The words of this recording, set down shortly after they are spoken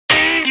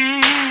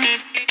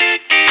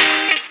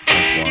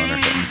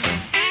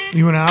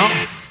You went out?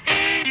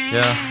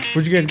 Yeah.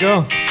 Where'd you guys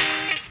go?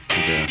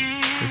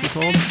 What's it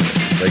called?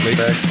 Lake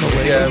effect?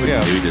 Yeah,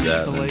 we did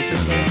that. The And then lake as soon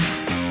as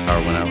the power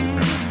went out, we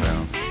pretty much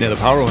bounced. Yeah, the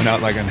power went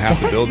out like on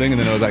half the building,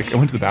 and then I was like, I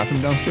went to the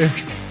bathroom downstairs.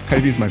 I had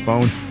to use my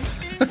phone.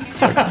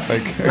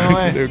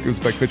 It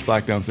was like pitch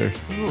black downstairs.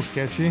 It was a little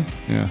sketchy.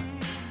 Yeah.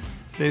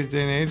 Today's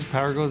day and age,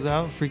 power goes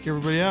out, freak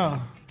everybody out.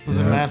 Was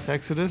it mass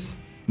exodus?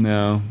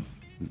 No.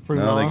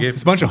 No, they gave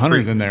It's a bunch of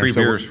hunters in there. Free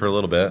so beers for a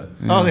little bit.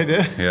 Oh, they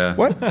did? Yeah.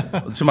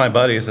 What? To my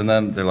buddies, and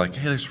then they're like,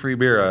 "Hey, there's free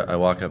beer." I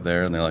walk up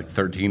there, and they're like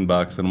 $13,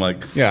 and I'm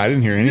like, Yeah, I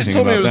didn't hear "You anything just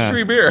told me about it was that.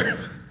 free beer."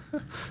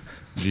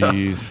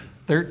 Jeez.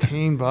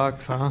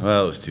 $13, huh?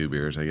 Well, it was 2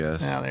 beers, I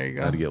guess. Yeah, there you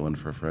go. I had to get one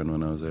for a friend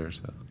when I was there.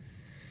 So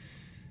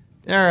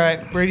All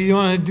right, Brady, you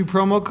want to do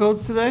promo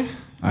codes today?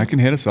 I can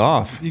hit us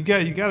off. You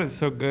got it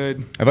so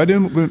good. Have I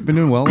been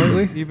doing well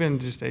lately? You've been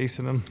just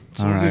acing them.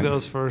 So All we'll right. do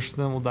those first,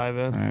 then we'll dive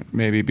in. All right,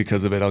 maybe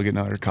because of it, I'll get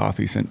another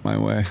coffee sent my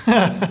way.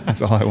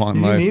 That's all I want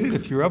in You life. need it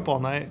if you're up all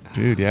night.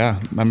 Dude, yeah.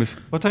 I'm just,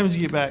 What time did you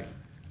get back?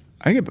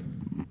 I get,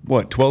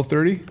 what,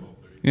 12:30?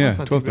 Yeah, That's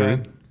not too 12:30.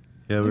 bad.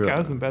 yeah, I we think I were,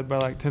 was in bed by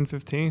like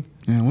 10:15.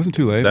 Yeah, it wasn't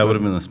too late. that but- would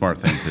have been the smart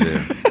thing to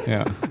do.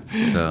 Yeah.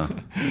 So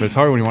But it's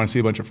hard when you want to see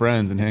a bunch of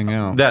friends and hang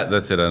out.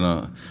 that's it.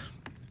 I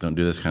don't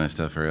do this kind of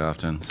stuff very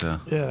often. So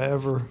Yeah,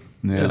 ever.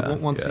 Yeah. Just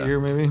once a year,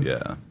 maybe.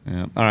 yeah.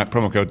 Yeah. All right,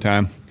 promo code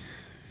time.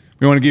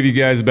 We want to give you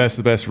guys the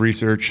best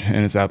research,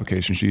 and it's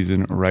application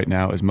season right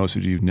now, as most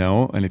of you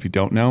know. And if you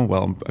don't know,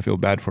 well, I feel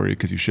bad for you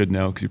because you should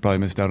know because you probably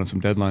missed out on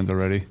some deadlines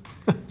already.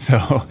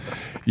 So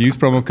use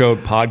promo code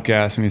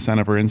podcast when you sign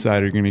up for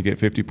Insider. You're going to get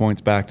 50 points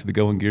back to the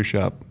Going Gear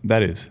Shop.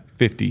 That is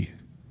 50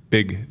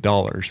 big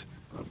dollars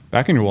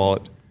back in your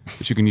wallet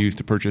that you can use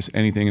to purchase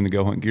anything in the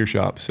Go Hunt Gear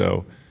Shop.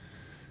 So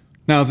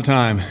now's the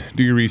time.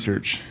 Do your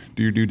research.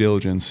 Do your due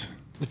diligence.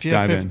 If you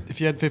had Dive in.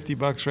 if you had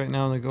 $50 right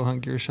now in the Go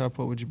Hunt Gear Shop,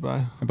 what would you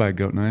buy? I buy a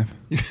goat knife.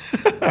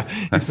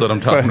 That's what I'm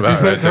talking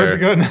about right Towards a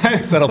there. Go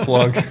Knife. Settle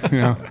plug.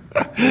 You know,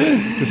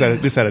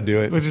 just had to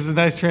do it. Which is a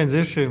nice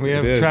transition. We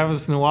have is.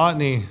 Travis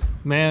Nowotny,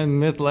 man,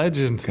 myth,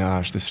 legend.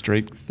 Gosh, the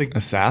straight the-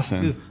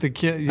 assassin. The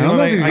kid. You I know don't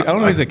know. what I don't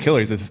know if he's a killer.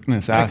 He's an I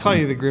assassin. call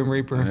you the Grim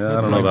Reaper. Yeah, I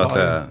That's don't know what about call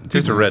you. that.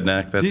 Just a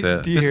redneck. That's do-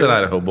 it. do you Just hear an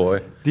that? Idaho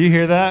boy. Do you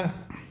hear that?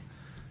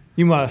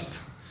 You must.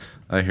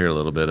 I hear a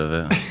little bit of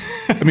it.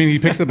 I mean, he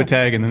picks up a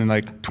tag, and then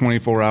like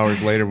 24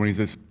 hours later, when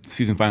this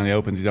season finally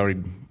opens, he's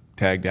already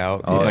tagged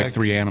out Oh, like yeah.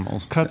 3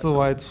 animals. Cuts a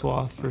wide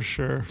swath for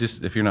sure.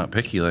 Just if you're not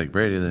picky like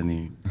Brady, then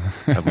you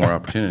have more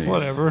opportunities.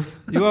 Whatever.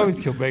 You always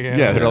kill big animals.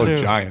 Yeah, they're always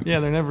too. giant. Yeah,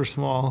 they're never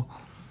small.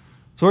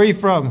 So where are you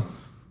from?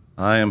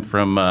 I am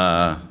from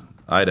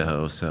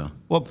Idaho, so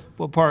What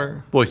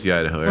part? Boise,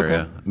 Idaho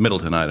area. Okay.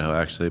 Middleton, Idaho,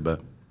 actually,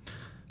 but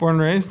Born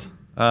and raised?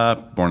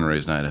 born and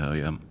raised in Idaho,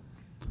 yeah.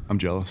 I'm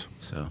jealous.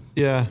 So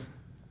Yeah.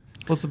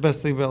 What's the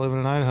best thing about living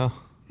in Idaho?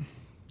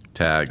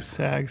 tags,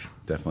 Tags.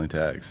 definitely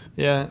tags.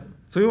 Yeah.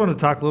 So we want to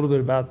talk a little bit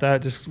about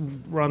that. Just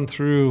run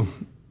through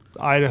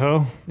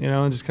Idaho,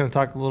 and just kind of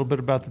talk a little bit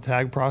about the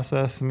tag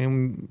process. I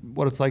mean,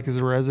 what it's like as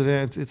a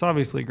resident. It's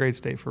obviously a great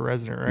state for a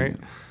resident, right?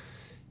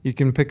 You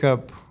can pick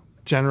up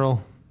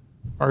general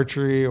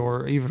archery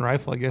or even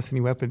rifle, I guess, any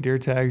weapon deer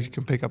tags. You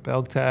can pick up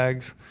elk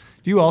tags.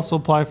 Do you also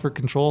apply for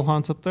control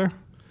hunts up there?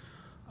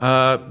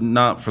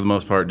 Not for the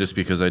most part, just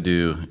because I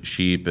do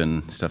sheep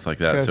and stuff like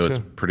that. So it's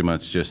Gotcha. pretty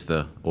much just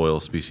the oil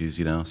species,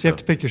 So you have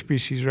to pick your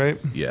species, right?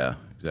 Yeah,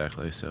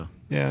 exactly. So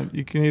Yeah.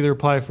 You can either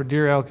apply for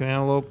deer, elk, and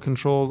antelope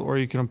controlled, or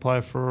you can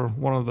apply for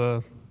one of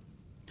the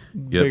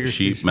bigger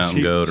sheep, species. mountain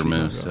Sheep, goat, or sheep,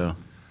 moose. mountain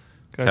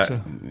So goat.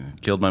 Gotcha.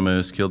 killed my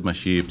moose, killed my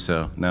sheep.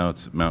 So now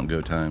it's mountain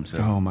goat time. So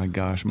Oh my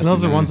gosh! And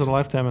those are once in a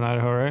lifetime in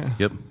Idaho, right?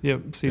 Yep.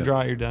 Yep. So you Yep.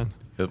 draw it, you're done.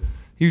 Yep.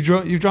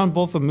 You've drawn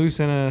both a moose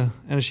and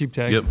a sheep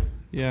tag. Yep.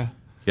 Yeah.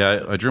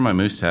 Yeah, I drew my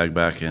moose tag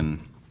back in,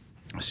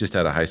 I was just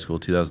out of high school,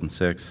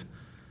 2006,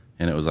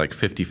 and it was like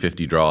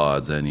 50-50 draw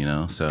odds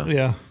then, so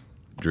Yeah.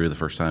 drew the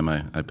first time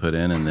I put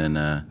in, and then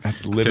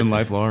That's living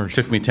life large.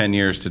 took me 10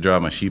 years to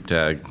draw my sheep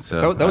tag.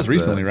 So That was after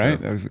recently, that, right?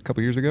 so- That was a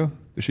couple years ago.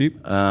 The sheep.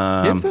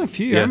 Yeah, it's been a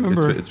few years. I Yeah,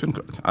 remember. it's been,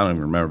 I don't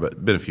even remember,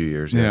 but been a few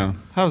years. Yeah.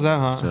 How was that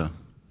hunt? So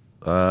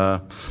it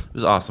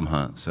was an awesome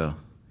hunt. So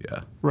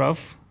yeah,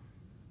 Rough.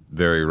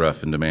 very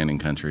rough and demanding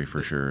country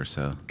for sure.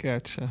 So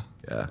Gotcha.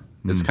 yeah,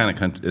 it's kind of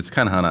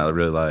hunt I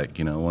really like.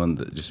 One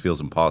that just feels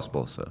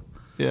impossible. So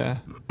Yeah.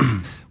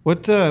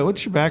 What's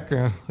your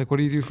background? Like, what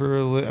do you do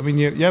for? I mean,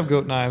 you have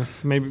goat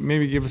knives.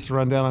 Maybe give us a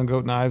rundown on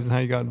goat knives and how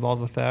you got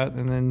involved with that.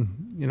 And then,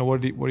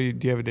 do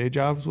you have a day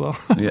job as well?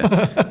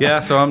 yeah.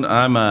 So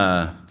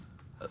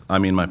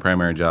my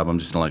primary job, I'm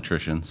just an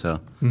electrician. So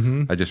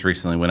I just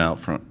recently went out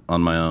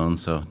on my own.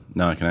 So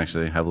now I can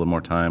actually have a little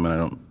more time, and I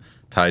don't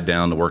tied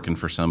down to working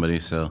for somebody.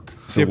 So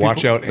So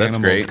watch out, That's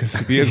animals, great. because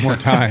if he has more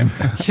time,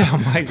 Yeah. Oh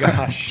my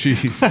gosh.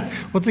 jeez.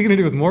 What's he gonna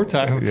do with more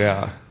time?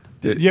 Yeah.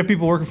 Do you have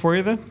people working for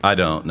you then? I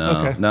don't know.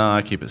 Okay. No,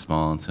 I keep it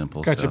small and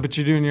simple. Gotcha. So. But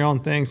you're doing your own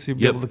thing, so you'll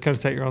be Yep. able to kind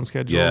of set your own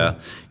schedule.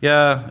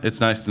 Yeah.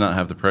 It's nice to not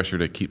have the pressure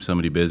to keep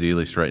somebody busy. At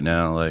least right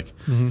now, like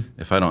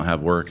if I don't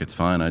have work, it's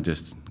fine. I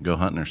just go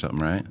hunting or something,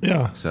 right?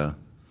 Yeah. So,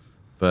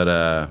 but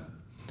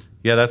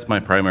yeah, that's my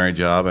primary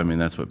job. I mean,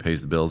 that's what pays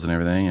the bills and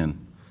everything.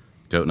 And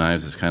goat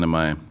knives is kind of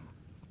my,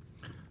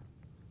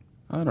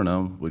 I don't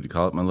know, what do you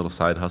call it? My little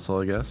side hustle,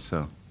 I guess.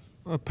 So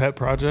A pet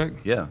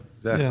project? yeah,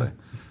 exactly. Yeah.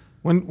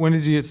 When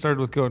did you get started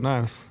with goat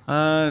knives?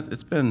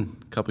 It's been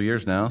a couple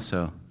years now,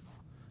 so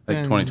like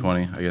And-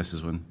 2020, I guess,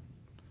 is when.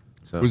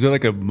 So Was there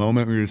like a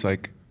moment where you're just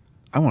like,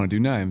 I want to do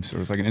knives, or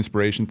it's like an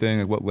inspiration thing?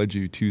 Like, what led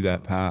you to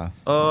that path?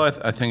 oh,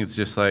 I think it's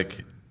just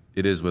like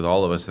it is with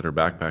all of us that are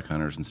backpack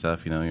hunters and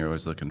stuff. You know, you're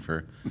always looking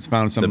for It's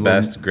found some the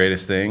little- best,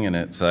 greatest thing, and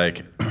it's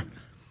like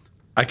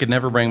I could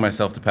never bring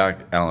myself to pack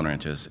Allen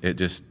wrenches. It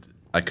just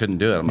I couldn't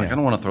do it. I'm like, Yeah. I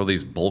don't want to throw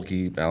these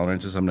bulky Allen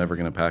wrenches. I'm never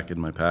going to pack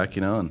in my pack,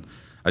 you know. And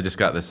I just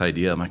got this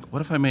idea. I'm like,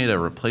 what if I made a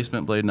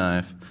replacement blade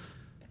knife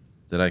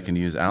that I can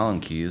use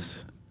Allen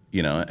keys,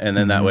 you know, and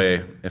then that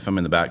way, if I'm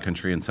in the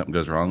backcountry and something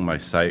goes wrong, my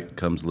sight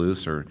comes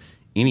loose or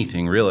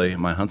anything really,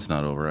 my hunt's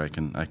not over. I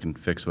can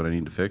fix what I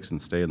need to fix and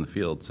stay in the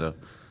field. So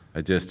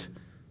I just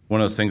one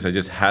of those things I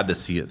just had to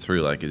see it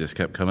through. Like it just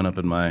kept coming up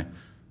in my,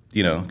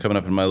 you know, coming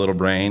up in my little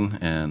brain,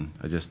 and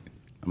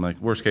I'm like,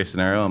 worst case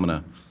scenario, I'm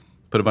gonna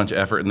put a bunch of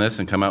effort in this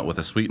and come out with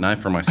a sweet knife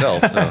for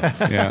myself. So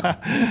Yeah.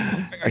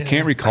 I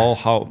can't recall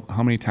how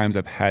many times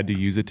I've had to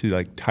use it to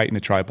like tighten a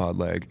tripod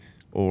leg,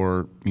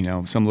 or, you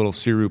know, some little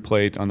Ciru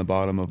plate on the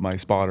bottom of my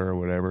spotter or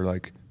whatever.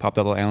 Like pop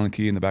that little Allen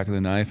key in the back of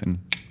the knife and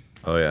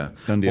oh yeah,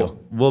 Done deal.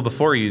 Well,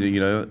 before you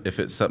know, if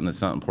it's something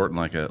that's not important,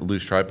 like a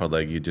loose tripod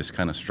leg, you just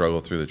kind of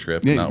struggle through the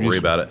trip Yeah, and not you worry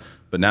just- about it.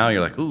 But now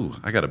you're like, ooh,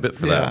 I got a bit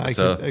for Yeah,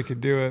 that. I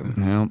could do it.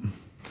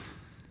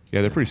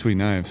 yeah, they're pretty sweet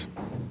knives.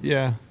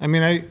 Yeah, I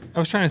mean, I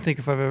was trying to think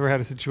if I've ever had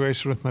a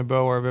situation with my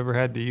bow where I've ever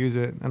had to use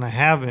it, and I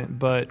haven't.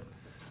 But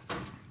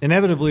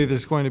inevitably,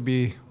 there's going to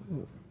be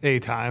a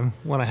time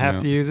when I have Yeah.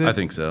 to use it. I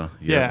think so.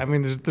 Yeah, I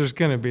mean, there's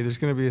going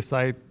to be a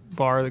sight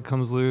bar that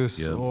comes loose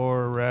Yep.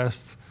 or a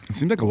rest. It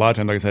seems like a lot of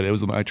times, like I said, it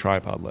was my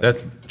tripod leg.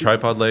 That's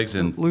tripod legs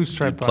and Loose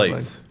tripod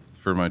plates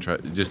for my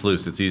just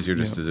loose. It's easier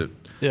just to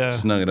Yeah.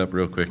 snug it up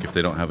real quick if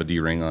they don't have a D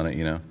ring on it,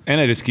 you know.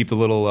 And I just keep the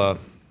little,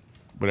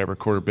 whatever,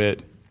 quarter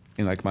bit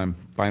in like my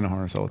bino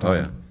harness all the time. Oh,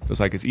 yeah. So it's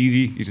like, it's easy.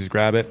 You just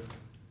grab it.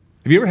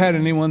 Have you ever had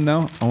anyone,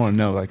 though? I want to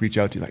know, like reach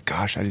out to you, like,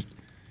 gosh, I just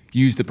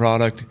used the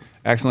product,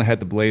 accidentally had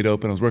the blade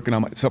open. I was working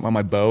on something on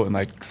my bow and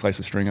like sliced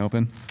the string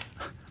open.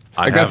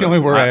 Like that's the only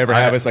word I ever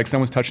have. It's like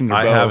someone's touching their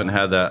I bow. haven't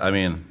had that. I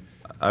mean,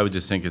 I would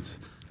just think it's.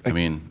 I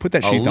mean, put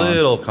that a sheath on.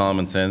 little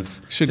common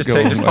sense. Should just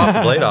go just away. pop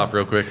the blade off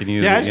real quick and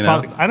use Yeah, it. You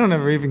know. I don't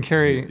ever even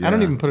carry. I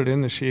don't Yeah. even put it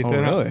in the sheath. Oh, I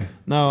don't- really?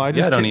 No, I Yeah,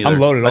 just I don't ta- either. I'm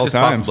loaded I all just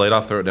pop times. the blade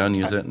off, throw it down,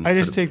 use it. And I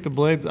just put it- take the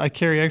blades. I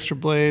carry extra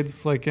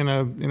blades like in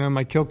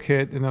my kill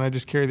kit, and then I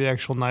just carry the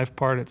actual knife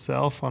part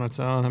itself on its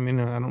own. I mean,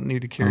 I don't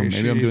need to Oh, carry a maybe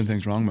sheath. I'm doing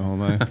things wrong my whole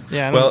life.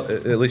 Yeah. I Well,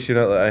 don't- at least you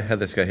know. I had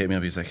this guy hit me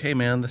up. He's like, "Hey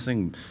man, this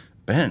thing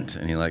bent,"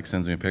 and he like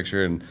sends me a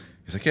picture and.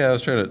 He's like, yeah, I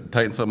was trying to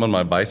tighten something on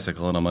my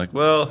bicycle, and I'm like,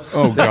 well,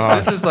 Oh, God.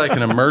 this is like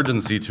an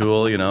emergency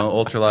tool, you know,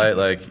 ultralight,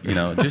 like, you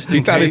know, just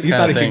in case he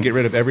kind thought of he thing. could get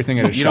rid of everything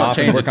at a You don't shop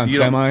and change work on you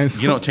don't-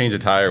 semis. You don't change a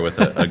tire with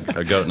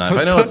a goat knife.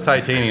 I know it's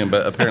titanium,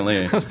 but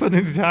apparently, I was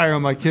putting a tire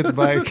on my kid's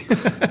bike.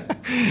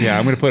 Yeah,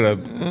 I'm going to put a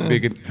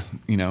big,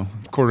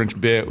 quarter-inch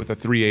bit with a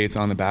 3/8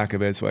 on the back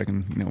of it so I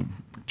can,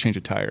 change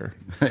a tire.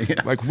 Yeah.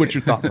 Like, what's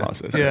your thought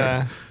process? there?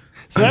 Yeah.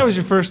 So that was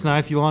your first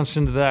knife. You launched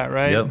into that,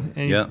 right? Yep,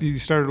 And yep. you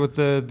started with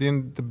the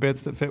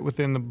bits that fit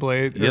within the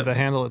blade or Yep. the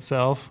handle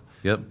itself.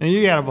 Yep, And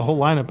you have a whole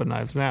lineup of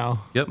knives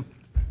now. yep.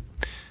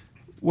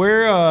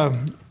 Where,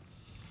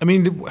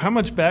 how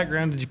much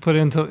background did you put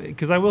into?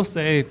 Because I will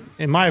say,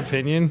 in my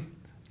opinion,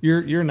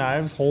 your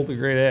knives hold a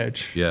great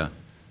edge. Yeah.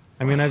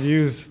 I mean, I've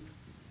used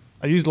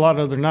a lot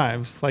of other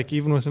knives. Like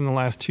even within the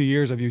last 2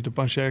 years, I've used a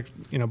bunch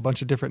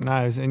of different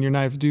knives, and your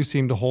knives do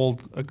seem to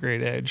hold a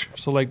great edge.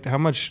 So, like, how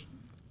much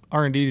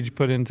R&D did you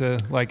put into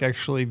like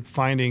actually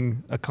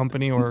finding a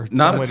company or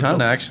Not some a way to ton,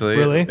 build- actually.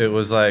 Really? It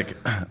was like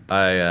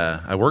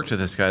I worked with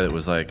this guy that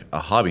was like a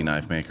hobby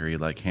knife maker. He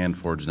like hand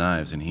forged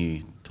knives, and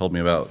he told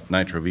me about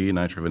nitro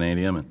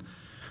vanadium,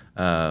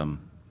 and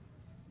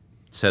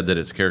said that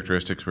its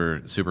characteristics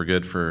were super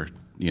good for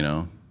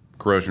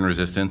corrosion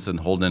resistance and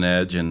holding an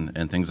edge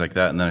and things like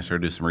that. And then I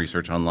started to do some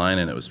research online,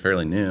 and it was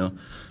fairly new.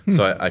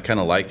 So I kind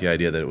of liked the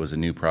idea that it was a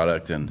new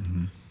product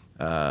and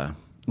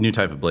new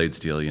type of blade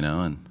steel,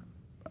 and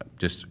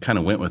just kind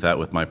of went with that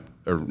with my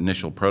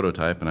initial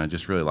prototype, and I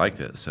just really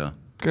liked it. So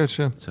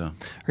Gotcha. So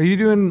Are you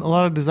doing a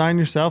lot of design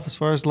yourself as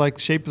far as like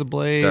shape of the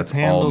blade, That's all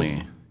handles?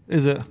 me.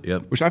 Is it?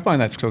 yep. Which I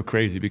find that's so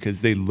crazy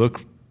because they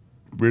look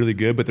really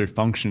good, but their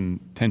function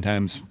 10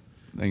 times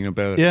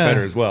better, Yeah.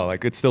 better as well.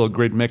 Like, it's still a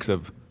great mix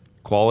of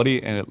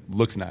quality and it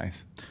looks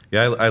nice.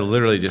 Yeah, I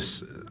literally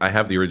I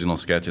have the original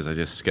sketches. I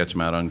just sketch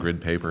them out on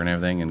grid paper and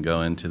everything, and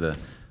go into the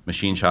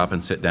machine shop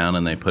and sit down,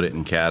 and they put it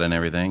in CAD and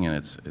everything, and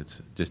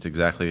it's just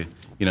exactly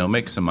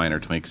make some minor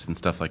tweaks and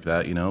stuff like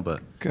that,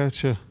 but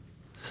Gotcha.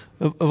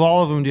 Of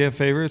all of them, do you have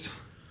favorites?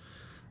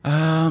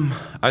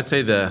 I'd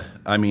say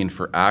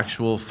for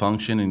actual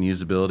function and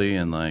usability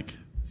and like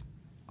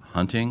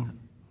hunting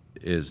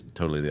is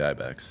totally the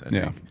Ibex. I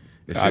Yeah. think it's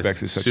The just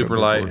Ibex is such a super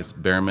good light. board. It's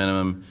bare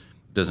minimum.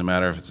 Doesn't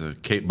matter if it's a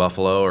Cape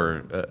Buffalo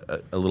or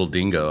a little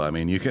dingo. I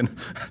mean, you can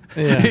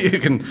Yeah. you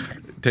can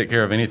take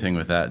care of anything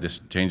with that.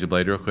 Just change the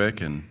blade real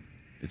quick, and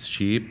it's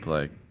cheap.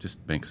 Like, just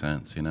makes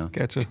sense, you know.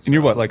 Gotcha. And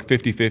you're what, like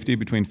 50-50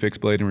 between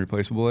fixed blade and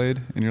replaceable blade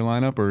in your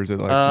lineup, or is it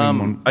like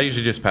one? I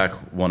usually just pack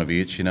one of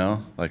each, you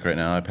know. Like right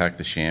now, I pack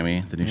the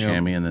chamois, the new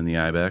chamois, and then the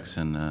ibex,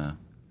 and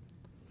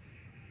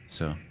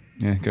so.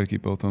 Yeah, got to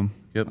keep both of them.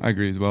 Yep. I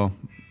agree as well.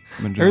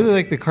 I really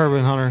like the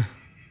Carbon Hunter.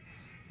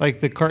 Like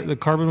the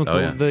carbon with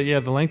Oh,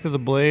 the length of the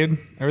blade.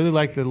 I really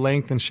like the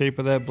length and shape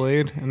of that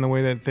blade and the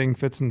way that thing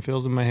fits and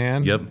feels in my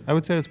hand. Yep. I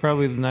would say it's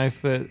probably the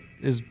knife that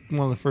is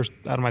one of the first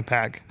out of my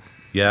pack.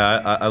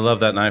 Yeah, I love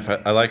that knife.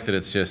 I like that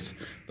it's just,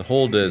 the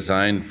whole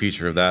design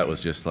feature of that was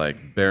just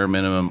like bare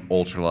minimum,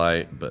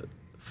 ultralight, but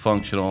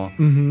functional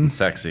and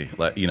sexy.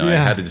 Like, you know, I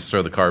had to just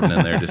throw the carbon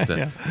in there just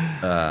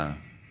to.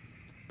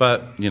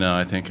 But, you know,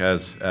 I think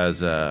as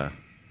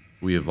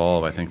we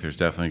evolve, I think there's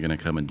definitely going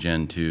to come a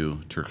Gen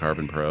 2 Tour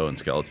Carbon Pro and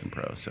Skeleton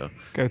Pro. So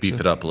beef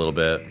it up a little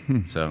bit.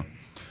 So.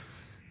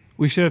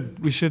 We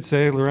should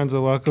say,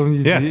 Lorenzo,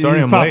 welcome. Sorry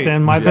I'm popped late.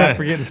 in. My bad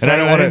for getting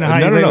started. I didn't know how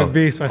you no. would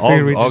be, so I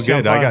figured we'd all just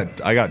good. jump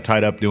on. I got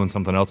tied up doing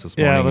something else this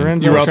morning. Yeah,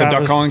 Lorenzo. You were out the Travis.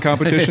 duck calling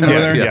competition over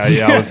there?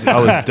 Yeah.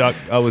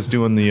 I was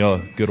doing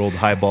the good old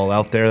high ball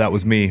out there. That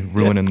was me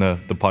ruining the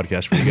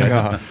podcast for you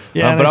guys.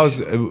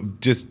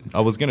 But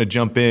I was gonna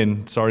jump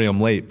in. Sorry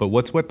I'm late. But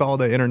what's with all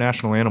the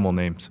international animal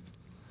names?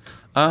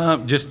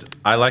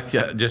 I like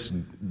just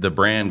the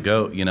brand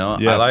goat, you know.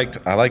 Yeah. I like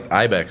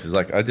ibexes.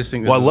 Like, I just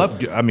think.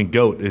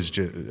 Goat is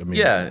just.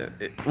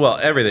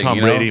 Everything. Tom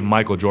you know? Brady,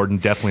 Michael Jordan,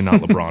 definitely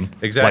not LeBron.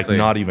 Exactly. Like,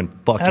 not even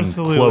fucking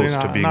Absolutely close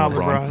not, to being not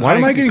LeBron. Why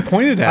am I getting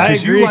pointed at? I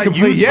 'Cause you agree like-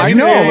 completely. you- I Yes,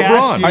 know, I asked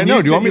LeBron. You, I know.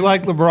 You Do you want said me- you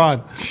like LeBron?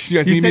 You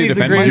guys You need said me to he's the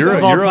defend greatest myself?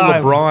 of all You're a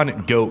time.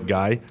 LeBron goat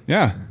guy.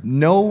 Yeah.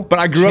 No, But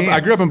I grew up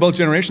chance. in both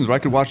generations where I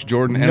could watch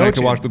Jordan and No I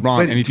could watch chance. LeBron.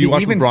 But And if do you you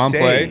watch even LeBron say-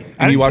 play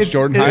and you watch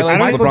Jordan It's highlights,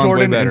 Michael LeBron's way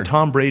Jordan better. and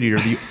Tom Brady are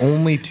the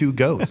only two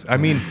goats. I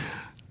mean,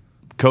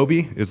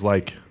 Kobe is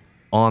like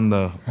on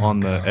the edge, On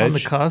the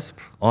cusp.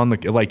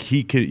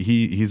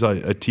 he's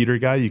a teeter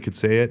guy. You could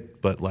say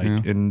it, but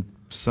and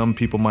some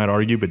people might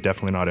argue, but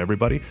definitely not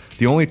everybody.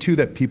 The only two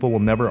that people will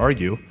never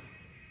argue.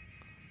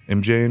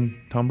 MJ and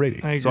Tom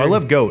Brady. I So I agree.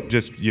 love GOAT,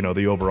 just,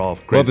 the overall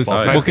Well, greatest of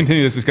all time. we'll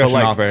continue this discussion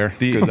But, off air. 'cause I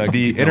The can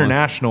keep going.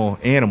 international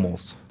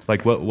animals,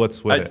 like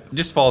what's with It it?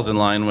 just falls in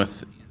line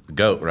with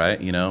goat, right?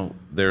 You know,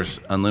 there's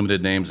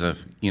unlimited names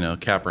of,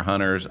 capra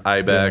hunters,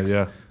 ibex,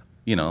 Yeah.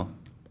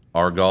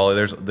 argal.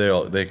 They're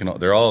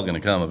all going to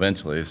come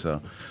eventually.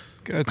 So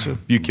Gotcha.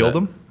 You killed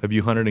them? Have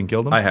you hunted and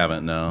killed them? I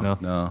haven't. No.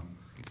 No.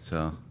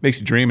 So Makes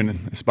you dream and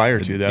aspire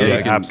to, though. yeah, you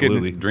Like, can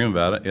absolutely. dream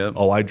about it. Yep.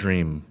 Oh, I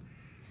dream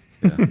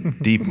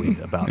deeply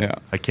about it. Yeah.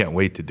 I can't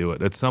wait to do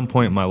it. At some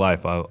point in my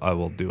life, I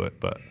will do it.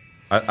 But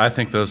I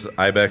think those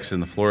ibex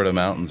in the Florida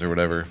mountains or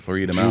whatever,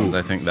 Florida mountains.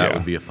 I think that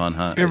would be a fun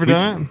hunt. You ever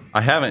done it?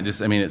 I haven't.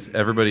 It's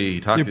everybody you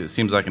talk to. It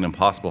seems like an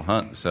impossible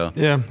hunt. So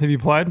Yeah. Have you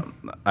applied?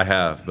 I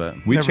have, but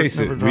we Never- chase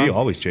never it. drawn. We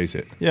always chase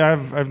it. Yeah,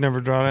 I've never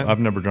drawn it.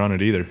 I've never drawn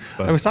it either.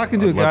 But I was talking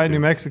to a I'd love guy in New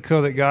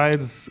Mexico that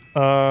guides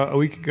a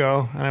week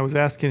ago, and I was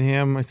asking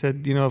him, I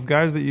said, of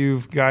guys that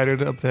you've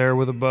guided up there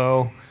with a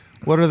bow,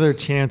 what are their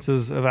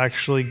chances of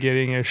actually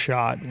getting a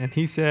shot? And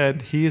he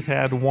said he's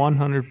had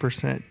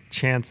 100%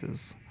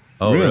 chances.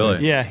 oh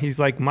really? Yeah, he's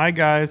like, my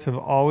guys have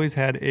always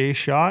had a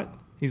shot.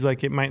 He's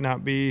like, it might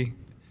not be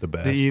The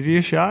best. the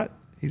easiest shot.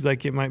 He's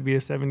like, it might be a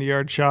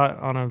 70-yard shot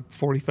on a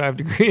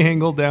 45-degree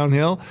angle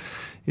downhill.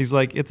 He's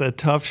like, it's a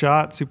tough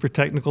shot, super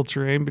technical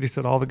terrain, but he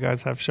said all the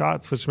guys have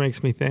shots, which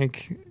makes me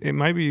think it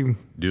might be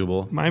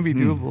Doable.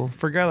 doable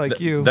for a guy like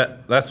you.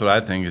 That's what I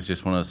think is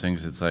just one of those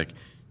things. It's like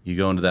you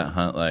go into that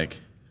hunt like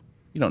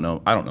you don't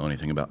know. I don't know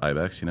anything about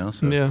ibex, so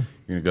Yeah. you're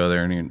gonna go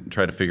there and you're gonna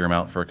try to figure them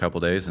out for a couple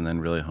days and then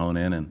really hone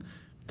in and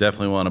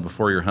definitely want to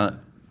before your hunt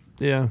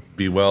Yeah.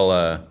 be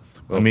well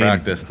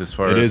practiced as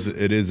far as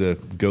it is a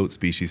goat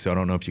species, so I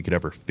don't know if you could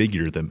ever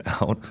figure them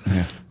out.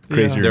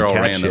 Crazier They're than all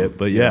cat random. shit,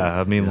 but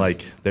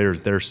like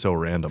they're so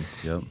random.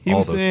 Yep. He All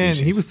was those saying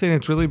species.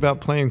 it's really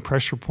about playing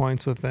pressure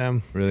points with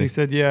them. Really? He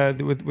said, yeah,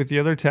 with the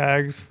other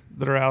tags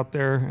that are out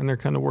there and they're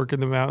kind of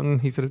working the mountain.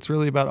 He said it's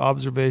really about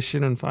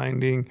observation and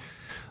finding,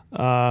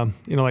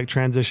 like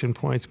transition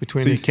points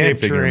between So you escape can't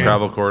figure terrain,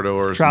 travel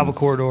corridors,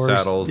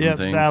 saddles, and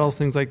things. saddles,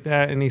 things like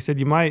that. And he said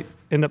you might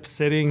end up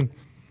sitting,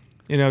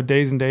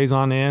 days and days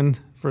on end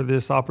for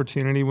this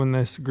opportunity when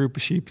this group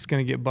of sheep is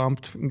going to get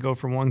bumped and go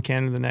from one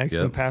can to the next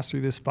Yep. and pass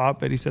through this spot.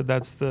 But he said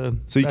that's the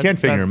So you can't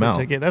figure them out.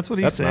 Ticket. That's what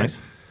he That's said. nice.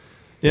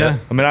 Yeah.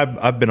 I mean,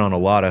 I've been on a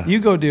lot of. You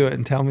go do it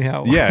and tell me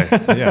how it Yeah. Well,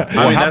 mean, how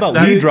that's-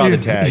 about we that- draw the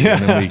tag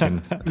and then we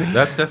can.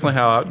 That's definitely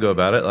how I'd go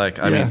about it. Like,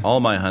 I Yeah. mean, all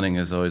my hunting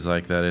is always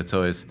like that. It's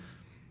always,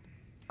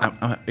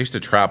 I used to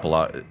trap a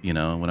lot,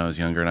 when I was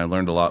younger, and I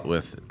learned a lot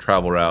with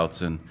travel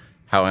routes and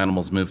how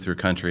animals move through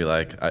country.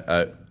 Like,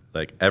 I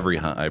like every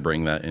hunt, I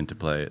bring that into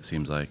play. It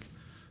seems like.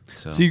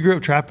 So you grew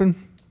up trapping?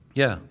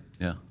 Yeah.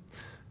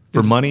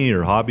 For money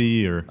or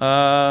hobby or.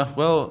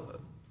 Well,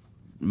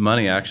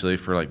 money actually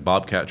for like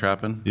bobcat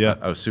trapping. Yeah.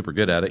 I was super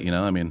good at it.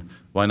 I mean,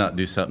 why not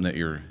do something that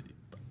you're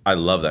I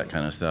love that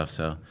kind of stuff.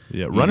 So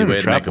Yeah, easy running way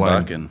a to make trap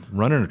line. buck and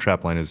Running a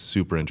trap line is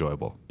super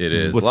enjoyable. It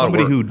is. With A lot of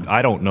somebody work. who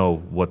I don't know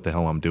what the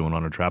hell I'm doing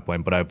on a trap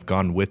line, but I've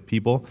gone with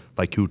people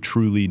like who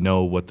truly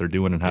know what they're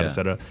doing and how Yeah. to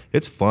set it up.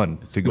 It's fun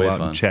to go way out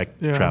fun. and check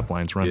Yeah. trap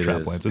lines, run It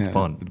trap is. lines. It's Yeah,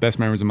 fun. The best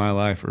memories of my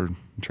life are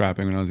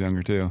trapping when I was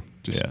younger too.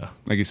 Just Yeah.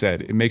 like you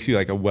said, it makes you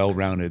like a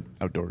well-rounded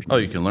outdoorsman. Oh,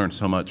 you can learn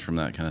so much from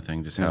that kind of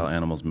thing, just how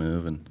animals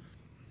move, and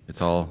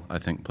it's all, I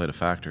think, played a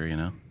factor, you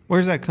know?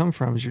 Where's that come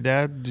from? Did your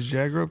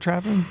dad grow up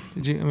trapping?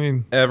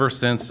 Ever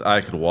since I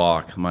could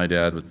walk, my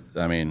dad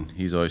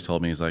he's always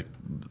told me, he's like,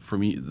 for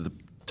me, the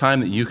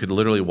time that you could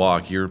literally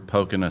walk, you're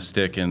poking a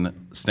stick in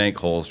snake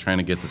holes trying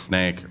to get the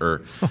snake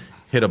or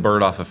hit a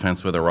bird off a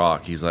fence with a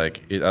rock. He's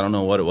like, I don't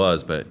know what it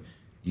was, but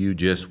you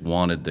just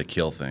wanted to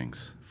kill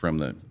things from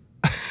the,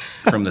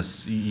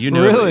 you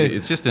know, Really?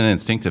 it's just an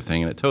instinctive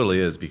thing, and it totally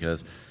is,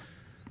 because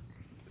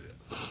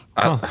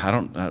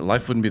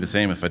life wouldn't be the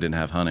same if I didn't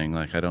have hunting.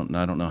 Like I don't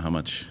know how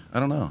much. I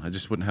don't know. I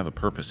just wouldn't have a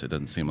purpose. It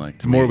doesn't seem like.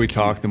 The more we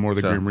talk, the more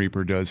the Grim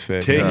Reaper does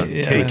fit.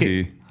 Take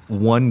it.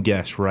 One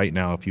guess right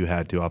now, if you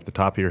had to, off the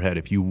top of your head,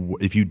 if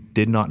you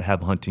did not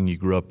have hunting, you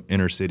grew up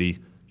inner city,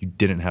 you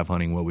didn't have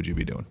hunting, what would you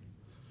be doing?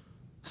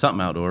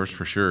 Something outdoors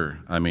for sure.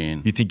 I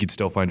mean, You think you'd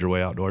still find your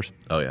way outdoors?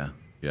 oh yeah,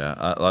 yeah.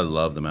 I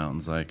love the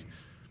mountains. Like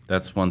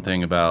that's one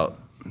thing about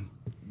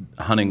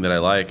hunting that I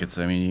like. You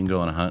can go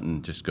on a hunt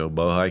and just go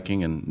bow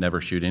hiking and never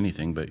shoot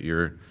anything, but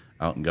you're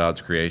out in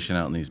God's creation,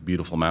 out in these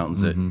beautiful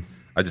mountains. That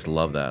I just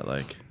love that.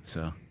 Like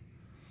so.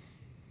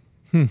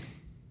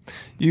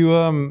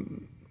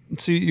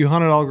 So you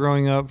hunted all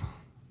growing up.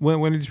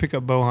 When did you pick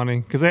up bow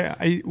hunting? Because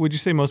I would you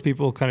say most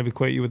people kind of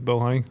equate you with bow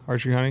hunting,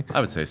 archery hunting? I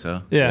would say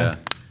so. Yeah.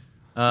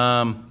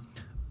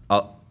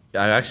 I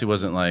actually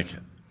wasn't like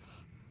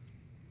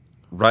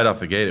right off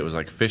the gate. It was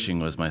like fishing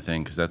was my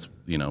thing because that's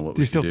what Do you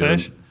we still do.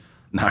 fish?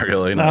 Not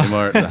really, not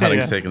anymore. The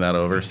hunting's Yeah. taken that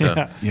over. So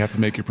Yeah. You have to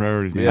make your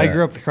priorities, man. I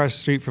grew up across the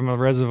street from a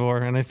reservoir,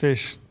 and I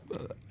fished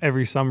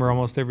every summer,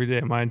 almost every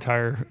day, my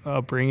entire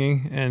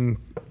upbringing. And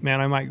man,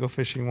 I might go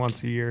fishing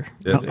once a year.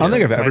 I don't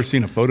think I've ever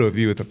seen a photo of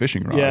you with a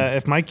fishing rod. Yeah,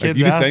 if my kids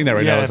you ask, just saying that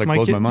right now, it's if like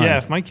blows my mind. Yeah,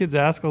 if my kids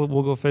ask, we'll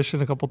go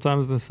fishing a couple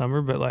times in the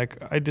summer. But like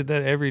I did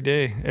that every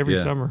day, every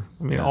Yeah. summer.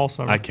 Yeah. All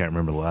summer. I can't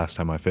remember the last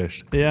time I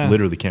fished. Yeah.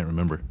 Literally can't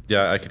remember.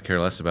 yeah, I could care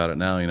less about it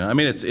now.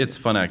 It's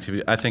fun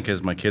activity. I think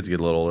as my kids get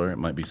a little older, it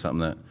might be something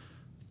that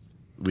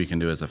we can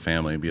do as a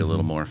family, be a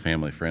little more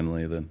family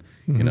friendly than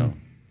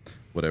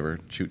whatever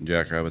shooting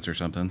jackrabbits or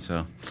something.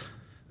 So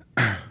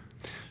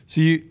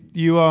So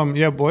you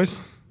have boys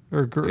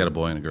or I girl? got a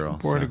boy and a girl.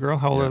 Boy and a girl.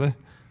 How old are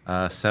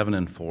they? 7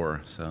 and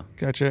 4. So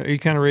Gotcha. Are you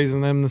kind of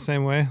raising them the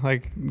same way?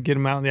 Like get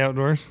them out in the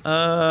outdoors?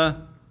 I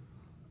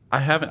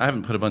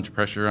haven't put a bunch of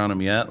pressure on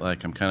them yet.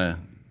 Like I'm kind of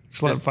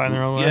Just let them find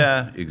their own way?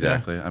 Yeah,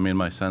 exactly. I mean,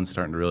 my son's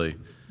starting to really.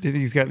 Do you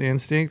think he's got the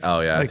instinct?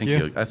 Oh yeah, like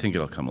you? I think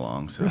it'll come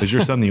along. So Is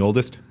your son the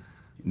oldest?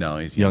 no,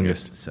 he's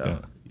Youngest. youngest.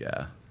 So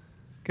yeah.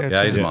 Gotcha.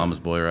 Yeah, he's a Yeah. mama's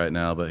boy right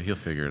now, but he'll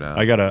figure it out.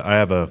 I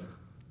have a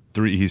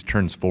 3. He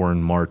turns 4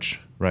 in March,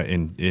 right?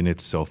 And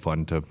it's so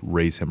fun to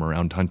raise him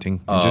around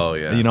hunting. And Oh,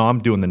 yeah. I'm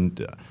doing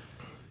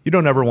you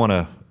don't ever want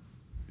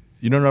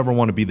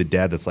to be the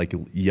dad that's like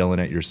yelling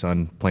at your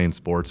son playing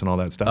sports and all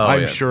that stuff. Oh,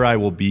 I'm yeah. sure I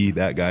will be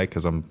that guy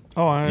because it'll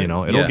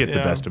Yeah. get the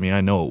Yeah. best of me.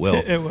 I know it will.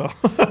 It will.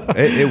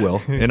 It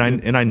will,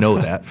 and I know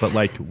that. But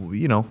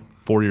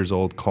 4 years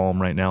old,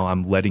 calm right now.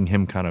 I'm letting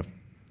him kind of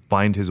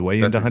find his way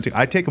into hunting.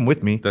 I take him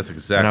with me. That's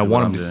exactly and I what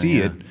want I'm him to doing, see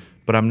yeah. it.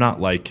 But I'm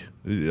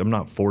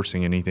not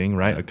forcing anything,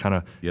 right? I kind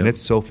of, Yep. and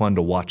it's so fun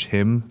to watch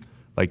him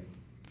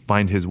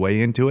find his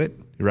way into it,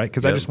 right?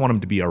 Because I Yep. just want him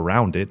to be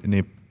around it,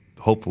 and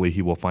hopefully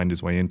he will find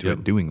his way into Yep.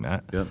 it doing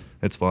that. Yep.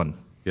 It's fun.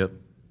 Yep.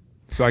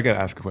 So I got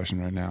to ask a question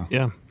right now.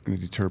 Yeah. It's going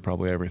to deter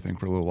probably everything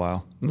for a little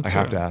while. That's I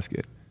have right. to ask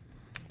it.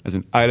 As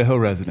an Idaho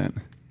resident,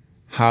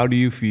 how do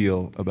you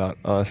feel about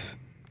us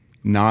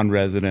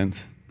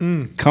non-residents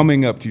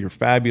coming up to your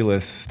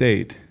fabulous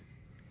state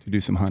to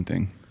do some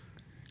hunting?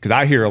 Because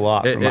I hear a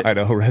lot from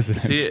Idaho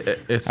residents. See,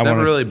 it's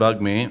never really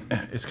bugged me.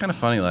 It's kind of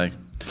funny. Like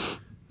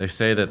they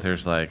say that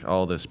there's like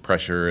all this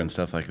pressure and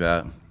stuff like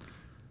that.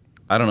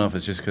 I don't know if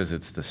it's just because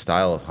it's the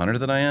style of hunter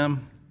that I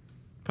am,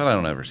 but I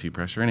don't ever see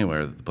pressure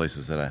anywhere at the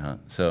places that I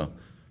hunt. So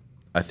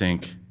I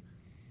think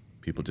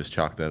people just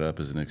chalk that up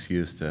as an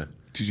excuse to.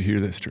 Did you hear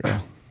this, Trey?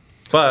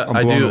 But I'm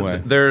I blown do.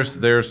 away.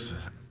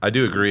 I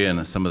do agree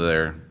in some of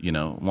their,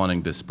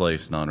 wanting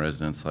displaced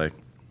non-residents. Like,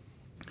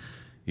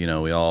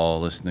 we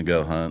all listen to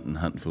Go Hunt and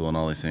Hunt and Fool and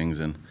all these things,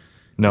 and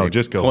No, they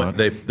just Go point,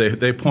 Hunt.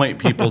 They point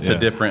people to Yeah.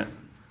 different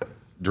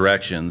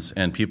directions,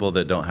 and people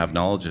that don't have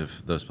knowledge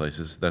of those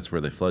places, that's where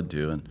they flood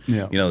to. And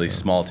Yeah. these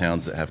small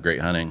towns that have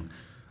great hunting,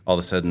 all of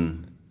a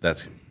sudden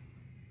that's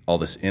all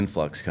this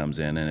influx comes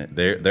in, and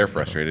they're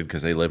frustrated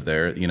because they live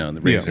there,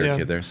 and raise their Yeah.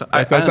 kid there. So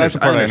That's the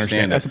part I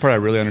understand. That's the part I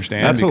really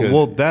understand. That's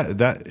because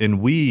that and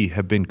we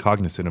have been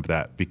cognizant of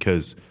that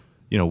because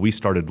we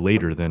started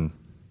later than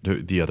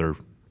the other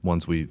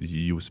ones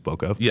you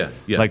spoke of. Yeah,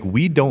 yeah. Like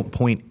we don't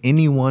point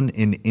anyone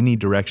in any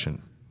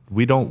direction.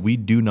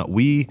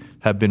 We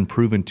have been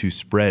proven to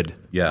spread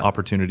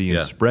opportunity and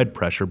spread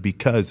pressure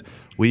because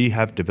we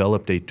have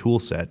developed a tool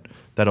set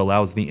that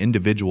allows the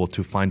individual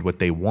to find what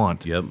they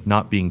want,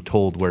 not being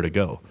told where to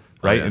go.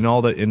 Right. And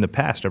in the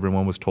past,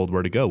 everyone was told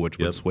where to go, which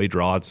would sway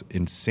draws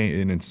an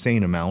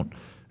insane amount,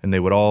 and they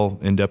would all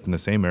end up in the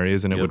same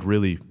areas, and it would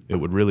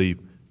really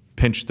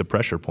pinch the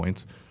pressure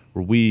points.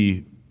 Where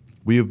we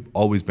have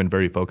always been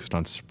very focused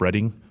on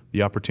spreading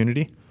the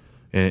opportunity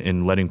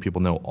and letting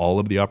people know all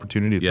of the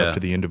opportunity. It's up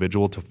to the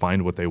individual to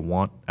find what they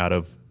want out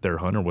of their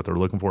hunt or what they're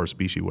looking for, a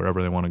species,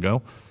 wherever they want to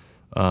go.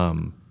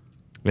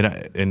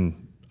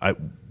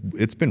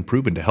 It's been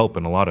proven to help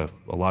in a lot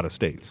of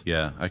states.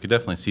 Yeah, I could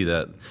definitely see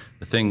that.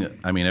 The thing,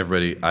 I mean,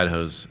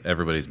 Idaho's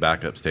everybody's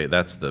backup state.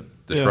 That's the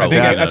trouble. I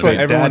think that's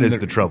what that is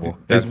the trouble.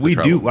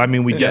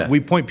 We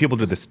point people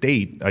to the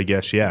state, I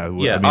guess. Yeah,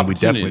 yeah. I mean, we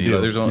definitely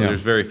do.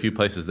 There's very few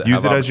places that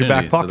use have it as your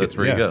back pocket. So that's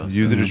where you go.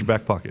 Use it as your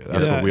back pocket.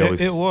 That's what we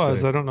always say. It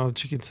was. I don't know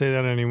that you can say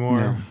that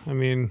anymore. No. I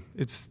mean,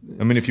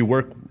 if you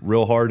work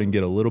real hard and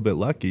get a little bit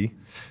lucky.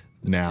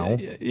 Now,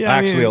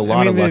 a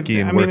lot of lucky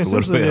and work a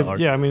little bit hard.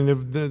 Yeah, I mean,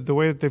 the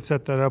way that they've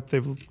set that up,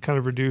 they've kind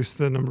of reduced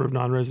the number of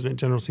non-resident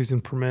general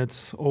season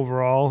permits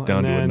overall.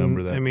 Down to a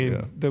number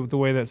that, the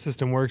way that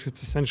system works,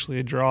 it's essentially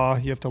a draw.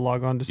 You have to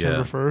log on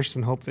December 1st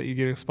and hope that you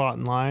get a spot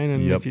in line,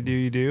 and if you do,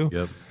 you do.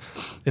 Yep.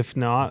 If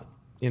not,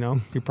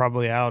 you're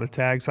probably out of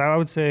tag. So I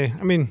would say,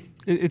 I mean,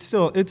 it's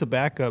a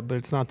backup, but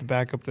it's not the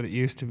backup that it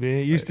used to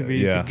be. It used to be.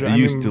 You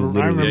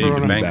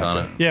could bank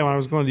on it. Yeah, when I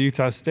was going to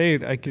Utah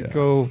State, I could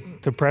go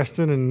to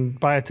Preston and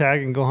buy a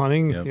tag and go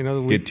hunting.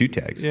 Yep. Get 2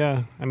 tags.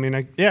 Yeah, I mean,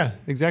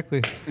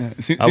 exactly. Yeah.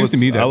 It seems to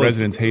me that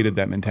residents hated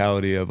that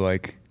mentality of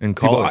like in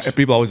college.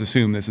 People always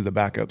assume this is a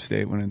backup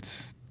state when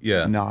it's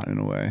not in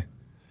a way.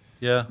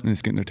 Yeah, and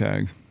it's getting their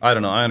tags. I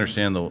don't know. I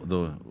understand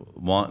the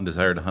want and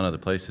desire to hunt other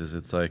places.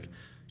 It's like,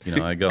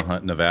 I go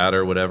hunt Nevada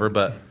or whatever,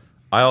 but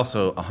I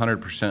also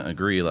 100%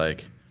 agree,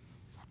 like,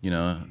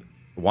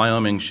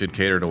 Wyoming should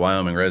cater to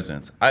Wyoming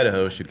residents.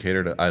 Idaho should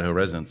cater to Idaho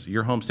residents.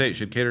 Your home state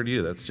should cater to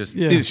you. That's just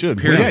it should.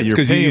 Period. Yeah,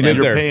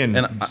 you're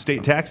paying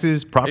state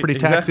taxes, property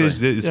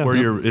taxes. It's where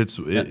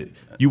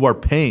you are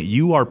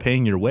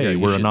paying your way,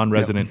 where a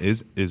non-resident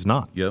is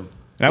not. Yep.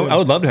 I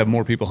would love to have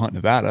more people hunt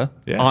Nevada.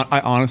 Yeah. I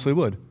honestly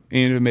would.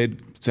 And it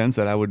made sense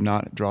that I would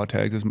not draw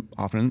tags as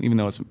often, even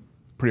though it's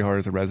pretty hard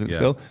as a resident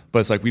still, but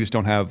it's like we just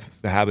don't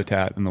have the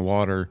habitat and the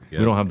water. We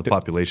don't have the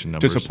population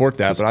numbers to support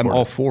that, but I'm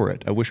all for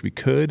it. I wish we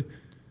could.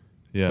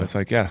 Yeah, but it's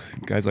like,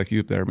 guys like you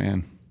up there,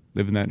 man,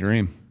 living that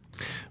dream.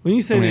 When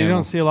you say that you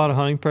don't see a lot of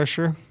hunting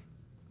pressure,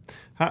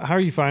 how are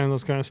you finding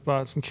those kind of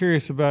spots? I'm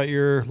curious about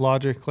your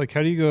logic. Like,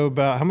 how do you go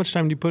about? How much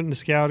time do you put into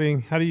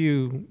scouting? How do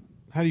you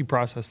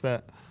process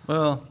that?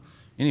 Well,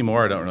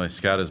 anymore I don't really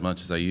scout as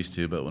much as I used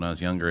to, but when I was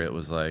younger, it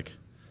was like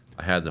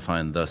I had to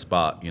find the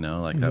spot,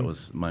 that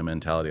was my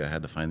mentality. I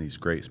had to find these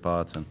great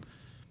spots and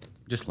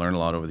just learn a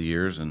lot over the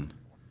years. And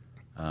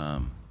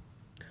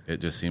it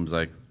just seems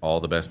like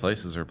all the best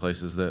places are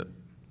places that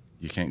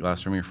you can't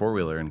glass from your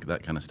four-wheeler and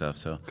that kind of stuff.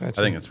 So gotcha.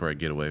 I think that's where I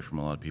get away from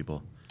a lot of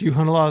people. Do you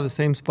hunt a lot of the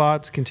same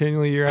spots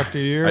continually year after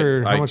year,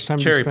 or how much time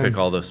do you spend? I cherry pick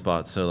all those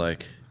spots. So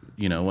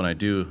when I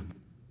do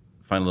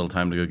find a little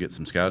time to go get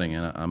some scouting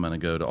in, I'm going to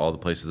go to all the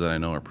places that I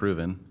know are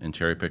proven and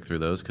cherry pick through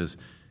those because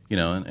in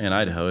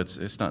Idaho,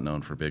 it's not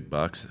known for big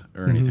bucks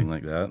or anything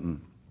like that.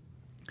 And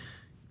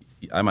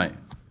I might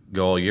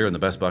go all year, and the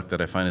best buck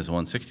that I find is a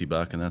 160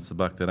 buck, and that's the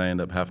buck that I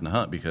end up having to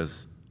hunt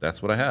because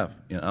that's what I have.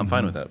 I'm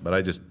fine with that. But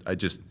I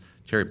just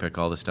cherry pick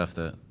all the stuff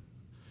that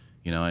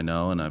I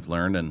know and I've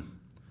learned, and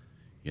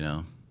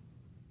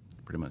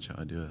pretty much how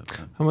I do it.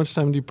 But how much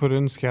time do you put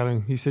in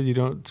scouting? You said you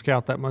don't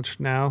scout that much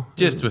now.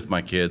 Just with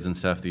my kids and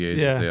stuff, the age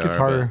that they are. It's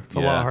harder. It's a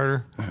lot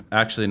harder.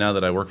 Actually, now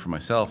that I work for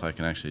myself, I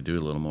can actually do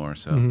a little more.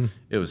 So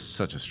it was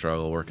such a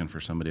struggle working for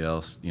somebody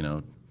else,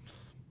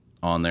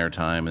 on their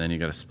time, and then you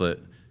got to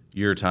split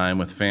your time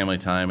with family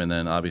time, and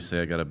then obviously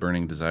I got a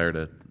burning desire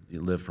to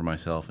live for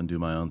myself and do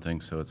my own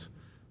thing. So it's,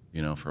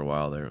 for a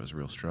while there, it was a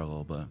real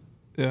struggle, but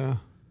yeah,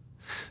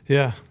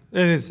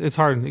 it is. It's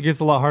hard. It gets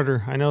a lot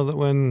harder. I know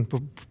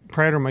that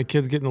prior to my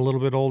kids getting a little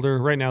bit older,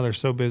 right now they're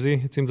so busy.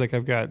 It seems like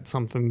I've got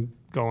something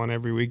going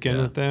every weekend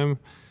with them.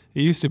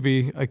 It used to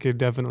be I could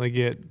definitely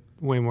get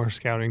way more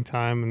scouting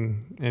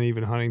time and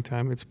even hunting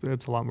time.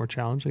 It's a lot more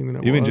challenging than it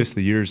was. Even just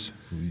the years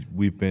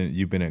you've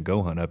been at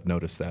Go Hunt, I've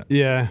noticed that.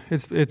 Yeah,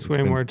 it's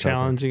way more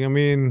challenging. I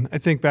mean, I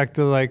think back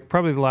to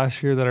probably the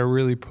last year that I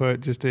really put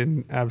just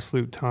an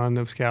absolute ton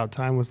of scout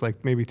time was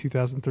maybe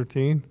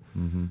 2013. I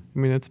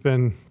mean, it's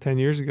been 10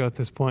 years ago at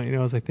this point,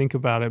 as I think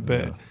about it.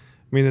 But I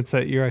mean, it's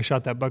that year I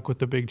shot that buck with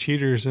the big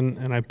cheaters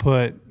and I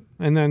put,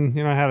 and then,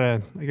 I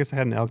had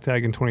an elk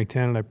tag in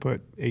 2010 and I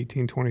put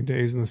 18, 20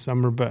 days in the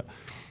summer. But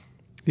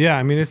yeah,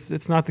 I mean,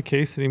 it's not the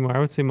case anymore. I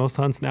would say most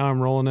hunts now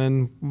I'm rolling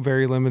in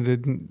very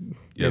limited,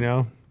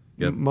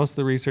 most of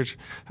the research.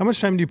 How much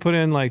time do you put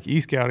in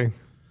e-scouting?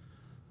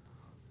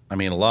 I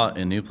mean, a lot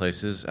in new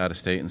places, out of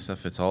state and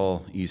stuff. It's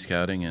all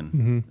e-scouting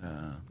and.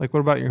 What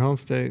about your home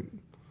state?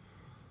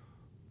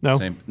 No?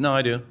 No,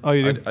 I do. Oh,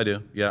 you do? I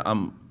do. Yeah,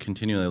 I'm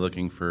continually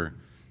looking for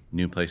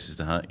new places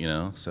to hunt,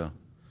 so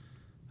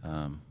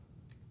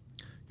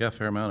yeah, a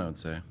fair amount, I would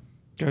say.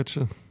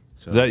 Gotcha.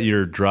 So, is that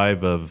your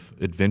drive of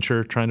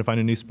adventure, trying to find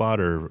a new spot,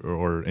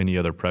 or any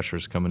other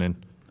pressures coming in?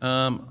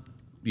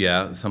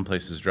 yeah, some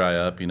places dry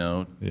up,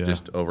 Yeah.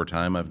 just over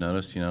time. I've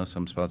noticed,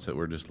 some spots that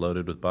were just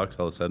loaded with bucks,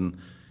 all of a sudden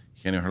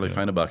you can't even hardly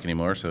find a buck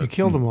anymore. So You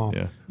killed them all.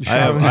 Yeah, You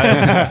shot 'em.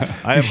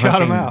 I have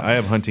shot 'em hunting. out. I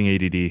have hunting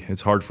ADD.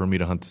 It's hard for me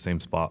to hunt the same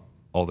spot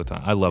all the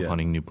time. I love Yeah.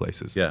 hunting new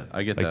places. Yeah,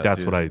 I get like that,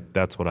 that's too.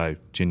 that's what I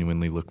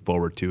genuinely look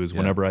forward to. Is Yeah.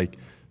 whenever I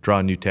draw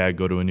a new tag,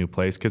 go to a new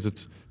place, because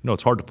it's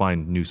it's hard to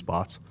find new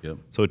spots. Yep.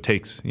 So it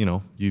takes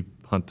you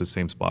hunt the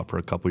same spot for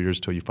a couple of years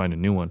till you find a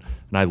new one.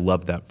 And I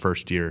love that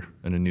first year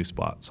in a new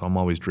spot. So I'm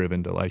always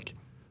driven to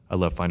I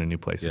love finding new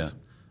places. Yeah,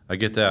 I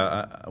get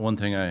that. One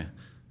thing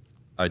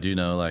I do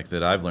know,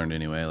 that I've learned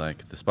anyway,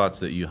 the spots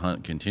that you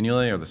hunt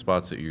continually are the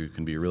spots that you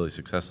can be really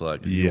successful at.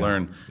 Because you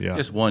learn,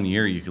 just 1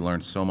 year, you can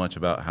learn so much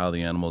about how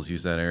the animals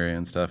use that area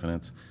and stuff,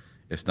 and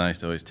it's nice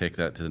to always take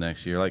that to the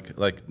next year.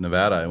 Like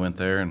Nevada, I went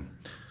there, and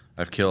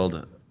I've killed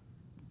a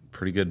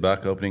pretty good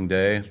buck opening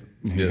day.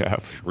 Yeah.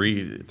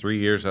 3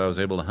 years that I was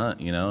able to hunt,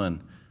 and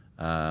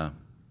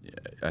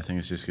I think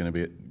it's just going to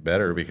be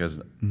better because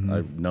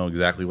I know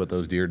exactly what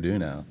those deer do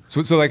now. So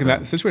in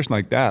that situation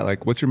like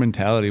that, what's your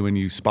mentality when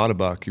you spot a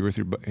buck? You're with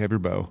have your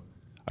bow.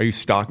 Are you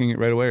stalking it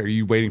right away? Are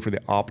you waiting for the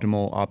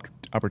optimal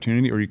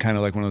opportunity, or are you kind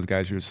of like one of those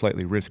guys who's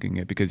slightly risking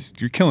it because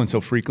you're killing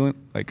so frequent,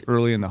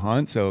 early in the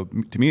hunt? So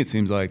to me, it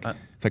seems like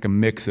it's like a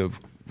mix of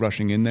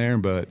rushing in there,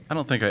 but I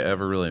don't think I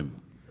ever really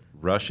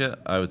rush it.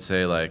 I would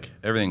say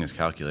everything is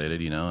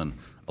calculated, and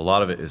a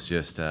lot of it is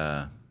just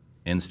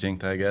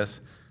instinct, I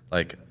guess.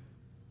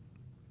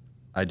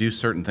 I do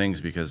certain things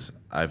because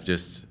I've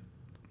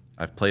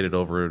played it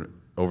over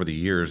the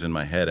years in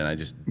my head, and I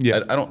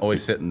don't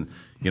always sit and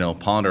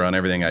ponder on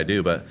everything I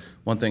do. But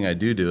one thing I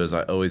do is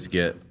I always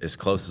get as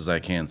close as I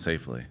can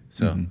safely.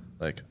 So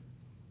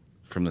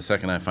from the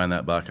second I find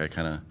that buck, I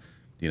kind of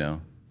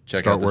check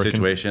Start out the working.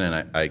 situation,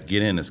 and I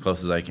get in as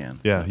close as I can.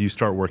 Yeah, you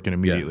start working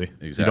immediately.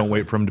 Yeah, You exactly. don't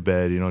wait for him to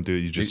bed. You don't do it.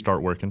 You just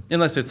start working.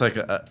 Unless it's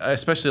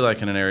especially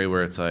in an area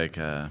where it's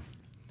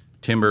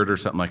timbered or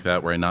something like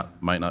that, where I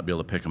might not be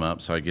able to pick them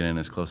up. So I get in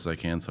as close as I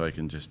can, so I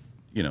can just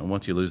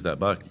once you lose that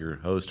buck, you're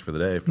hosed for the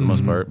day for the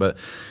most part. But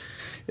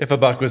if a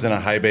buck was in a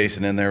high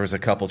basin and there was a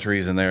couple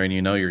trees in there, and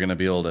you're going to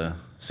be able to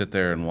sit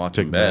there and watch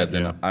him bed,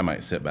 then I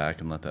might sit back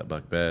and let that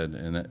buck bed,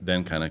 and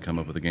then kind of come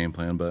up with a game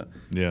plan. But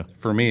Yeah.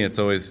 for me, it's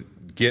always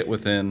get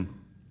within,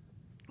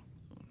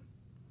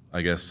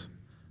 I guess,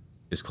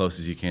 as close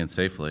as you can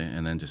safely,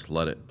 and then just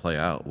let it play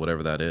out,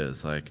 whatever that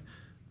is.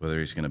 Whether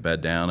he's going to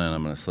bed down and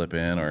I'm going to slip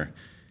in, or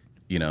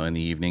in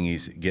the evening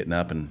he's getting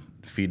up and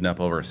feeding up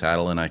over a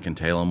saddle, and I can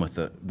tail him with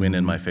the wind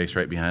in my face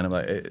right behind him.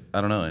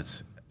 I don't know.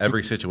 It's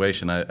every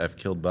situation. I've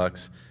killed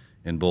bucks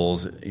and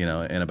bulls,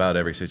 in about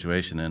every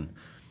situation, and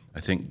I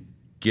think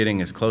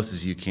getting as close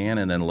as you can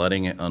and then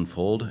letting it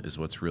unfold is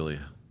what's really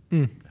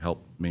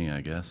helped me,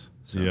 I guess.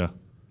 So Yeah.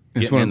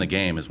 getting in the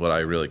game is what I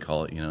really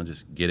call it.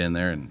 Just get in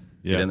there and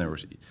get in there. We're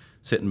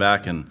sitting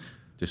back and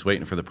just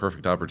waiting for the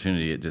perfect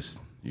opportunity.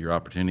 Your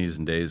opportunities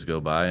and days go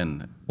by,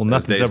 and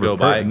as days go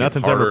by, it gets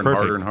harder and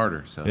harder and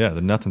harder. So Yeah,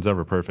 nothing's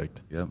ever perfect.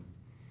 yep.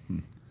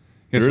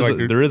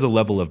 There is a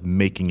level of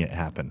making it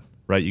happen,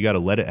 right? You got to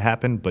let it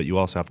happen, but you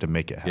also have to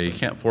make it happen. Yeah, you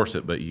can't force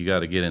it, but you got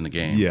to get in the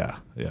game. Yeah.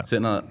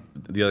 Sitting on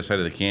the other side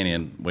of the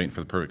canyon, waiting for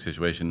the perfect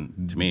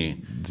situation, to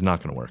me, It's not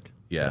going to work.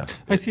 yeah.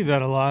 I see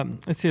that a lot.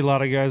 I see a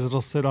lot of guys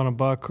that'll sit on a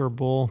buck or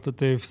bull that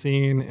they've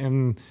seen,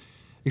 and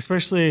it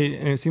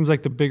seems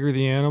like the bigger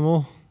the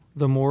animal,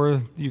 the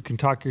more you can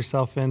talk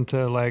yourself into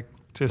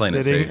just Playing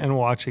it sitting safe. and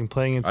watching,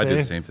 playing it I safe. do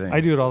the same thing.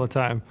 I do it all the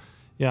time.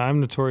 Yeah, I'm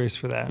notorious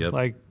for that.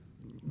 Yep.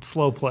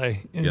 Slow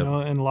play, you Yep. know,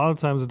 and a lot of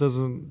times it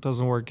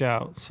doesn't work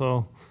out.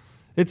 So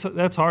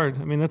that's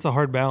hard. I mean, that's a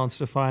hard balance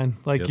to find.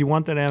 Yep. You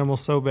want that animal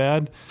so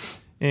bad,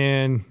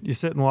 and you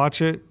sit and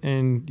watch it,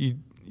 and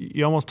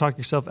you almost talk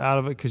yourself out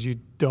of it because you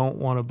don't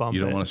want to bump it.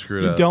 You don't wanna screw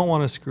it You up. don't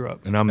want to screw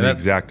up. And I'm the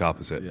exact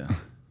opposite. Yeah.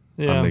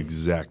 Yeah. I'm the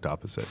exact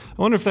opposite.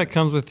 I wonder if that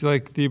comes with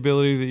the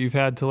ability that you've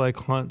had to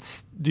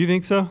hunt. Do you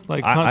think so?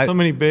 Hunt so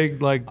many big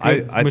good,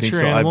 I mature think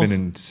so. animals. I've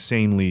been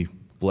insanely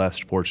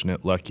blessed,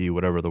 fortunate, lucky,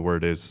 whatever the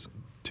word is,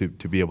 to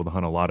be able to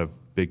hunt a lot of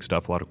big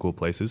stuff, a lot of cool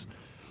places.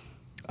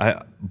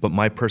 But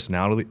my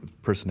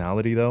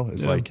personality though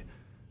is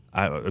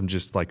I'm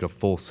just like a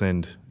full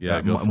send.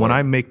 Yeah, go for when it.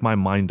 I make my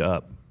mind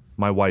up,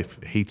 my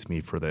wife hates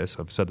me for this.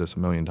 I've said this a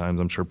million times.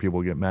 I'm sure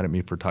people get mad at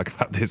me for talking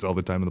about this all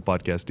the time in the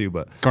podcast too.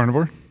 But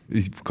Carnivore?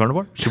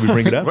 carnivore? Should we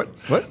bring it up?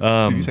 What?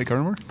 Did you say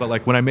carnivore?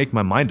 But when I make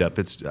my mind up,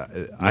 it's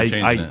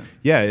changing it.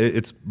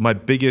 it's my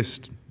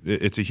biggest.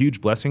 It's a huge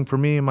blessing for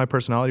me and my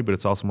personality, but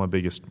it's also my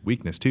biggest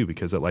weakness too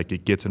because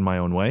it gets in my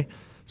own way.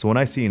 So when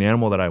I see an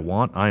animal that I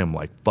want, I am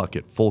like, fuck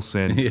it, full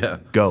send, Yeah.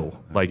 go,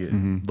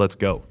 let's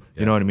go.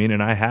 You know what I mean?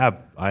 And I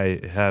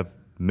have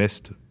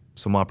missed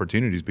some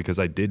opportunities because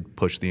I did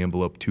push the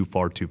envelope too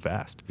far, too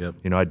fast. Yep.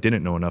 I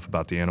didn't know enough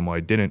about the animal. I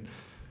didn't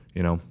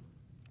know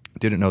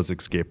its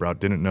escape route.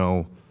 Didn't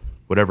know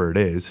whatever it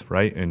is,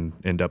 right? And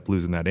end up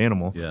losing that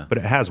animal. Yeah. But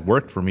it has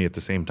worked for me at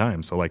the same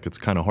time. So like, it's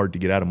kind of hard to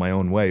get out of my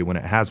own way when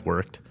it has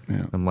worked.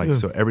 Yeah. I'm like,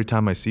 so every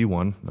time I see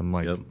one, I'm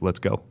like, let's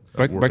go.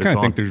 But I kind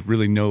of think there's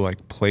really no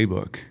like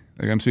playbook.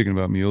 Like I'm speaking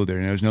about mule deer,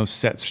 and there's no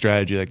set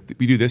strategy. Like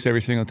we do this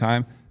every single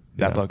time,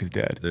 that buck is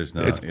dead. There's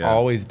no. It's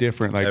always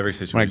different. Like every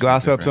situation when I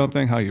glass up different.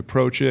 something, how you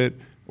approach it,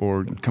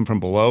 or come from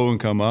below and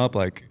come up.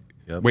 Like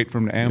wait for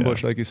them to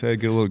ambush, like you said,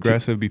 get a little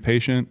aggressive, be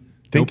patient.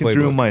 Thinking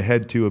through in my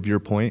head too of your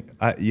point,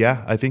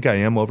 I think I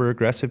am over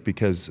aggressive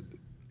because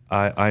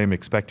I am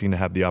expecting to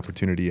have the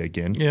opportunity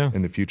again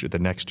in the future, the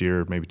next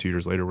year, maybe 2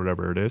 years later,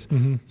 whatever it is.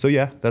 Mm-hmm. So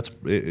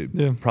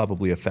it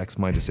probably affects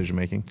my decision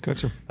making.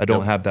 Gotcha. I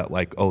don't have that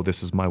like, oh,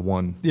 this is my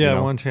one.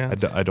 One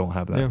chance. I don't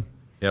have that.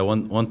 Yeah.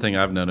 One thing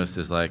I've noticed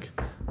is like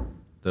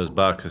those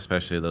bucks,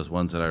 especially those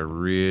ones that I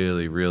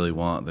really, really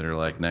want that are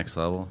like next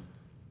level,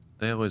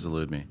 they always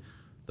elude me.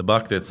 The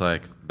buck that's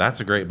like, that's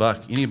a great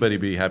buck. Anybody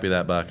be happy with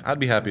that buck. I'd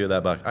be happy with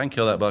that buck. I can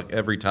kill that buck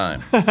every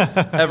time.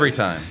 Every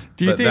time.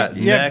 Do you but think that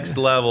next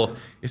level,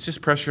 it's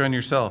just pressure on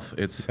yourself.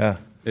 It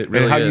really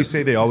and how is. you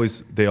say they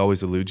always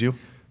elude you.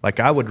 Like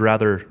I would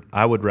rather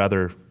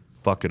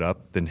fuck it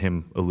up than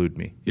him elude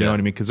me. You know what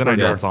I mean? Because then I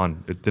know it's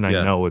on. Then I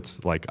know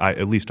it's like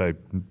at least I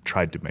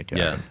tried to make it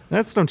happen.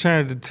 That's what I'm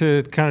trying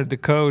to kind of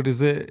decode.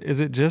 Is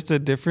it just a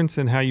difference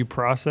in how you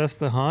process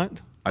the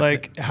hunt?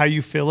 Like how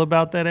you feel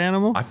about that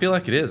animal? I feel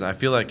like it is. I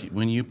feel like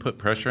when you put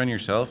pressure on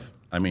yourself,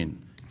 I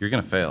mean, you're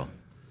going to fail.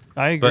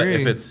 I agree. But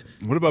if it's...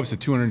 What about it's a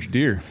 200-inch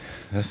deer?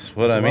 That's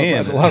what I mean.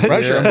 That's a lot of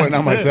pressure I'm putting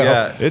on myself.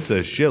 Yeah. It's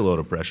a shitload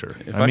of pressure.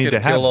 If I could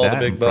kill all the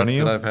big bucks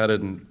that I've had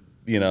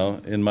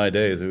in my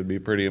days, it would be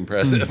pretty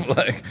impressive.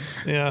 But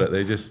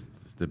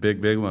the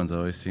big ones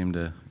always seem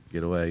to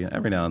get away.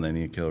 Every now and then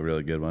you kill a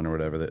really good one or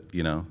whatever that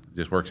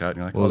just works out. And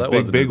you're like, well, that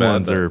those wasn't big as bad,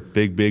 ones are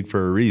big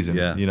for a reason.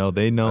 Yeah.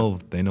 They know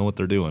what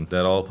they're doing.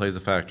 That all plays a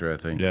factor, I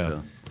think. Yeah.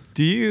 So.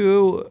 Do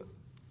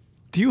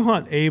you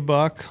hunt a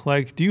buck?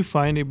 Like, do you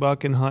find a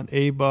buck and hunt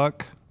a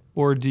buck,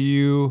 or do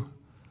you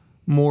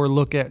more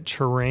look at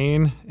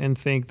terrain and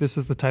think this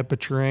is the type of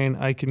terrain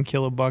I can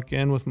kill a buck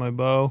in with my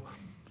bow?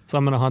 So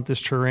I'm going to hunt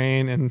this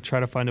terrain and try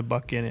to find a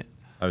buck in it.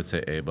 I would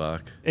say a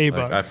buck.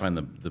 Buck. I find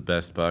the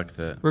best buck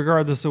that...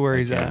 Regardless of where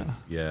he's at.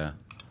 Yeah.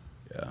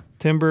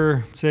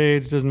 Timber,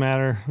 sage, doesn't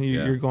matter.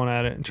 You're going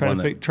at it and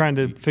trying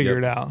to figure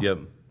it out. Yep.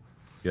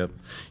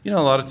 A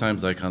lot of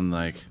times like on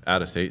like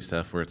out-of-state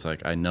stuff where it's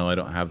like I know I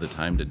don't have the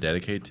time to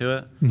dedicate to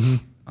it,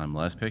 I'm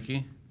less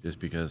picky just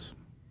because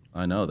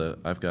I know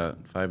that I've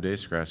got 5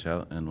 days scratched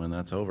out, and when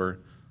that's over,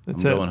 I'm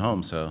going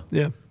home. So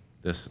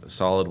this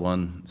solid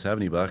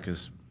 170 buck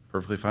is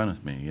perfectly fine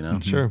with me,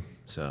 Sure.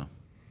 So...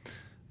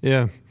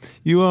 Yeah,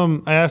 you.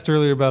 I asked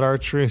earlier about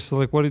archery. So,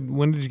 like,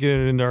 when did you get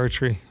into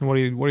archery, and what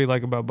do you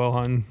like about bow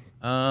hunting?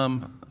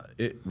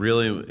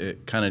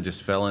 It kind of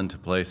just fell into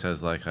place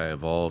as like I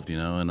evolved,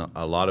 and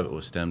a lot of it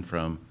was stemmed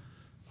from,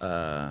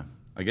 I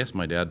guess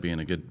my dad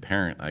being a good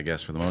parent, I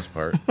guess for the most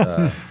part.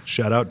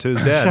 Shout out to his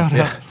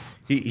dad.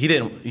 He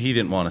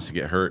didn't want us to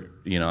get hurt.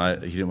 He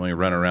didn't want me to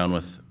run around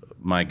with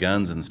my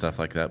guns and stuff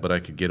like that, but I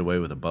could get away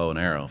with a bow and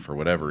arrow for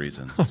whatever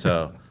reason.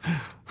 So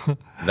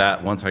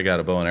that once I got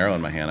a bow and arrow in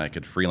my hand, I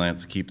could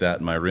freelance, keep that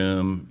in my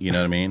room. You know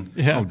what I mean?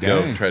 Yeah.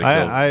 Go try to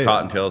kill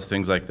cottontails,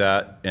 things like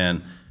that.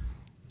 And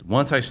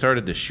once I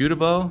started to shoot a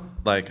bow,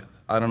 like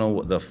I don't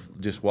know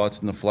just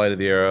watching the flight of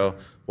the arrow,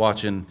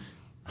 watching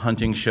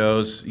hunting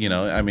shows.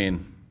 Back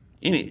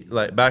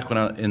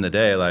when in the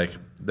day, like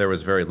there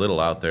was very little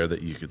out there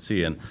that you could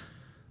see, and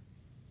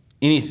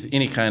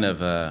any kind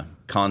of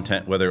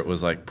content, whether it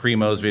was like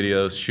Primo's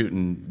videos,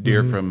 shooting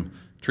deer from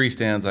tree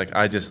stands, like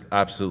I just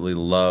absolutely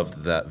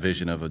loved that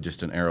vision of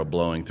just an arrow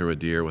blowing through a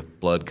deer with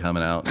blood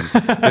coming out, and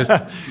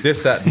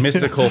that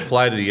mystical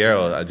flight of the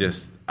arrow. I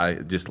just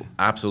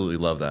absolutely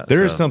love that.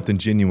 There is something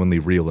genuinely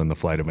real in the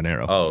flight of an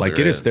arrow. Oh, like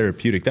it is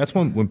therapeutic. That's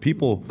when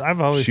people. I've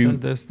always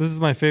said this. This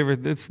is my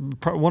favorite. It's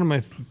one of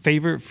my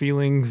favorite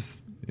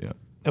feelings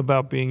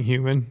about being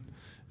human.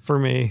 For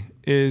me,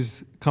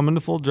 is coming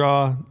to full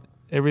draw.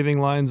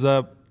 Everything lines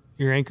up.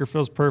 Your anchor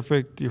feels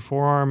perfect. Your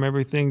forearm,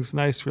 everything's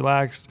nice,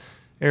 relaxed.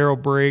 Arrow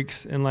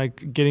breaks, and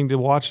like getting to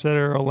watch that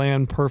arrow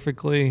land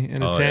perfectly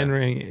in a 10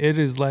 ring. It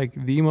is like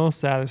the most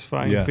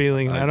satisfying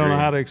feeling. And I don't know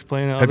how to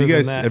explain it.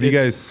 Have you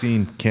guys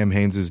seen Cam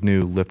Haynes'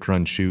 new lift,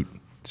 run, shoot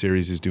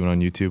series he's doing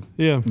on YouTube?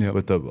 Yeah.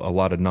 With a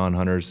lot of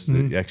non-hunters,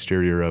 the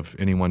exterior of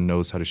anyone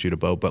knows how to shoot a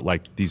bow, but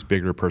like these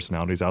bigger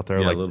personalities out there.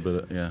 Yeah, like a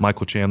little bit.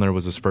 Michael Chandler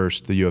was his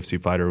first. The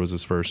UFC fighter was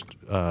his first.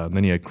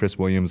 Then he had Chris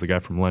Williams, the guy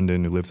from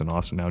London who lives in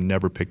Austin now,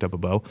 never picked up a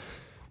bow.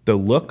 The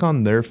look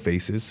on their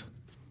faces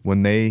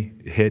when they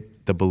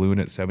hit the balloon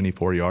at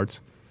 74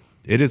 yards,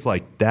 it is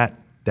like that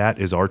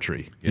is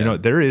archery. Yeah.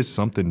 There is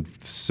something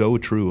so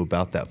true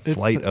about that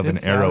flight of an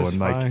arrow and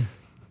like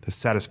the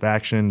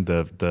satisfaction,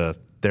 the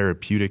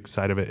therapeutic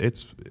side of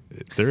it.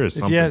 There is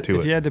something to it.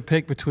 If you had to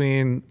pick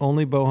between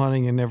only bow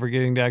hunting and never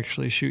getting to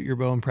actually shoot your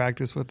bow and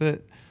practice with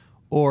it,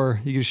 or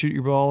you can shoot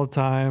your bow all the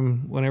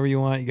time, whenever you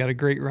want, you got a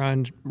great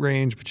range,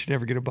 but you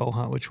never get a bow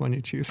hunt, which one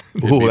you choose?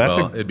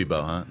 It'd be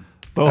bow hunt.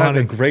 bow That's a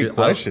hunting? great Dude,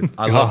 question.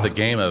 I love the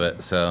game of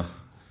it, so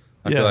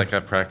I Yeah. feel like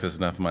I've practiced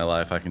enough in my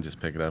life. I can just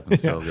pick it up and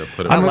still go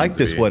put it. I where it like needs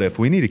to this. be. What if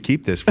we need to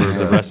keep this for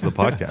the rest of the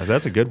podcast?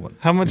 That's a good one.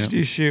 How much do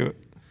you shoot?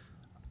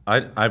 I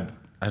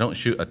don't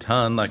shoot a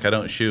ton. Like I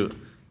don't shoot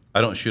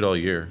all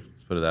year.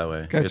 Let's put it that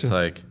way. Gotcha. It's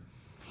like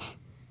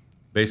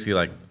basically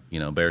like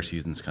bear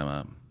seasons come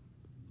up,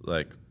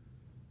 like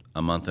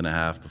a month and a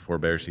half before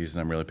bear season.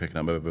 I'm really picking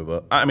up my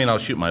bow. I mean, I'll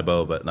shoot my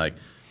bow, but like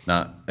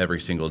not every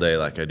single day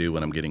like I do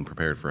when I'm getting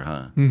prepared for a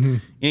hunt. Mm-hmm.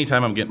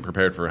 Anytime I'm getting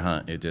prepared for a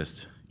hunt, it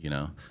just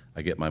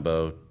I get my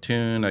bow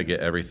tuned. I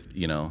get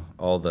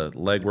all the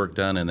legwork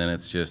done, and then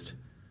it's just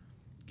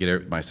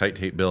get my sight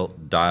tape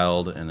built,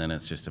 dialed, and then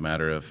it's just a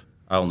matter of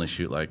I only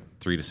shoot like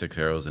 3 to 6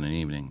 arrows in an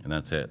evening, and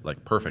that's it.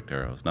 Like perfect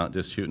arrows, not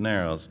just shooting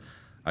arrows.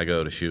 I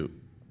go to shoot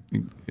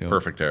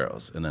perfect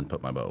arrows and then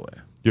put my bow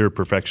away. You're a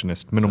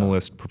perfectionist,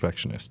 minimalist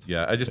perfectionist.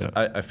 Yeah,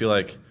 I feel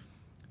like,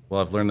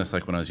 well, I've learned this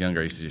like when I was younger.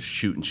 I used to just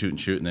shoot and shoot and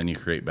shoot, and then you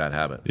create bad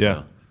habits. Yeah.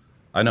 So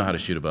I know how to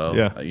shoot a bow.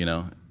 Yeah.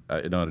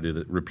 I know how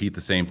to repeat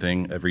the same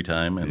thing every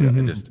time, and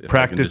I just if I can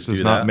Practice just does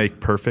do not that, make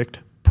perfect.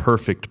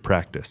 Perfect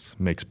practice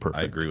makes perfect.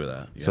 I agree with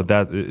that. Yeah. So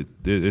that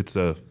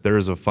there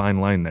is a fine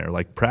line there.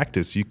 Like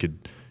practice, you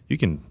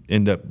can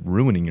end up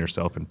ruining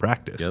yourself in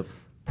practice. Yep.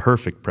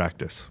 Perfect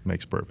practice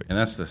makes perfect. And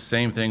that's the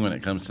same thing when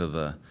it comes to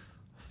the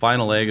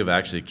final leg of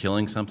actually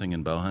killing something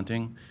in bow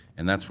hunting.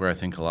 And that's where I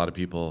think a lot of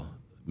people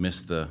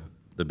miss the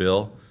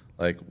bill.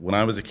 Like when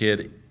I was a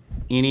kid,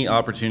 any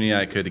opportunity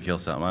I could to kill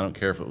something, I don't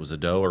care if it was a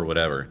doe or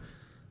whatever,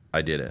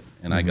 I did it.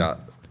 And I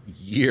got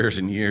years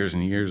and years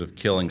and years of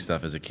killing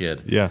stuff as a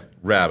kid. Yeah.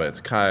 Rabbits,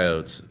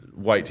 coyotes,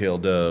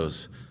 white-tailed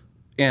does,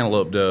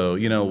 antelope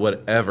doe,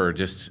 whatever.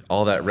 Just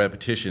all that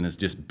repetition is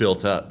just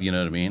built up, you know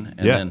what I mean?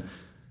 And then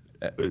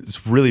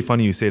it's really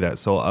funny you say that.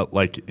 So,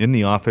 like in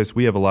the office,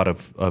 we have a lot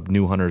of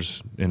new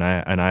hunters, and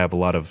I have a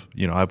lot of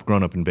I've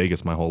grown up in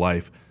Vegas my whole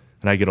life,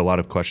 and I get a lot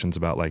of questions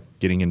about like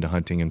getting into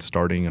hunting and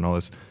starting and all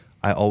this.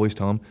 I always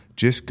tell them,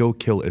 just go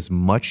kill as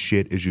much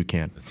shit as you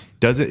can.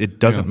 It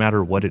doesn't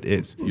matter what it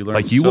is. You learn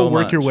like you so will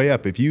work your much. way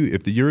up. If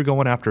you're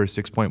going after a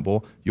 6-point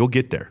bull, you'll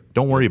get there.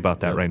 Don't worry about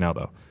that right now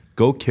though.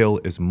 Go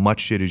kill as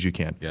much shit as you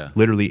can. Yeah.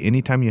 Literally,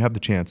 anytime you have the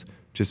chance,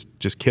 just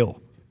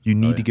kill. You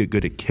need to get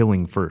good at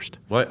killing first.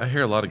 Well, I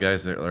hear a lot of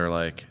guys that are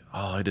like,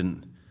 "Oh, I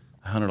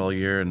hunted all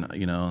year, and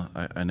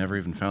I never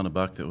even found a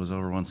buck that was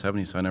over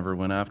 170, so I never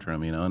went after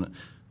him." And I'm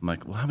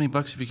like, "Well, how many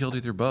bucks have you killed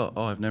with your bow?"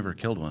 "Oh, I've never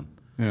killed one."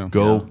 Yeah.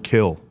 Go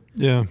kill.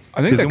 Yeah.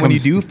 I think Because that when you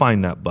comes- do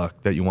find that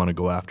buck that you want to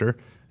go after,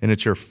 and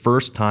it's your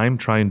first time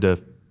trying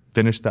to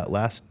finish that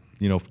last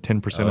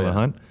 10% of the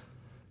hunt,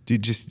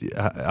 dude,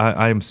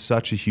 I am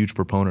such a huge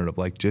proponent of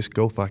like just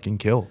go fucking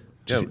kill.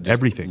 Just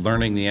everything.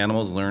 Learning the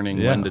animals,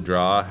 learning when to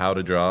draw, how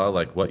to draw,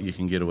 like what you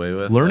can get away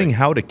with. Learning like,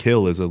 how to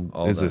kill is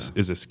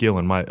a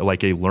skill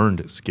like a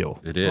learned skill.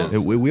 It is.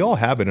 We all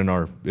have it in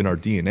our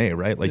DNA,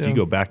 right? Like you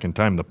go back in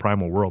time, the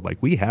primal world, like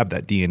we have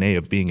that DNA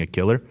of being a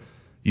killer.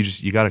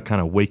 You got to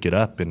kind of wake it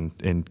up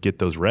and get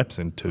those reps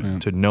in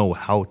to know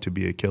how to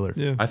be a killer.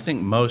 Yeah. I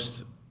think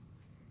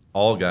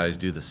all guys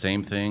do the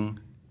same thing.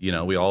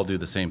 We all do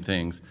the same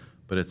things,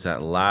 but it's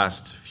that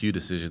last few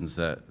decisions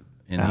that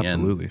in the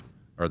Absolutely. end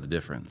are the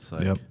difference.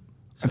 Like, Yep.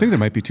 I think there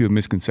might be too a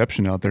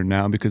misconception out there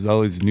now because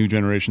all these new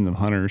generation of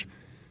hunters,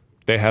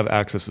 they have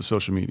access to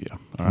social media.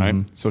 All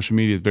right, social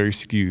media is very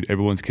skewed.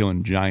 Everyone's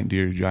killing giant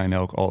deer, giant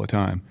elk all the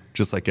time.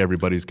 Just like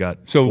everybody's got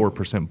So-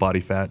 4% body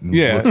fat and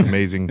Yeah, looks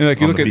amazing. And like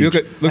you on look the at, look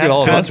beach. at look at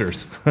all of us.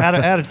 Hunters.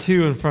 Add a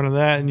 2 in front of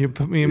that, and you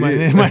put me in my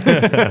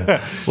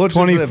Well, it's just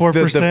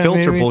 24%. the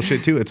filter maybe?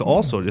 bullshit too.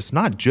 It's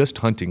not just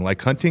hunting. Like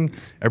hunting,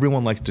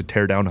 everyone likes to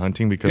tear down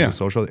hunting because of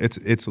social.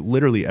 It's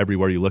literally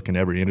everywhere you look in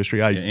every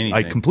industry. I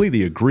anything.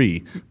 completely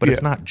agree, but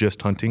it's not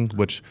just hunting.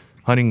 Which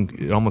hunting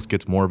it almost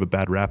gets more of a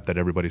bad rap that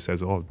everybody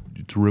says, oh,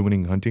 it's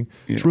ruining hunting.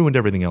 It's ruined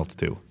everything else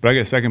too. But I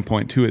got a second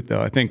point to it,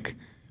 though. I think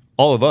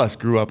all of us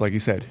grew up, like you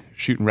said,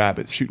 shooting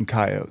rabbits, shooting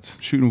coyotes,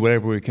 shooting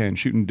whatever we can,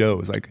 shooting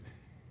does, like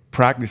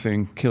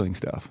practicing killing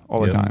stuff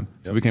all the time.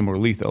 So it became more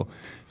lethal.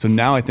 So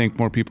now I think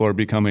more people are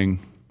becoming,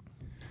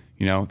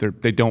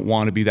 they don't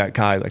want to be that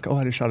guy like, oh,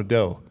 I just shot a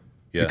doe.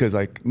 Yeah. Because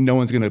like no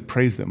one's going to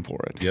praise them for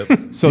it. Yep.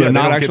 So Yeah, they're they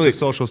not don't actually get the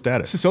social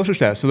status. It's a social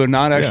status. So they're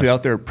not actually Yeah.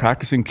 out there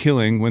practicing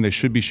killing when they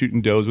should be shooting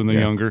does when they're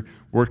younger,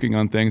 working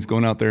on things,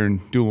 going out there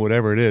and doing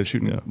whatever it is,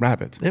 shooting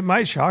rabbits. It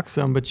might shock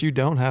some, but you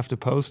don't have to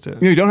post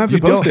it. You don't have to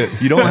post it.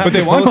 You don't have but to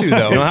they want post, to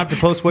though. You don't have to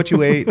post what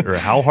you ate or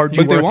how hard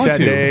you But they worked want that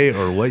to. day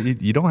or what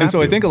you don't have And so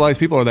to. I think a lot of these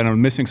people are then are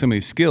missing some of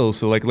these skills.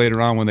 So like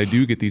later on when they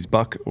do get these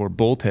buck or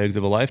bull tags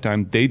of a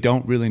lifetime, they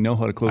don't really know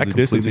how to close I the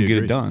distance and completely get it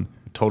agree. done.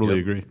 Totally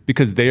agree.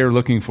 Because they are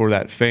looking for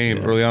that fame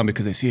early on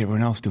because they see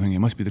everyone else doing it. It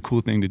must be the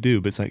cool thing to do.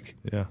 But it's like,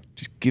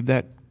 just give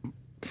that, I'm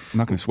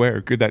not going to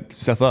swear, give that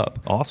stuff up.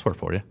 I'll swear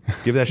for you.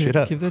 Give that shit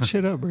up. Give that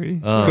shit up, Brady.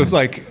 So it's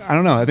like, I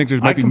don't know. I think there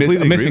might be completely a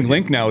agree missing with you.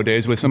 link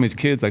nowadays with some of these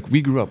kids. Like we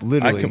grew up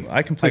literally.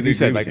 I completely like you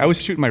said, agree with like you. I was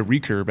shooting my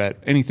recurve at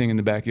anything in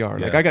the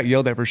backyard. Like Yeah. I got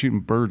yelled at for shooting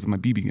birds with my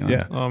BB gun.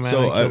 Yeah. Oh, man,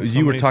 so I killed so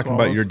you were many talking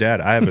about swallows. your dad.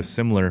 I have a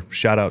similar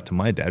shout out to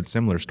my dad.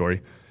 Similar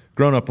story.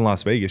 Growing up in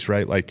Las Vegas,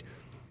 right? Like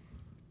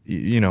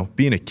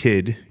being a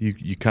kid,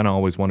 you kind of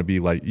always want to be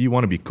like, you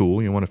want to be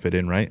cool, you want to fit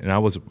in, right? And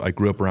I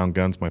grew up around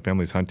guns. My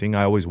family's hunting.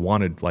 I always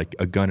wanted like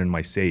a gun in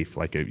my safe,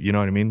 like you know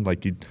what I mean?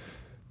 Like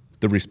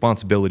the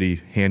responsibility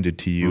handed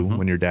to you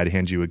when your dad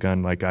hands you a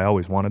gun. Like I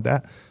always wanted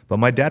that, but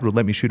my dad would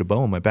let me shoot a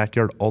bow in my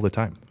backyard all the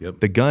time. Yep.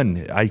 The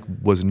gun I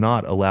was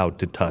not allowed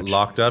to touch.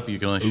 Locked up, you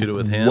can only shoot it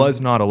with hands.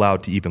 Was not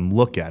allowed to even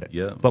look at it.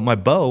 Yeah. But my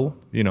bow,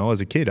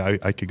 as a kid,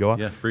 I could go out.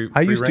 Yeah, free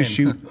I used reign. to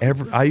shoot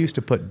I used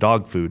to put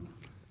dog food.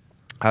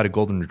 I had a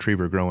golden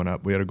retriever growing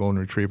up. We had a golden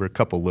retriever, a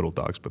couple little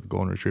dogs, but the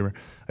golden retriever.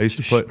 I used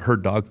to put her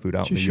dog food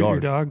out in the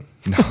yard. Your dog?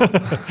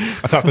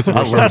 I thought this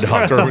was where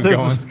the story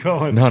was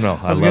going. going. No.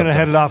 I was going to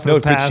head it off in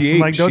the past. I'm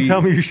like, don't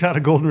tell me you shot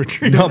a golden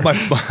retriever. No,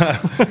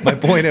 my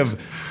point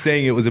of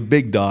saying it was a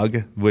big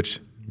dog, which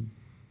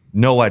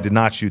no, I did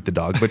not shoot the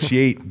dog, but she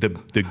ate the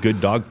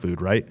good dog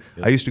food, right?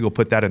 Yep. I used to go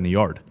put that in the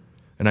yard.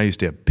 And I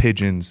used to have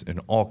pigeons and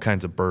all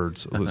kinds of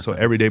birds. So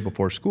every day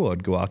before school,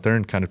 I'd go out there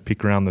and kind of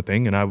peek around the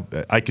thing. And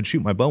I could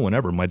shoot my bow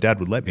whenever. My dad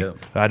would let me. Yep.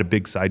 I had a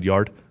big side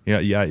yard.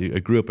 Yeah, I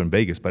grew up in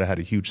Vegas, but I had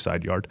a huge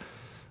side yard.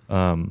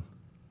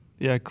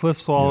 Yeah, cliff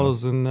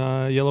swallows and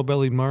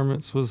yellow-bellied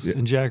marmots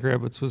and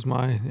jackrabbits was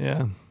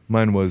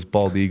Mine was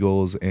bald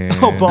eagles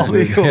and bald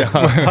eagles.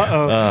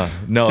 no,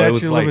 Statute it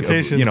was of like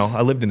limitations.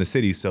 I lived in the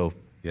city, so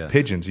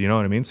pigeons. You know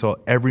what I mean? So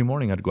every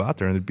morning I'd go out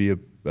there and there'd be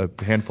a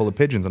handful of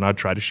pigeons, and I'd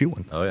try to shoot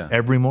one. Oh yeah,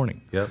 every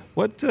morning. Yep.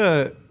 What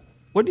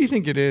do you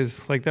think it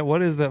is like that?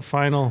 What is that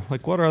final?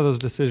 Like, what are those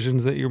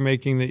decisions that you're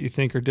making that you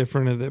think are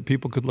different and that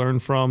people could learn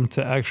from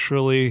to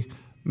actually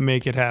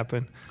make it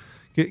happen?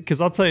 Because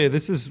I'll tell you,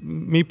 this is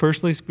me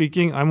personally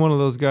speaking. I'm one of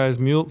those guys.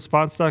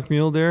 Spot stock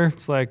mule deer.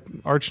 It's like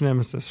arch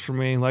nemesis for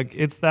me. Like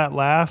it's that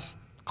last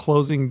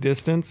closing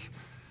distance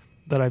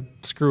that I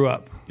screw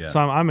up. Yeah. So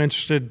I'm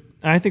interested.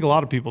 And I think a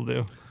lot of people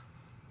do.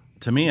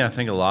 To me, I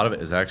think a lot of it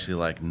is actually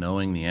like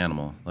knowing the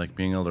animal, like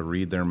being able to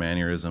read their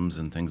mannerisms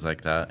and things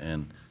like that,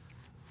 and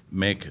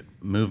make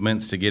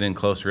movements to get in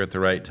closer at the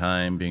right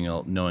time,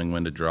 knowing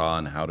when to draw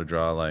and how to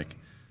draw. Like,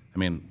 I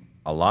mean,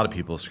 a lot of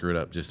people screwed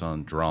up just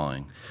on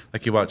drawing.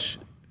 Like you watch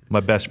my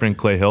best friend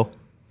Clay Hill,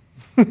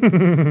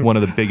 one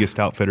of the biggest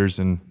outfitters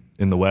in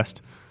the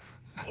West.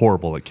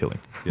 Horrible at killing.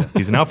 Yeah.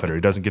 He's an outfitter.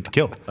 He doesn't get to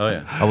kill. Oh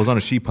yeah. I was on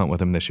a sheep hunt with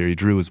him this year. He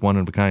drew his one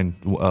of a kind,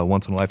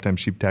 once in a lifetime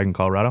sheep tag in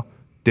Colorado.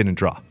 Didn't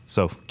draw.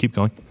 So keep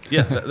going.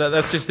 Yeah,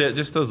 that's just it.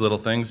 Just those little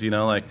things,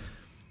 like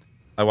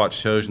I watch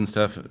shows and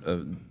stuff,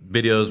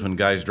 videos when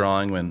guys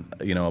drawing when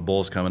a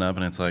bull's coming up,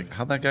 and it's like,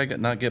 how'd that guy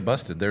not get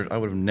busted? I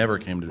would have never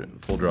came to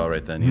full draw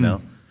right then,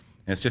 And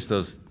it's just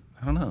those.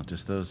 I don't know,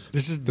 just those.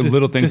 This is the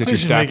little things that you're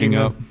stacking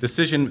up.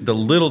 The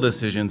little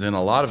decisions, and a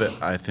lot of it,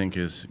 I think,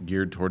 is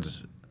geared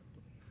towards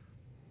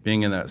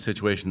being in that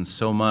situation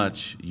so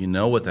much. You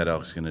know what that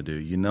elk's going to do.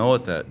 You know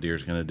what that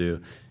deer's going to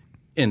do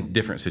in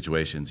different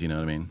situations. You know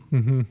what I mean?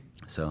 Mm-hmm.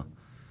 So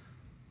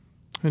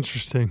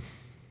interesting.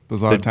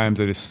 There's a lot of times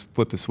they just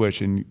flip the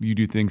switch and you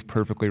do things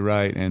perfectly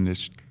right, and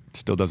it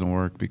still doesn't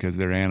work because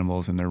they're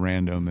animals and they're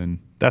random. And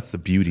that's the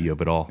beauty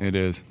of it all. It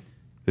is.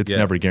 It's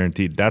never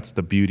guaranteed. That's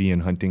the beauty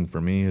in hunting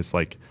for me. It's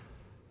like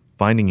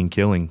finding and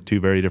killing, two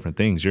very different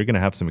things. You're going to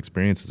have some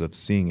experiences of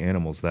seeing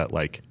animals that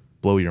like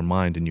blow your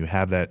mind, and you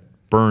have that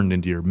burned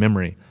into your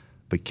memory.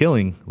 But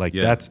killing,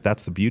 that's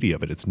the beauty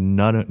of it. It's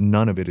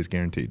none of it is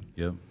guaranteed.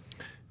 Yep.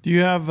 Do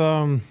you have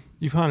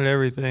you've hunted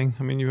everything?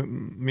 I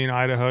mean,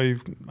 Idaho.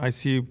 I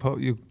see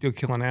you'll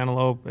kill an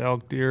antelope,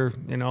 elk, deer.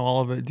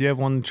 All of it. Do you have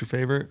one that's your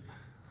favorite?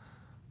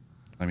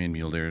 I mean,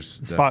 mule deer's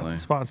definitely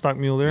spot and stock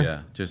mule deer.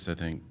 Yeah, just I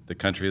think the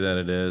country that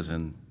it is,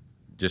 and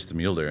just the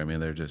mule deer. I mean,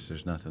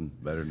 there's nothing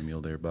better than mule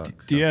deer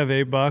bucks. Do you have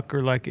a buck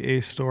or like a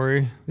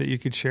story that you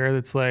could share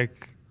that's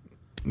like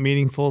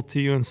meaningful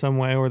to you in some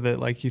way, or that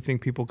like you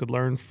think people could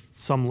learn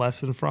some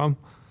lesson from?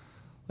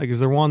 Like, is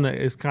there one that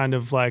is kind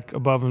of like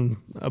above and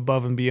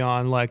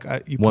beyond? Like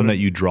one that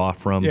you draw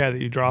from. Yeah,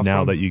 that you draw now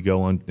from. that you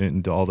go on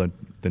into all the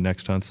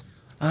next hunts.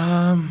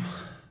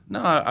 No,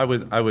 I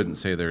wouldn't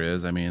say there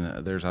is. I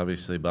mean, there's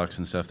obviously bucks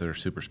and stuff that are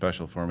super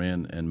special for me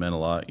and meant a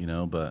lot,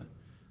 But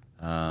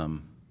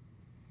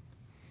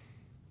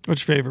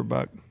what's your favorite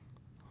buck?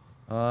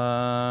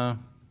 I'd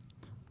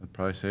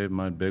probably say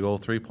my big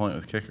old 3-point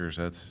with kickers.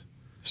 That's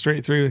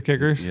straight 3 with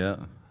kickers. Yeah.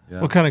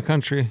 What kind of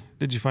country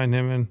did you find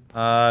him in?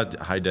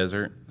 High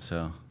desert.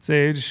 So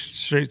sage,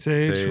 straight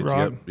sage,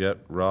 rock.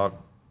 Yep, rock,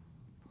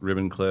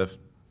 ribbon cliff,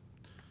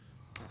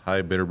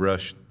 high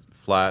bitterbrush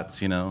flats.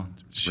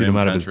 Shoot him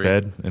out of his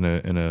bed in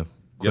a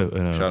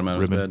shot him out of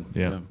his bed.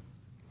 Yeah.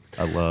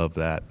 I love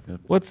that.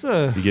 Yep. What's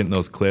you get in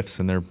those cliffs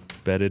and they're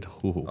bedded.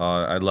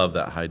 I love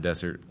that high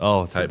desert.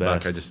 It's type the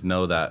best. buck. I just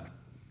know that.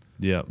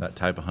 Yeah. That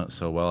type of hunt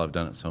so well. I've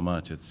done it so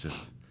much. It's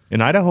just.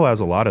 And Idaho has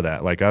a lot of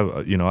that. Like I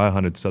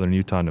hunted southern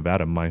Utah and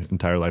Nevada my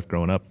entire life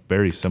growing up.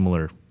 Very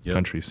similar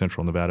country,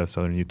 central Nevada,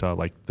 southern Utah.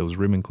 Like those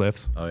ribbon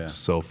cliffs. Oh yeah,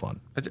 so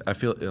fun. I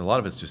feel a lot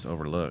of it's just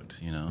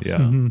overlooked. Yeah.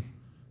 So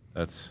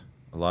that's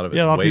a lot of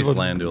it's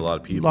wasteland to a lot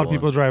of people. A lot of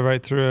people drive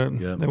right through it.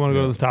 Yep. They want to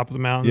go to the top of the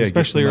mountain,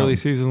 especially early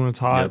season when it's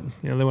hot.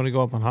 Yep. They want to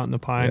go up and hunt in the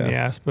pine, the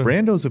aspen.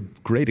 Brando's a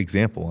great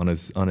example on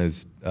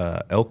his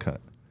elk hunt.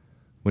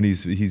 when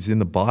he's in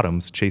the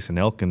bottoms chasing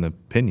elk in the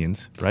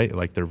pinions, right?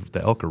 Like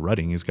the elk are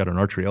rutting. He's got an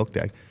archery elk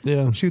tag.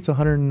 Yeah. Shoots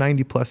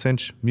 190 plus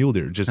inch mule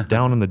deer just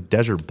down in the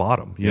desert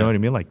bottom. You know what I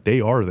mean? Like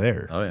they are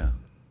there. Oh yeah.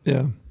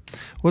 Yeah.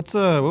 What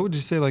would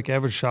you say like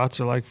average shots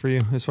are like for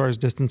you as far as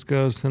distance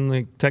goes and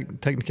the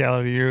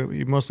technicality? You're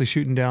mostly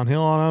shooting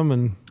downhill on them,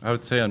 and I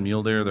would say on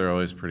mule deer they're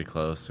always pretty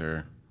close.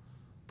 They're,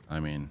 I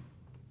mean,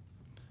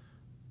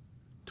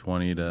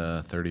 20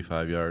 to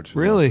 35 yards. For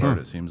really? the most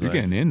part, it seems You're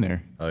like. getting in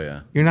there. Oh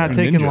yeah. You're not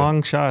You're a taking ninja.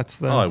 long shots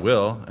then. Oh, I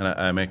will, and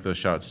I make those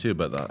shots too.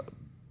 But the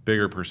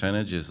bigger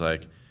percentage is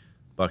like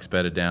buck's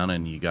bedded down,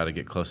 and you got to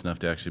get close enough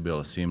to actually be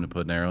able to see him to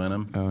put an arrow in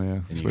him. Oh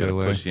yeah. And you got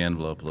to push the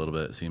envelope a little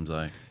bit. It seems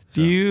like.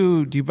 So. Do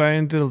you buy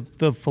into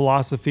the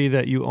philosophy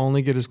that you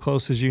only get as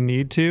close as you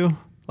need to?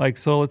 Like,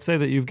 so let's say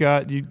that you've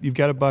got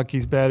a buck,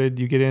 he's bedded,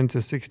 you get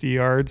into 60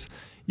 yards.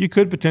 You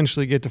could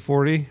potentially get to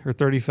 40 or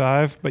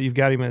 35, but you've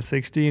got him at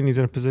 60 and he's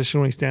in a position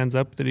when he stands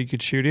up that he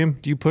could shoot him.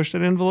 Do you push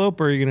that envelope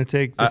or are you going to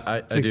take this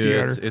 60 I do.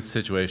 yarder? It's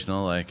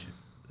situational. Like,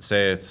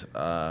 say it's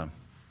on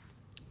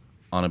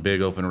a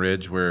big open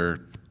ridge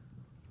where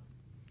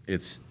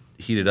it's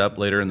heated up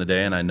later in the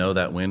day and I know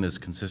that wind is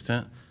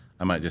consistent,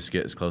 I might just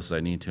get as close as I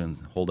need to and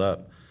hold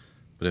up.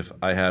 But if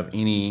I have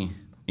any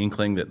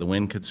inkling that the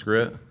wind could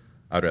screw it,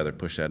 I'd rather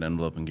push that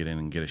envelope and get in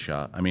and get a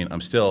shot. I mean, I'm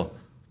still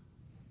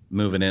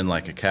moving in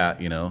like a cat,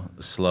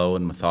 slow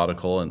and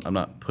methodical, and I'm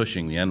not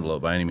pushing the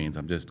envelope by any means.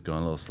 I'm just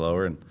going a little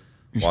slower and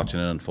watching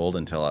it unfold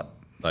until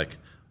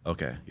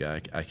okay, yeah,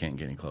 I can't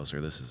get any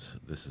closer. This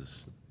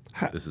is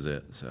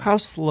it. So. How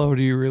slow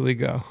do you really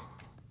go?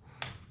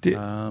 Do you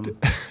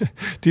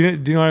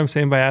know what I'm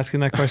saying by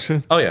asking that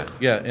question? Oh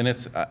yeah, and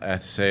it's I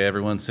say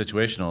everyone's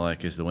situational.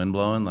 Like, is the wind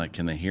blowing? Like,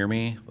 can they hear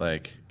me?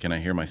 Like, can I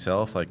hear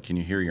myself? Like, can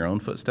you hear your own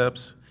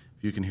footsteps?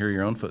 If you can hear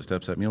your own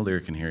footsteps, that mule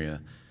deer can hear you,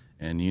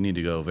 and you need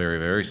to go very,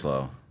 very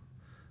slow.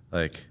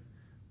 Like,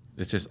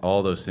 it's just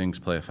all those things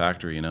play a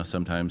factor.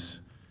 Sometimes,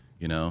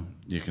 you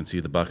can see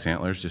the buck's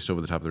antlers just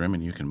over the top of the rim,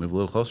 and you can move a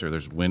little closer.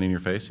 There's wind in your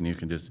face, and you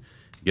can just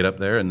get up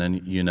there, and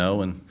then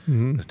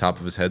when the top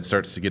of his head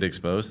starts to get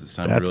exposed, it's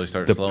time to really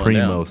start slowing down. That's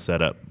the primo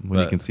setup when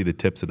you can see the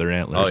tips of their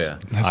antlers. Oh yeah,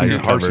 That's when your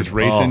heart's just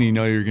racing. You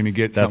know you're going to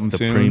get that's something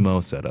soon. That's the primo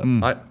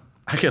setup.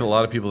 I get a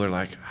lot of people that are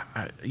like,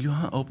 you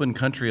hunt open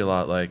country a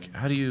lot. Like,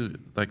 how do you,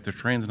 like, their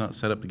terrain's not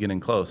set up to get in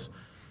close.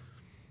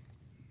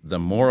 The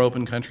more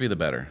open country, the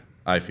better,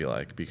 I feel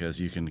like,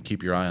 because you can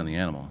keep your eye on the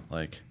animal.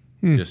 Like,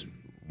 just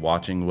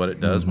watching what it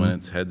does when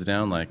its head's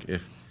down. Like,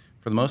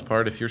 for the most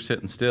part, if you're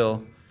sitting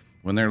still,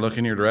 when they're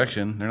looking your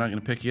direction, they're not going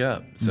to pick you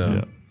up.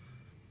 So,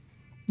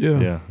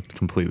 Yeah.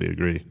 Completely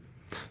agree.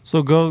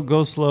 So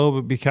go slow,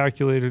 but be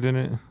calculated in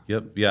it.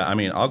 Yep. Yeah, I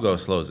mean, I'll go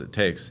as slow as it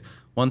takes.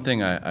 One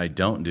thing I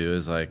don't do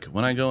is, like,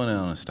 when I go in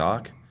on a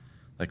stalk,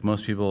 like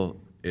most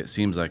people, it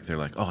seems like they're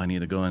like, oh, I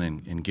need to go in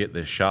and get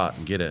this shot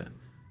and get it.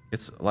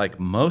 It's like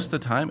most of the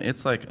time,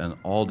 it's like an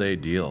all-day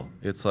deal.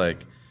 It's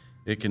like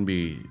it can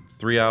be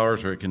 3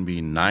 hours or it can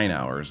be 9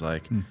 hours.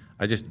 Like,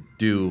 I just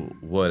do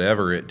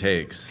whatever it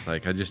takes.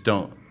 Like, I just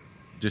don't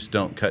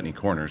cut any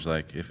corners.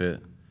 Like,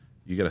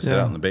 you got to sit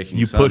out in the baking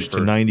You sun. push to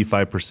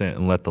 95%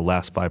 and let the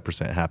last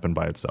 5% happen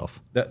by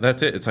itself.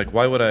 That's it. It's like,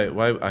 why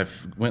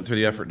I've went through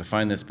the effort to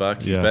find this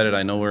buck. He's bedded.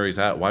 I know where he's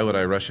at. Why would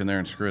I rush in there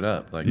and screw it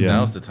up? Like,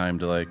 now's the time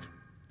to, like,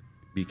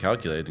 be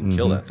calculated and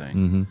kill that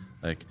thing.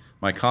 Like,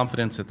 my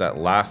confidence at that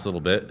last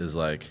little bit is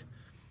like,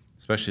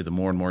 especially the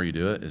more and more you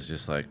do it, is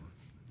just like,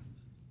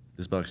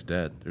 this buck's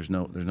dead. There's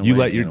no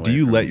way. Do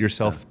you let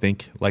yourself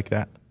think like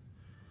that?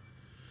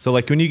 So,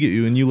 like, when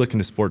you look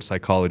into sports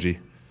psychology,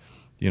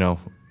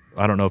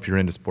 I don't know if you're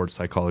into sports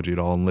psychology at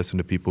all and listen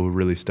to people who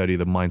really study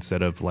the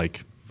mindset of,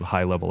 like,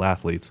 high-level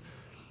athletes.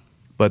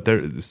 But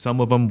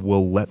some of them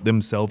will let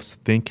themselves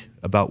think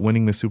about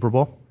winning the Super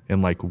Bowl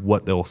and, like,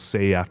 what they'll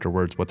say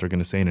afterwards, what they're going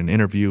to say in an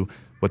interview,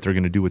 what they're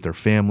going to do with their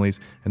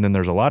families. And then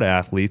there's a lot of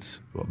athletes,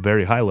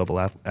 very high-level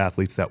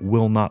athletes, that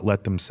will not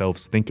let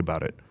themselves think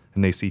about it.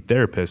 And they see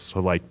therapists to,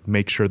 like,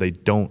 make sure they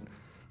don't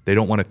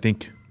want to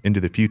think into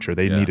the future.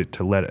 They need it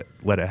to let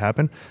it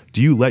happen.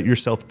 Do you let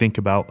yourself think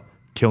about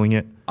killing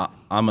it?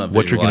 I'm a visualizer.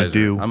 What you're going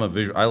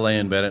to do? I lay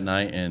in bed at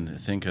night and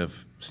think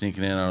of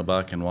sneaking in on a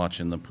buck and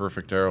watching the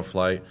perfect arrow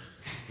flight,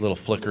 little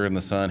flicker in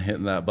the sun,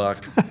 hitting that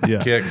buck,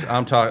 kicks.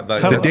 I'm talking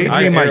like the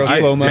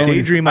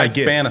daydream I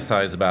get.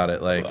 Fantasize about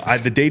it,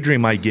 like the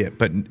daydream I get,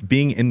 but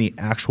being in the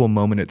actual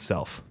moment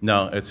itself.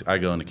 No, I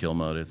go into kill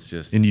mode. It's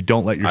just, and you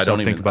don't let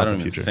yourself think about the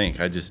future.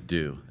 I just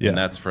do, and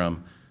that's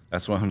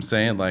what I'm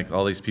saying. Like,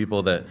 all these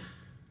people that,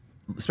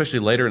 especially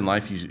later in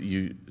life,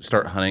 you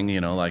start hunting,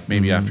 like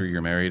maybe after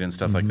you're married and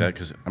stuff like that.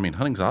 Because I mean,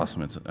 hunting's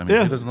awesome. Who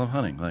doesn't love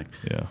hunting? Like,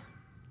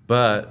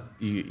 but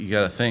you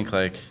got to think,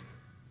 like,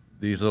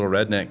 these little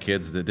redneck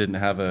kids that didn't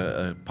have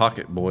a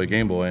pocket boy,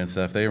 Game Boy and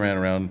stuff. They ran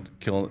around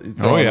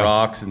throwing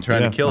rocks and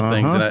trying to kill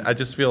things, and I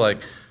just feel like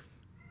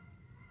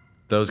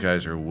those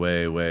guys are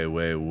way, way,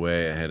 way,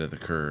 way ahead of the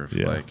curve.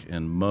 Like,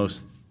 and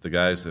most the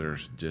guys that are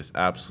just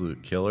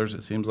absolute killers,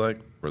 it seems like,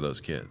 were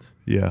those kids.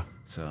 Yeah.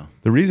 So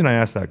the reason I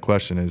asked that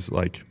question is,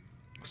 like,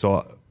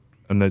 so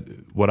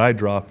what I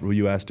draw,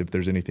 you asked if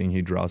there's anything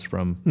he draws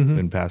from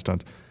in past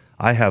hunts.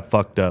 I have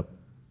fucked up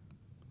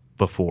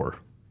before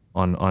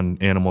on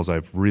animals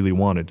I've really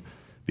wanted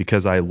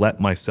because I let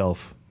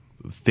myself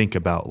think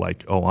about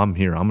like, oh, I'm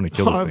here, I'm going to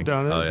kill this thing. I've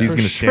done it. He's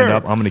going to stand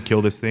up, I'm going to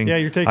kill this thing. Yeah,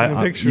 you're taking a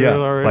picture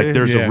already.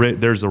 Like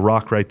there's a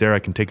rock right there. I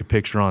can take a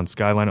picture on,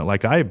 skyline it.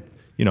 Like I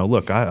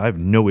have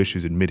no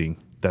issues admitting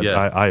that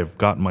I have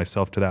gotten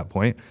myself to that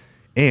point.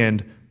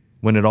 And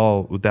when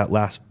that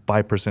last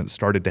 5%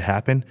 started to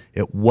happen,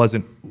 it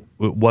wasn't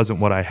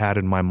what I had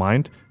in my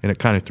mind, and it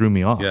kind of threw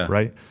me off,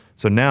 right?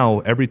 So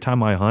now every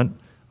time I hunt,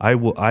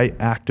 I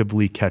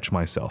actively catch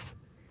myself.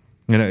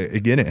 And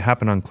again, it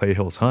happened on Clay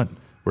Hill's hunt.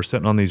 We're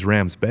sitting on these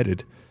rams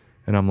bedded,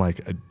 and I'm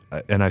like,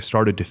 and I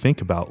started to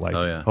think about like,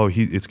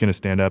 it's going to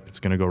stand up, it's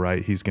going to go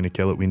right, he's going to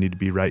kill it, we need to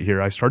be right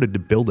here. I started to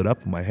build it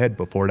up in my head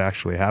before it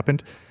actually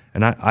happened,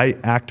 and I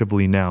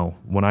actively now,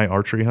 when I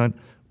archery hunt,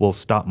 will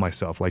stop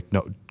myself. Like,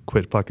 no,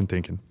 quit fucking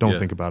thinking. Don't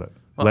think about it.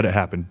 Well, let it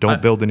happen. Don't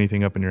build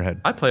anything up in your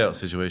head. I play out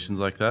situations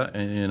like that,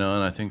 and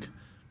I think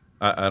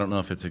I don't know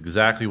if it's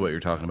exactly what you're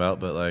talking about,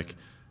 but like,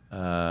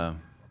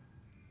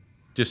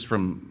 just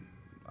from.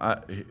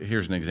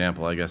 Here's an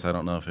example. I guess I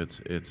don't know if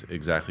it's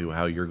exactly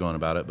how you're going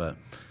about it, but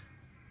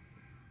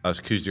I was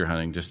Coos deer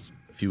hunting just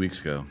a few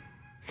weeks ago,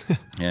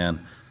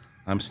 and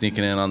I'm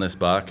sneaking in on this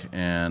buck,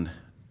 and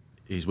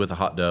he's with a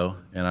hot doe,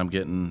 and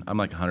I'm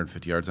like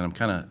 150 yards, and I'm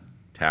kind of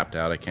tapped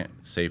out. I can't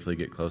safely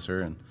get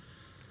closer, and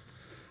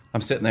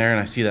I'm sitting there, and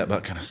I see that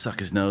buck kind of suck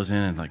his nose in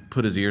and like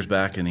put his ears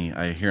back, and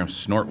I hear him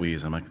snort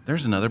wheeze. I'm like,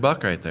 there's another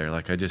buck right there.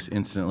 Like I just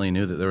instantly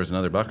knew that there was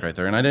another buck right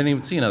there, and I didn't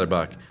even see another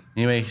buck.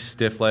 Anyway,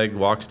 stiff leg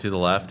walks to the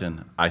left,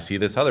 and I see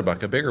this other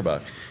buck, a bigger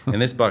buck,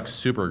 and this buck's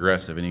super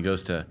aggressive, and he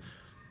goes to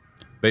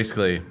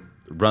basically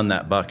run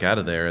that buck out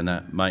of there, and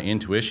that my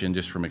intuition,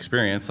 just from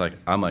experience, like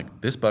I'm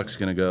like, this buck's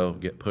gonna go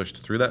get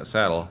pushed through that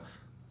saddle.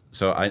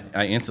 So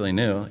I instantly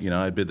knew,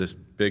 I did this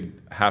big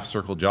half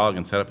circle jog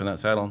and set up in that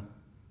saddle.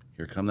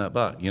 Here come that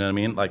buck. You know what I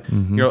mean? Like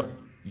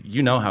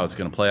you know how it's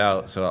going to play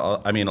out. So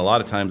a lot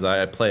of times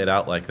I play it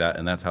out like that,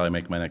 and that's how I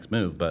make my next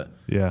move. But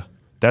yeah,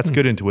 that's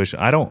good intuition.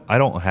 I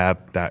don't have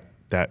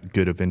that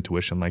good of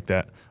intuition like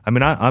that. I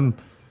mean,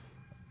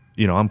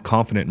 I'm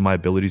confident in my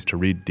abilities to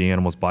read the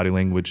animal's body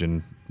language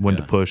and when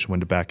to push, when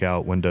to back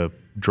out, when to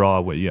draw.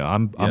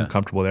 I'm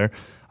comfortable there.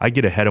 I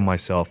get ahead of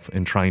myself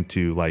in trying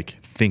to like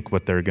think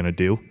what they're going to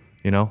do.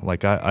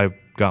 Like I've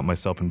got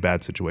myself in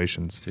bad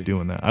situations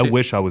doing that. I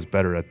wish I was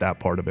better at that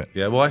part of it.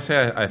 Yeah, well,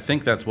 I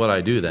think that's what I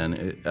do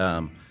then.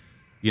 A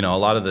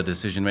lot of the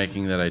decision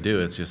making that I do,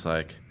 it's just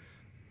like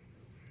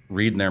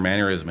reading their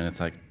mannerism, and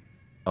it's like,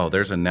 oh,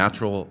 there's a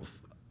natural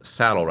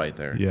saddle right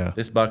there. Yeah.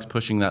 This buck's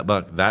pushing that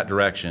buck that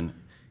direction.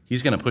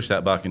 He's going to push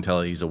that buck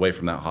until he's away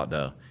from that hot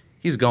doe.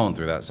 He's going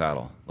through that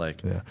saddle.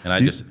 And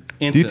I just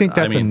do you think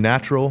that's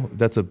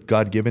that's a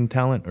God-given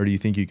talent, or do you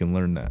think you can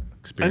learn that?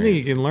 Experience. I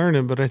think you can learn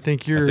it, but I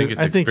think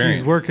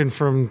he's working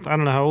from, I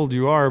don't know how old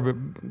you are, but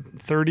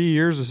 30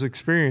 years of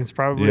experience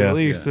probably at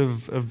least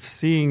of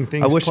seeing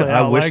things. I wish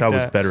I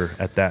was better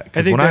at that,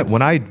 because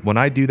when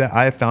I do that,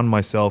 I have found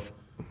myself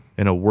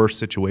in a worse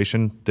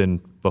situation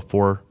than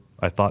before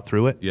I thought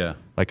through it. Yeah,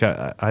 like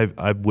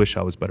I wish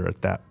I was better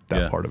at that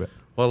part of it.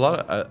 Well, a lot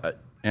of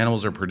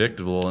animals are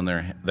predictable in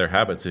their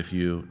habits if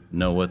you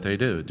know what they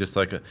do. Just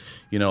like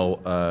in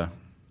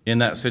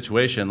that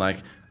situation, like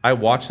I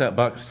watched that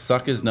buck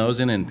suck his nose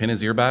in and pin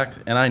his ear back,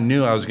 and I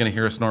knew I was going to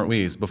hear a snort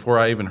wheeze before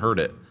I even heard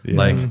it.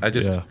 Yeah.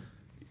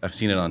 I've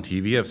seen it on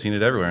TV, I've seen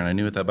it everywhere, and I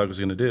knew what that buck was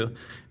going to do,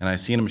 and I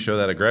seen him show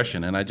that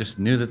aggression, and I just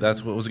knew that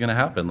that's what was going to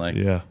happen.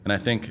 And I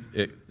think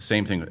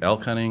same thing with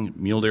elk hunting,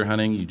 mule deer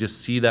hunting. You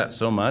just see that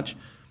so much.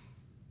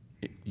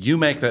 You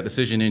make that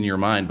decision in your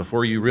mind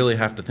before you really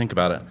have to think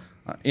about it.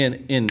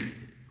 In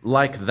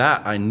like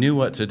that, I knew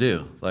what to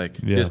do.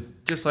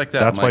 Just like that.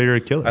 That's why you're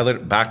a killer. I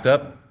backed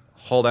up,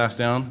 hauled ass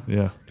down.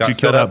 Yeah. Did you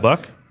kill that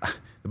buck?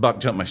 The buck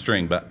jumped my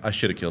string, but I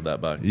should have killed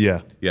that buck.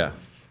 Yeah. Yeah.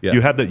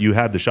 You had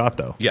the shot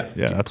though. Yeah.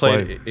 That's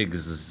why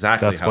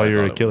exactly. That's why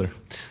you're a killer.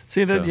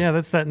 See that? Yeah.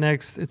 That's that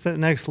next. It's that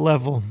next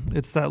level.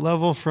 It's that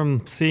level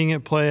from seeing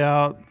it play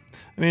out.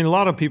 I mean, a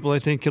lot of people I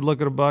think could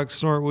look at a buck,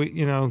 snort,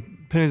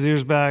 pin his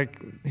ears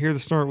back, hear the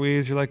snort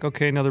wheeze. You're like,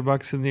 okay, another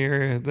buck's in the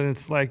area. Then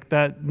it's like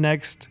that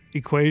next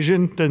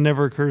equation that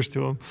never occurs to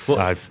them.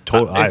 Well,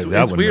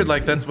 it's weird.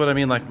 Like that's what I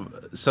mean. Like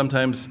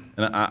sometimes,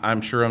 and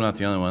I'm sure I'm not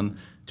the only one.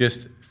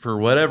 Just for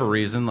whatever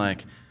reason,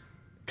 like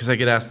because I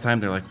get asked the time,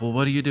 they're like, well,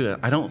 what do you do?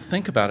 I don't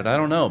think about it. I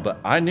don't know, but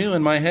I knew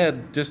in my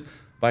head just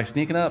by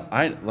sneaking up,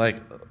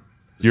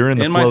 you're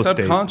in my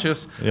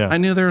subconscious. Yeah. I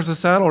knew there was a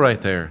saddle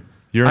right there.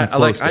 You're in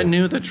flow state. I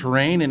knew the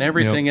terrain and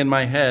everything in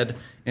my head.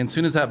 And as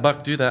soon as that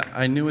buck do that,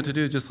 I knew what to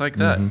do just like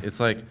that. Mm-hmm. It's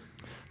like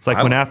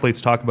when athletes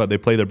talk about they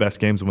play their best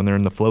games when they're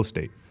in the flow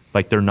state.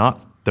 Like they're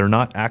not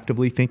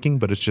actively thinking,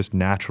 but it's just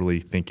naturally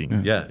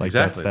thinking. Yeah,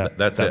 exactly.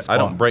 That's it. I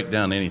don't break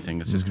down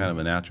anything. It's just kind of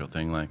a natural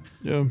thing.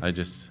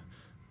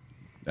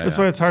 That's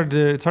why it's hard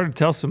to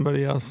tell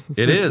somebody else.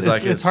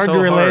 It's hard so to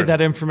relay hard.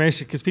 that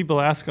information because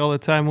people ask all the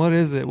time, "What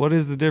is it? What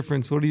is the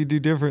difference? What do you do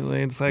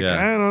differently?" And it's like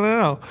I don't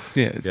know.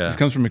 Yeah, this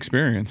comes from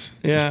experience.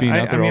 Yeah, just being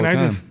out there all the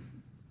time.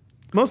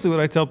 Mostly what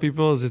I tell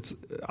people is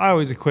I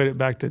always equate it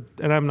back to,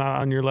 and I'm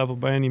not on your level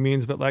by any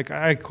means, but like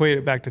I equate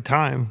it back to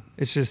time.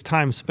 It's just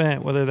time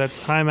spent, whether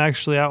that's time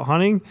actually out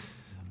hunting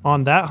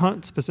on that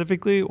hunt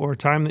specifically, or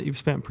time that you've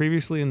spent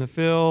previously in the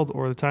field,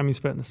 or the time you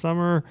spent in the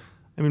summer.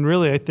 I mean,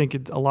 really, I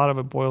think a lot of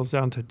it boils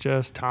down to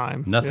just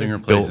time. Nothing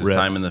replaces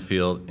time in the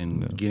field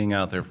and getting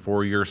out there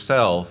for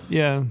yourself.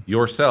 Yeah.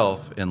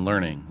 Yourself and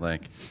learning.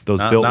 Like those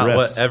not reps.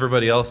 What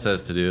everybody else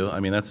says to do. I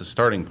mean, that's a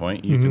starting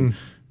point.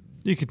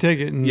 You could take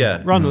it and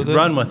run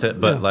with it.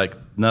 But like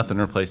nothing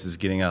replaces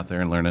getting out there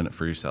and learning it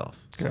for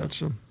yourself. So.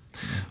 Gotcha.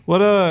 What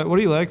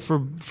do you like for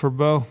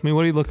bow? I mean,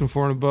 what are you looking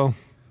for in a bow?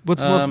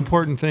 What's the most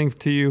important thing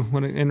to you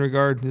in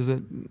regard? Is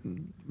it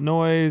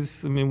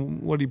noise? I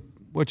mean,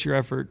 what's your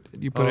effort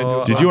you put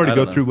into it? Did you already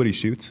go through what he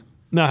shoots?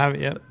 No, I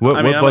haven't yet.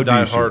 I'm a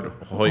diehard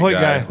Hoyt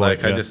guy.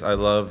 Like yeah. I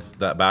love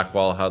that back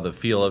wall, how the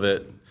feel of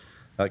it,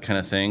 that kind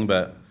of thing.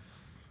 But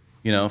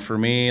for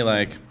me,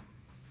 like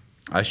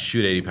I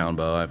shoot 80-pound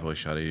bow. I've always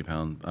shot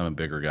 80-pound. I'm a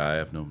bigger guy. I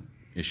have no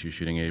issue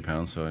shooting 80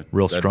 pounds. So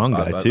real strong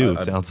guy too.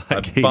 It sounds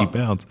like 80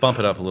 pounds. Bump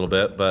it up a little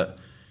bit, but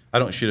I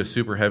don't shoot a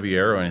super heavy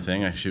arrow or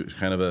anything. I shoot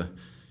kind of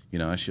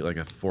I shoot like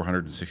a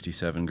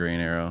 467 grain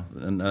arrow,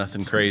 and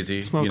nothing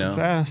crazy. Smoking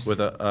fast with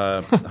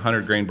a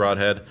 100 grain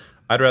broadhead.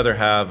 I'd rather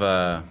have.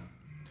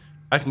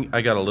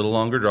 I got a little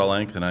longer draw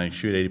length, and I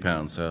shoot 80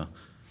 pounds, so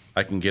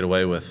I can get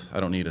away with.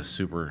 I don't need a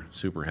super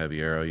heavy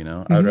arrow.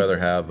 I'd rather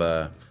have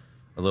a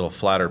little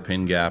flatter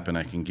pin gap, and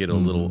I can get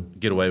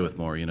away with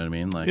more. You know what I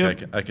mean? Like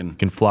I can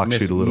flock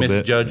shoot a little bit,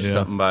 misjudge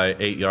something by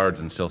 8 yards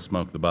and still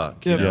smoke the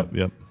buck.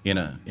 Yep. In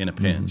a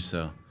pinch.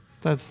 So.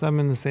 I'm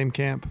in the same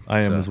camp.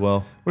 I am as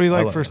well. What do you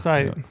like for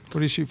sight? Yeah. What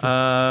do you shoot for?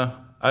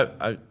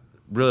 I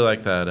really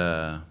like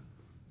that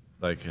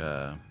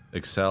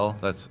Excel.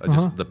 That's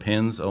just the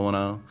pins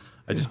O&O.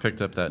 I just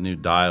picked up that new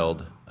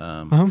dialed.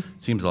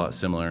 Seems a lot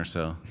similar.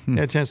 So you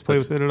had a chance to play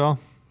with it at all?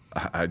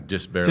 I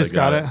just barely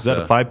got it. Is that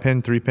a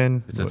 5-pin,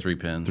 3-pin? It's a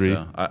 3-pin.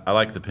 So I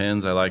like the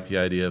pins. I like the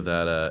idea of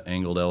that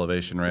angled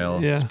elevation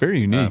rail. Yeah. It's very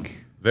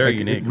unique. Very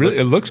unique.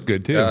 It looks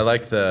good too. Yeah, I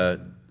like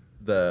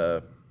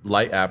the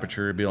light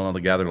aperture, being able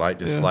to gather light,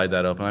 just slide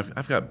that open.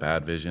 I've got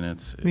bad vision.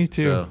 Me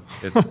too.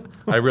 So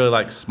I really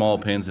like small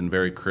pins and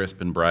very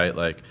crisp and bright,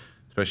 like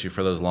especially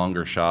for those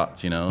longer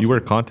shots. You wear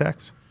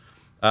contacts?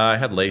 I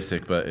had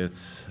LASIK, but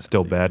it's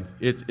still bad.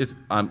 It's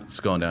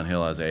going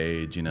downhill as I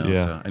age,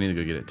 So I need to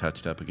go get it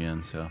touched up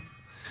again. So,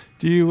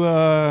 do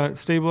you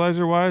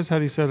stabilizer wise? How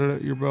do you set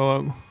your bow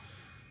up?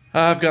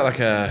 I've got like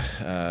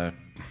a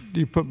do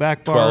you put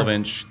back bar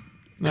 12-inch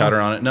cutter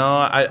on it?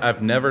 No,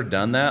 I've never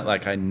done that.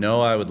 Like I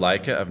know I would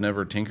like it. I've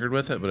never tinkered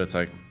with it, but it's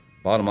like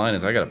bottom line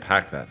is I got to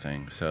pack that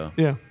thing. So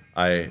yeah,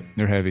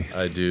 they're heavy.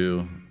 I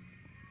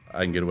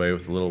can get away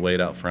with a little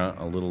weight out front,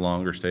 a little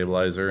longer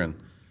stabilizer, and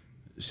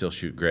still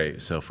shoot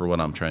great. So for what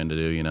I'm trying to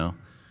do,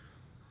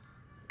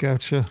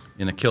 Gotcha.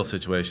 In a kill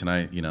situation,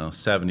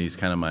 70 is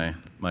kind of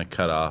my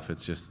cutoff.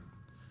 It's just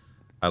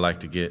I like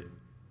to get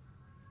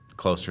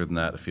closer than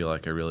that to feel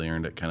like I really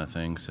earned it, kind of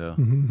thing. So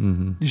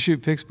You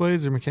shoot fixed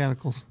blades or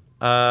mechanicals?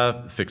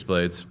 Fixed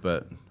blades,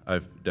 but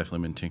I've definitely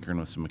been tinkering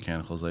with some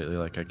mechanicals lately.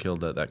 Like I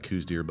killed that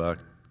Coos deer buck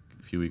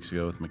a few weeks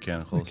ago with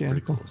mechanicals. Pretty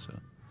cool. So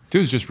it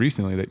was just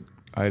recently that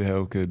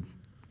Idaho could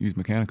use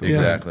mechanicals.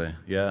 Exactly.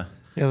 Yeah.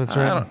 Yeah, that's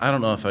right. I don't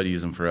know if I'd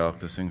use them for elk.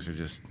 Those things are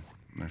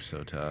they're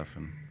so tough,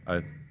 and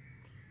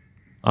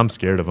I'm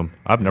scared of them.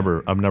 I've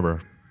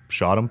never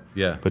shot them.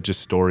 Yeah. But just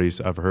stories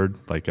I've heard,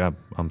 like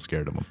I'm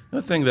scared of them.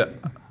 The thing that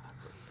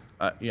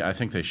I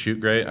think they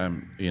shoot great.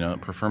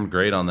 It performed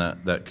great on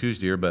that Coos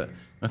deer, but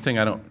the thing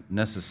I don't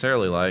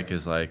necessarily like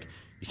is like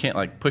you can't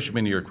like push them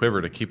into your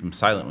quiver to keep them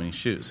silent when you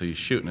shoot. So you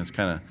shoot and it's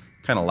kind of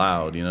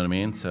loud. You know what I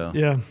mean? So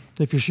yeah,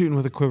 if you're shooting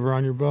with a quiver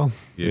on your bow,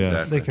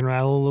 exactly. They can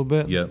rattle a little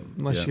bit. Yep.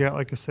 Unless you got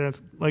like a set,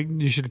 like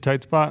you shoot a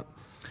tight spot.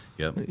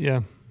 Yep.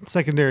 Yeah.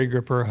 Secondary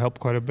gripper helped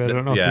quite a bit. I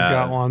don't know if you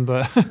got one,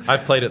 but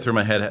I've played it through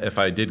my head. If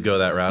I did go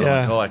that route,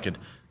 I'm like, I could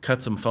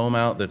cut some foam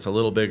out that's a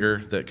little bigger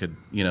that could,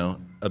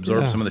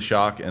 absorb some of the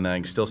shock, and I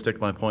can still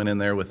stick my point in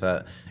there with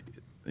that.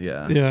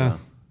 Yeah. Yeah. So.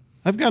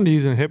 I've gone to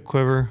using a hip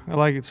quiver. I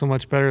like it so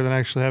much better than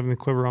actually having the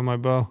quiver on my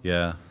bow.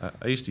 Yeah.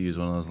 I used to use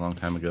one of those a long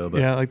time ago.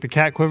 But yeah, like the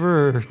cat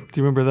quiver, or do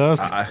you remember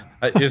those?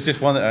 It was just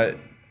one that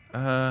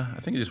I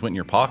think it just went in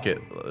your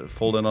pocket,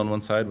 folded on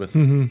one side with 6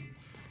 arrows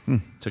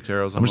on one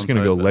side. I'm just going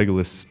to go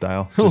Legolas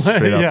style, just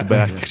straight out the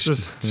back.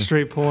 Just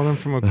straight pulling them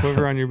from a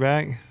quiver on your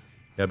back.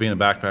 Yeah, being a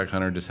backpack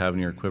hunter, just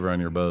having your quiver on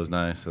your bow is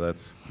nice. So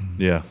that's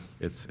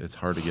it's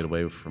hard to get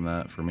away from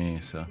that for me.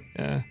 So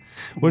yeah.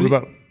 What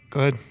about? Go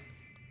ahead.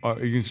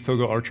 You can still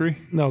go archery?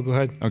 No, go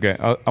ahead. Okay,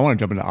 I want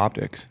to jump into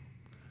optics.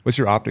 What's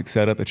your optics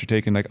setup that you're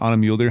taking like on a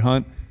mule deer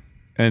hunt?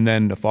 And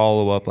then to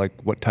follow up, like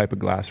what type of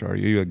glass are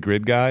you? Are you a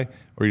grid guy,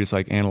 or are you just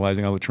like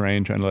analyzing all the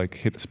terrain, trying to like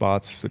hit the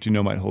spots that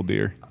might hold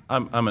deer?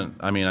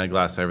 I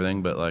glass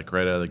everything, but like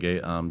right out of the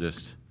gate,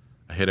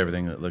 I I hit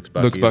everything that looks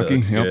bucky. That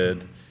looks yep.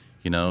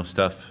 good.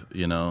 Stuff.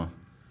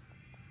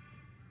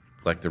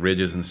 Like the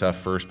ridges and stuff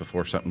first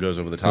before something goes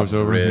over the top of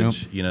the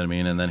ridge. Yep. You know what I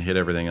mean, and then hit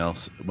everything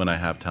else when I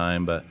have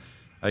time. But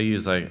I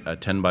use like a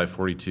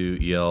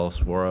 10x42 EL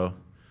Swaro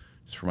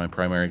just for my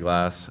primary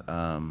glass.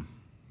 I'm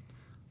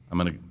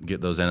gonna get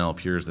those NL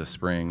Pures this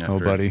spring.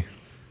 After buddy.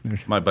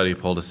 My buddy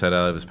pulled a set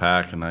out of his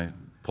pack, and I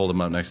pulled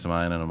him up next to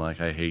mine, and I'm like,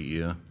 I hate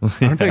you.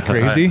 Aren't they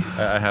crazy?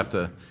 I have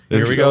to.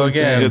 Here we go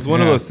again. It's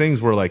one of those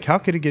things where like, how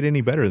could it get any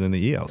better than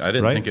the ELs? I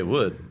didn't think it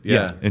would.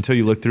 Yeah. Until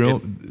you look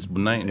through it's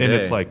night and and day.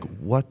 it's like,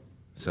 what?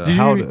 So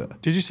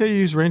Did you say you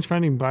use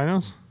range-finding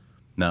binos?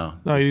 No.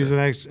 No, you use an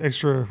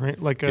extra,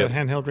 like a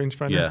handheld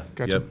rangefinder? Yeah.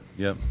 Gotcha.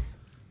 Yep.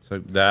 So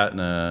that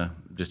and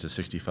just a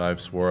 65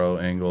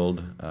 Swaro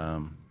angled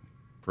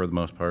for the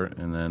most part.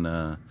 And then...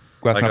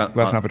 glass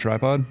not a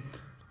tripod?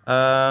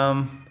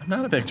 I'm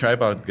not a big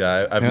tripod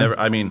guy.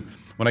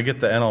 When I get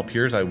the NL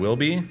Pures, I will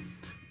be,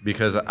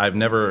 because I've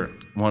never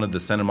wanted to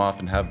send them off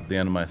and have the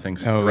end of my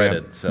things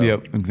threaded. Yeah. So.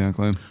 Yep,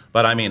 exactly.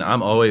 But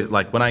I'm always,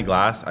 like, when I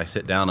glass, I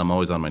sit down, I'm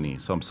always on my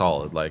knees, so I'm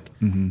solid. Like,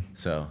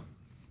 so.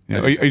 Yeah.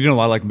 Are you doing a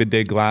lot of like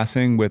midday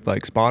glassing with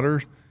like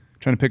spotters,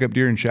 trying to pick up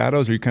deer in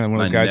shadows, or are you kind of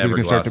one of those guys who's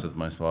going to start to... with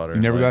my spotter.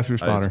 You never glass with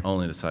your spotter? It's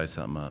only to size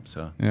something up,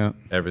 so. Yeah.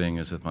 Everything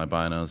is with my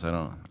binos. I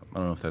don't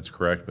know if that's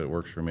correct, but it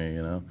works for me,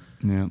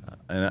 Yeah.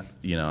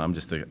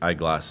 I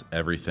glass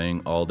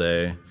everything all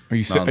day. Are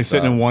you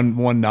sitting in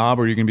one knob,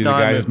 or are you going to be the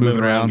guy who's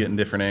moving around, getting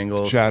different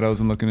angles, shadows,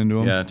 and looking into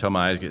them? Yeah, until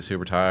my eyes get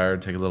super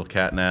tired, take a little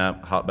cat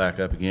nap, hop back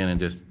up again, and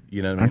just,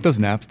 Aren't those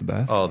naps the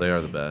best? Oh, they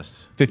are the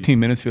best. 15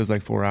 minutes feels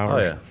like 4 hours.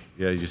 Oh, yeah.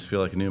 Yeah, you just feel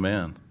like a new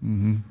man.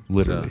 Mm-hmm.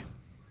 Literally. So,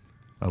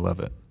 I love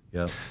it.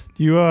 Yeah.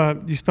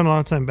 Do you spend a lot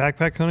of time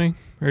backpack hunting,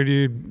 or do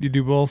you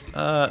do both?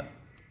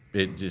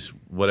 It just,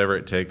 whatever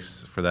it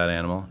takes for that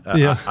animal.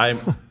 Yeah.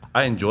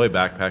 I enjoy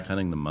backpack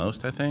hunting the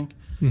most, I think,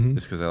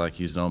 just because I like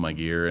using all my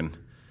gear and,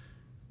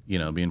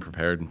 being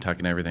prepared and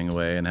tucking everything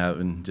away and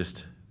having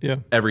just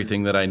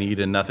everything that I need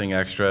and nothing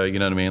extra. You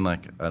know what I mean?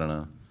 Like, I don't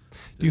know.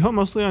 Do you hunt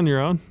mostly on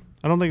your own?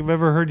 I don't think I've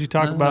ever heard you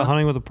talk about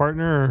hunting with a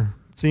partner or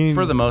seeing.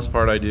 For the most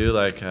part, I do.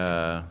 Like,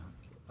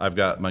 I've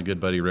got my good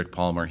buddy Rick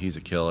Palmer. He's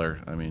a killer.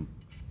 I mean,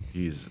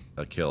 he's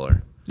a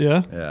killer.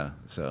 Yeah? Yeah.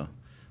 So,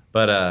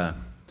 but,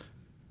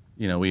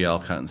 we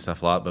elk hunt and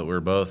stuff a lot, but we're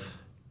both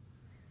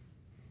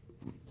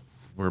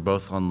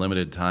on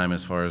limited time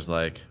as far as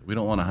like, we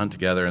don't want to hunt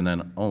together and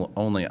then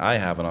only I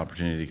have an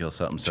opportunity to kill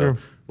something. So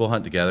we'll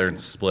hunt together and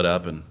split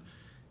up, and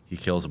he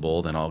kills a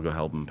bull, then I'll go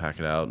help him pack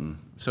it out. And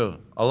so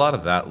a lot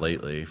of that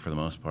lately, for the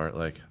most part.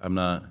 Like, I'm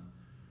not,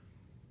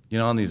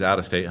 on these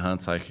out-of-state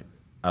hunts, like,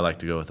 I like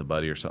to go with a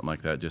buddy or something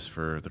like that just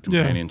for the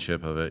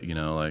companionship of it,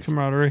 like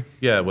camaraderie.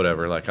 Yeah,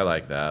 whatever. Like, I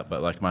like that.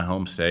 But like my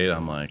home state,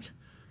 I'm like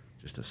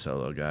just a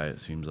solo guy, it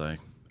seems like.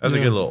 As I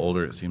get a little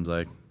older, it seems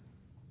like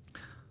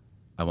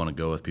I want to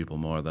go with people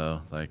more,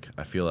 though. Like,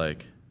 I feel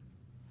like,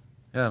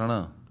 I don't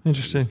know.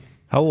 Interesting.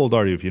 How old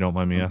are you, if you don't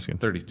mind me asking?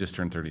 30, just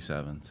turned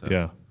 37. So.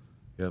 Yeah.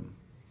 Yep.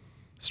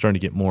 Starting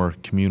to get more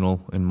communal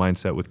in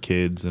mindset with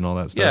kids and all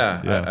that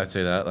stuff. Yeah. I'd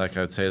say that. Like,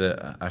 I'd say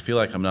that I feel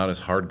like I'm not as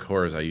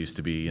hardcore as I used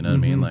to be. You know what I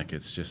mean? Like,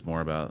 it's just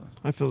more about,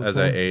 I feel the as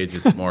same. I age,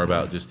 it's more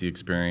about just the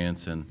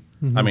experience. And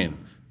I mean,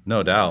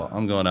 no doubt,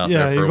 I'm going out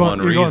there for one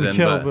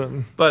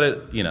reason. But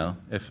it,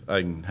 if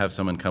I can have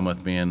someone come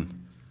with me and,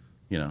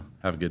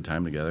 have a good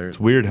time together. It's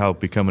weird how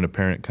becoming a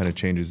parent kind of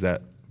changes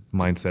that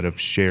mindset of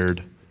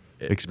shared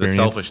experience.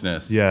 The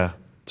selfishness. Yeah.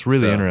 It's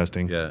really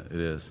interesting. Yeah, it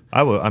is.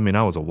 I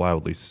was a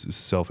wildly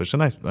selfish,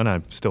 and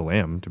I still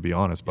am, to be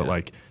honest. But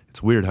like,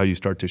 it's weird how you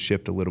start to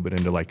shift a little bit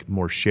into like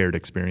more shared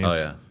experience.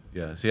 Oh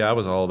yeah. See, I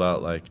was all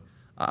about like,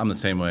 I'm the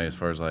same way as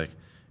far as like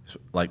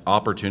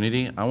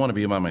opportunity. I want to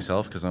be by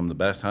myself because I'm the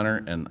best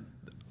hunter, and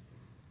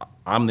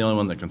I'm the only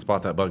one that can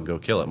spot that buck and go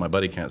kill it. My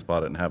buddy can't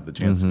spot it and have the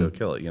chance to go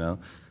kill it.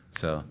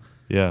 So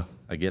yeah,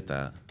 I get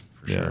that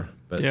for sure.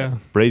 But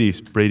Brady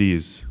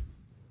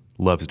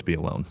loves to be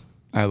alone.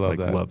 I love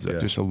that. Loves it.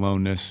 Just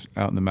aloneness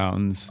out in the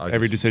mountains.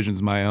 Every decision's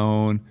my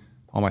own.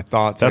 All my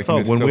thoughts. That's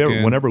all.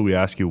 Whenever we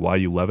ask you why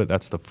you love it,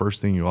 that's the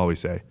first thing you always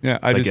say. Yeah,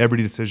 every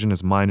decision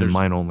is mine and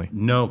mine only.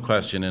 No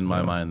question in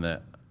my mind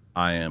that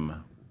I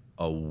am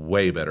a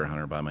way better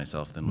hunter by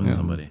myself than with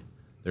somebody.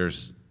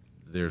 There's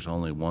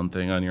only one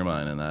thing on your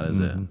mind, and that is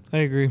it. I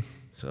agree.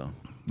 So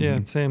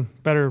same.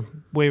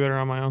 Way better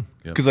on my own.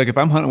 Because like if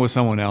I'm hunting with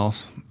someone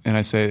else and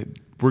I say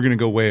we're gonna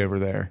go way over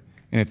there,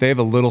 and if they have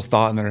a little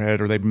thought in their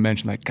head or they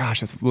mention like, gosh,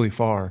 that's really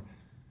far,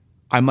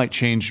 I might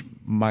change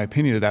my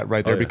opinion of that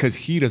right there because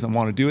he doesn't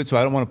want to do it. So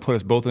I don't want to put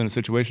us both in a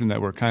situation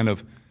that we're kind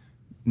of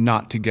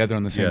not together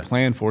on the same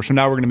plan for. So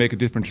now we're going to make a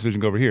different decision,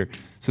 go over here.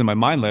 So in my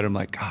mind later, I'm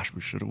like, gosh,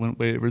 we should have went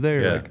way over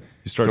there. Yeah. Like,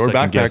 you start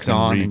second guessing,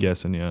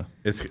 re-guessing,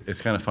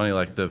 It's kind of funny,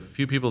 like the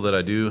few people that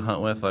I do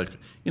hunt with, like,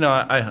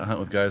 I hunt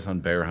with guys on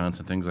bear hunts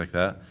and things like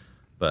that,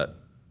 but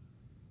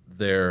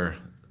they're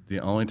the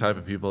only type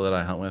of people that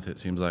I hunt with, it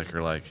seems like,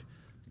 are like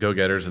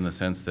go-getters in the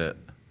sense that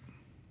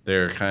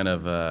they're kind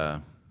of,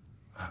 I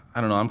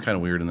don't know, I'm kind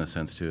of weird in the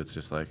sense too. It's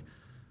just like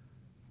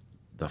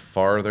the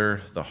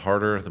farther, the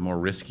harder, the more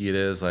risky it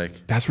is.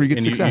 Like that's where you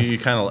get success. You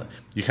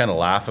kind of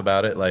laugh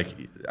about it. Like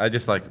I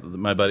just like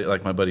my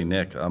buddy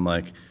Nick. I'm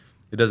like,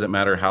 it doesn't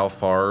matter how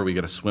far we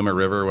got to swim a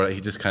river. What he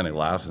just kind of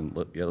laughs and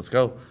let's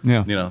go.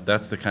 Yeah,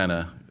 that's the kind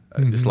of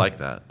I just like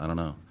that. I don't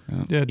know.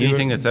 Yeah,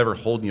 anything that's ever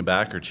holding you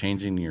back or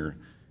changing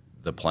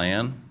the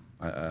plan.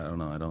 I don't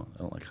know. I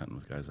don't like hunting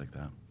with guys like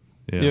that.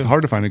 Yeah. It's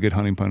hard to find a good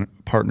hunting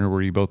partner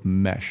where you both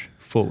mesh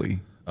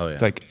fully. Oh yeah,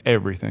 like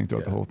everything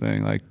throughout the whole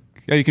thing. Like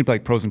you can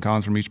like pros and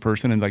cons from each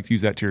person and like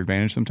use that to your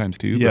advantage sometimes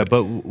too. Yeah,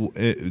 but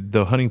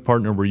the hunting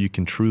partner where you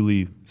can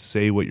truly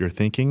say what you're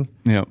thinking,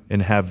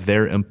 and have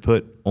their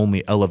input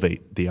only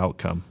elevate the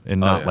outcome and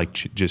not like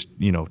just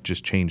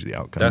change the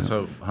outcome. That's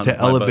what to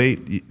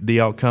elevate the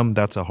outcome.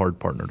 That's a hard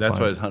partner. That's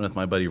why I was hunting with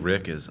my buddy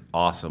Rick is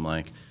awesome.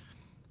 Like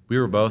we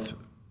were both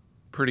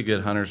pretty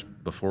good hunters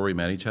before we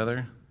met each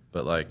other,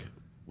 but like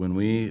when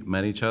we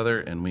met each other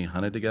and we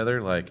hunted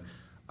together, like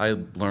I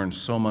learned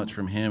so much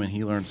from him and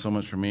he learned so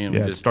much from me, and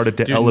we just started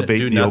to elevate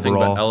do the nothing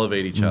overall. but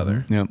elevate each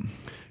other. Yep.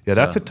 Yeah,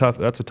 that's a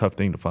tough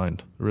thing to find.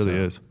 It really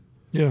is.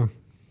 Yeah.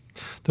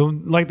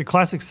 The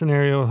classic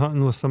scenario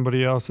hunting with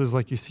somebody else is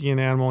like you see an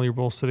animal, you're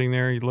both sitting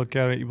there, you look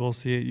at it, you both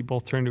see it, you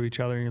both turn to each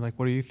other and you're like,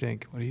 what do you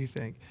think? What do you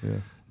think? Yeah.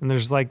 And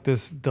there's like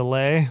this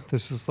delay,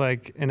 this is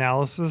like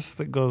analysis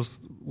that goes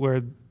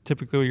where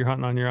typically when you're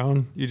hunting on your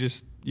own, you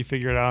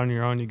figure it out on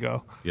your own, you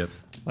go. Yep.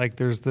 Like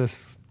there's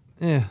this,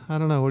 I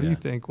don't know. What do you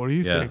think? What do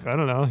you think? I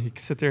don't know. You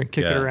can sit there and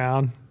kick it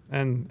around,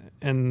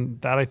 and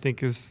that I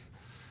think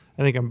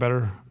I'm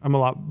better. I'm a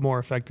lot more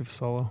effective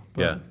solo.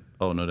 But Yeah.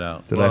 Oh, no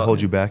doubt. Did I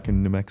hold you back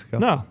in New Mexico?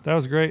 No, that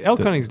was great. Elk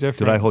hunting's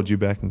different. Did I hold you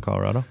back in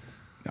Colorado?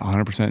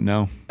 100%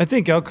 no. I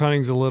think elk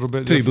hunting's a little bit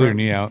Until you different.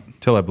 blew your knee out.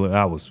 Till I blew.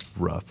 That was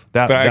rough.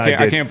 But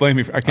I can't blame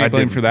you. I can't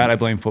blame for that. I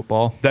blame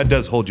football. That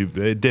does hold you.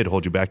 It did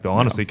hold you back though,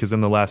 honestly, because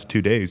in the last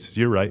 2 days,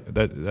 you're right.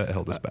 That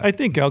held us back. I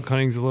think elk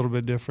hunting's a little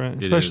bit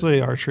different,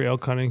 especially archery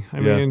elk hunting. I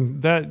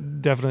mean,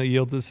 that definitely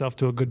yields itself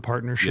to a good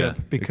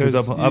partnership because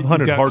I've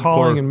hunted you've got hardcore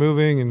calling and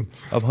moving, and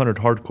I've hunted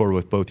hardcore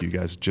with both you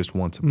guys just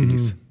once a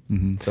piece.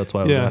 That's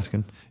why I was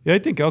asking. Yeah, I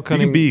think elk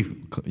hunting.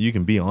 You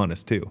can be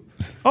honest too.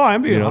 Oh,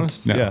 I'm being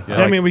honest. Yeah.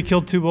 I mean, we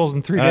killed 2 bulls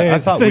in 3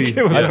 days. I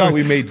thought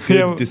we made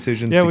good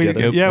decisions together. We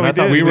did.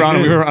 We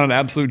were on an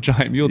absolute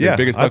giant mule. The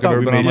biggest buck I've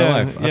ever been on in my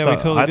life. We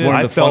totally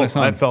did.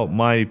 I felt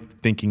my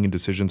thinking and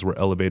decisions were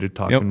elevated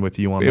talking with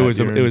you on that.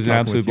 It was an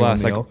absolute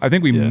blast. Like I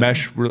think we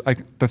mesh.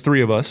 Like the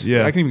 3 of us.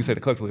 Yeah. I can even say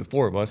collectively the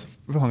 4 of us.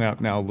 We've hung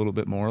out now a little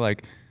bit more.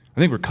 Like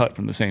I think we're cut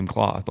from the same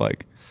cloth.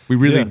 Like we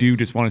really do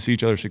just want to see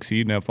each other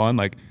succeed and have fun.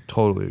 Like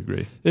totally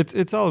agree.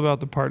 It's all about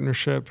the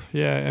partnership.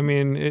 Yeah, I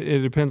mean, it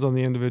depends on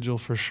the individual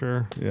for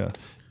sure. Yeah.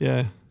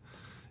 And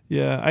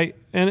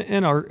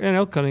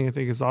elk hunting I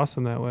think is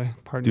awesome that way.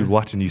 Partner. Dude,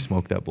 watching you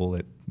smoke that bull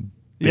at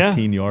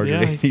 15 yards or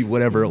 80,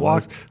 whatever it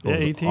was, it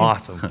was 18.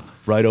 awesome.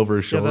 Right over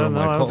his shoulder. I'm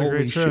like, that was a holy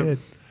great trip. shit.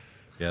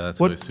 Yeah,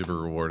 that's always super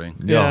rewarding.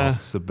 Yeah,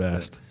 it's the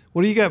best.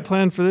 What do you got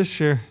planned for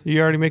this year?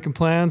 You already making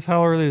plans?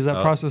 How early does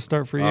that process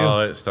start for you? Oh,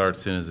 it starts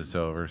as soon as it's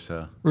over.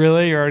 So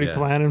really, you're already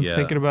planning,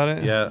 thinking about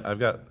it? Yeah, I've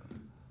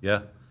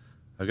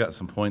got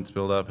some points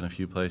built up in a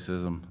few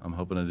places. I'm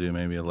hoping to do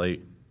maybe a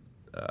late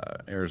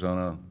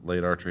Arizona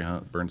late archery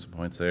hunt, burn some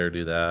points there,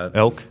 do that.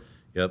 Elk.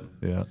 Yep.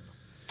 Yeah.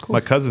 Cool.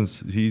 My cousin's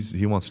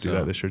he wants to do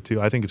that this year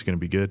too. I think it's going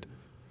to be good.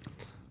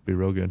 Be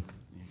real good.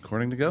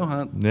 According to Go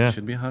Hunt,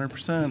 should be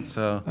 100%.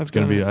 So it's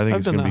going to be. I think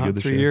it's going to be good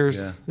this year. 3 years.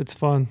 Yeah. It's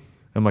fun.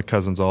 And my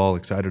cousin's all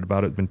excited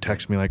about it. Been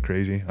texting me like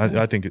crazy.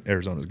 I think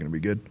Arizona's going to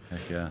be good.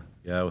 Heck yeah.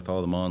 Yeah, with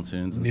all the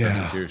monsoons and stuff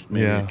this year,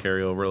 maybe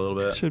carry over a little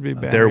bit. Should be a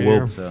banner There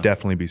year. will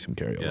definitely be some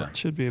carryover. Yeah. It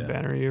should be a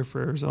banner year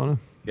for Arizona.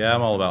 Yeah,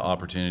 I'm all about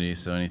opportunity,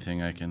 so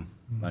anything I can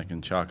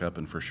chalk up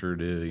and for sure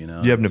do, you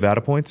know. You have Nevada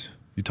points?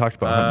 You talked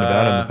about hunting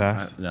Nevada in the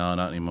past? No,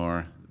 not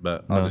anymore.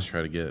 But I'll just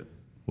try to get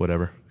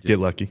whatever. Get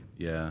lucky.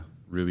 Yeah.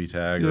 Ruby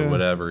tag or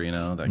whatever, you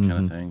know, that kind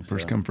of thing.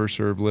 First come, first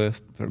serve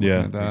list. Start Yeah,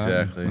 looking at that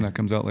exactly. when that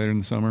comes out later in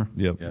the summer.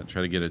 Yep. Yeah,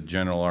 try to get a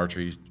general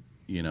archery,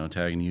 you know,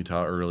 tag in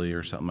Utah early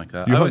or something like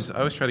that. I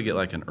always try to get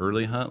like an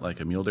early hunt,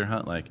 like a mule deer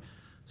hunt, like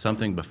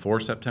something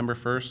before September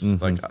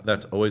 1st. Like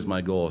that's always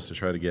my goal is to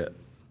try to get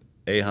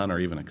a hunt or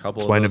even a couple.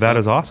 That's of why those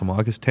Nevada's hunts. awesome,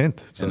 August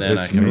 10th. So And then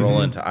I can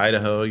roll into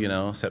Idaho, you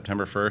know,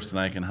 September 1st, and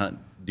I can hunt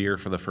deer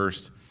for the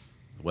first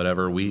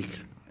whatever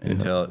week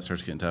until it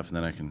starts getting tough, and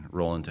then I can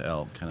roll into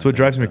elk. So what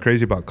drives me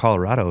crazy about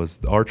Colorado is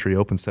the archery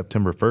opens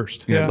September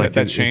 1st. Yeah, it's like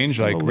that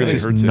change like really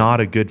it's hurts not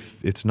a good.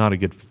 It's not a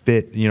good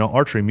fit. You know,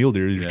 archery mule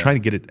deer. You're trying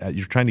to get it.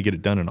 You're trying to get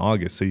it done in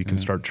August, so you can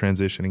start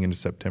transitioning into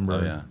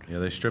September. Oh yeah,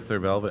 they strip their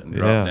velvet and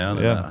drop down,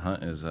 and that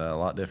hunt is a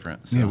lot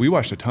different. So. Yeah, we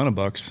watched a ton of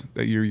bucks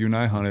that year. You and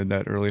I hunted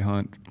that early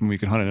hunt when we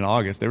could hunt it in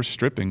August. They were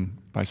stripping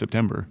by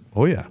September.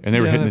 Oh yeah, and they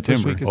were hitting the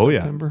timber. Oh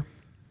September.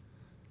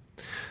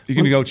 You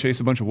gonna go chase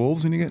a bunch of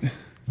wolves when you get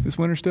this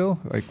winter still?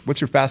 Like,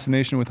 what's your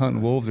fascination with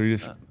hunting wolves? Or you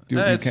just do it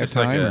when you it's can't just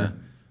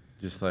time?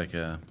 like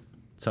a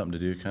something to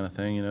do kind of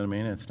thing. You know what I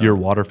mean? It's not, your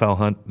waterfowl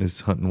hunt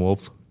is hunting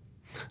wolves.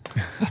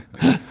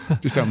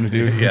 Just something to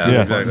do.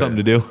 Yeah, exactly.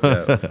 Something to do.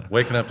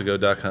 Waking up to go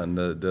duck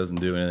hunting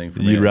doesn't do anything for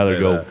me. You'd rather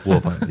go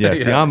wolf hunt. Yeah.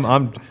 See,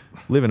 I'm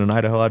living in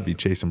Idaho, I'd be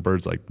chasing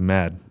birds like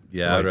mad.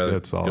 Yeah, like, I'd rather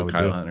that's all I go would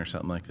coyote do. hunting or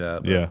something like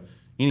that. But Yeah.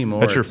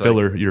 anymore, That's your it's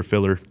like,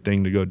 filler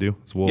thing to go do.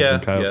 It's wolves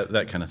and coyotes. Yeah,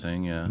 that kind of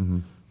thing. Yeah.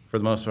 For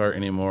the most part,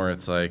 anymore,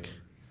 it's like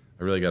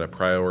I really got to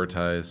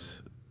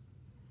prioritize,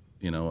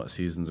 what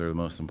seasons are the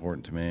most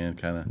important to me, and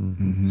kind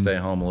of stay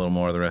home a little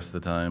more the rest of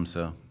the time.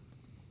 So,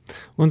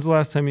 When's the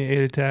last time you ate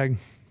a tag?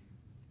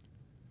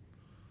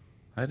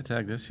 I had a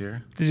tag this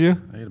year. Did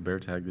you? I ate a bear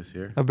tag this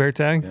year. A bear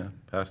tag? Yeah,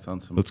 passed on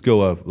some. Let's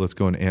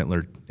go an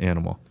antlered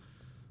animal.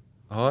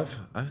 Oh,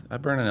 I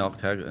burned an elk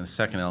tag, a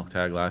second elk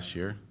tag last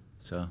year.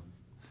 So,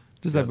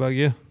 Does that bug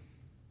you?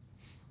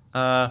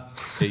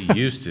 it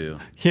used to.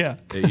 Yeah.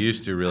 It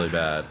used to really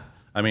bad.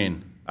 I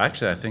mean,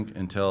 actually, I think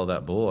until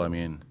that bull, I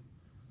mean,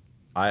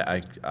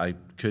 I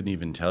couldn't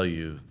even tell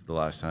you the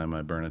last time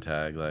I burned a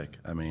tag. Like,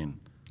 I mean,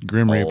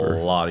 Grim a Reaper.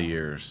 lot of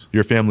years.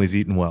 Your family's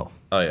eating well.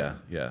 Oh yeah.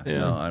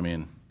 No, I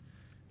mean,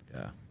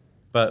 yeah.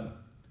 But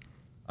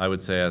I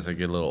would say as I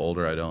get a little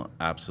older, I don't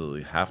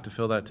absolutely have to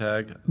fill that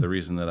tag. The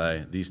reason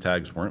that these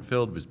tags weren't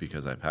filled was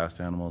because I passed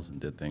animals and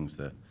did things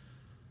that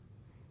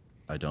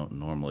I don't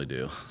normally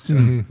do.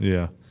 So,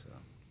 Yeah.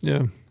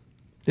 Yeah.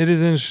 It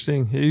is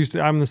interesting.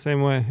 I'm the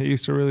same way. It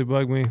used to really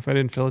bug me if I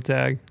didn't fill a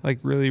tag. Like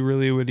really,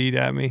 really would eat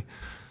at me.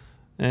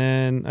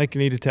 And I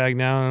can eat a tag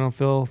now and I don't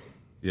feel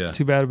yeah.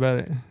 too bad about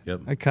it.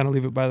 Yep. I kind of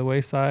leave it by the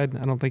wayside.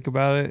 I don't think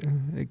about it.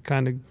 It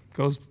kind of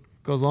goes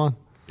on.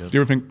 Do you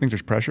ever think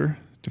there's pressure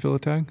to fill a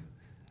tag?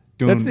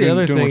 That's the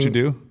other doing what you thing.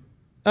 do?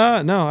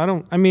 No, I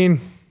don't. I mean,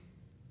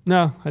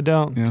 no, I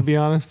don't, Yeah. to be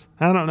honest.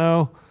 I don't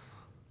know.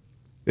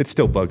 It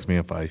still bugs me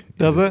if I.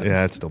 Does it?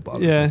 Yeah, it still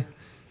bothers me. Yeah.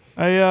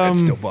 It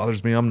still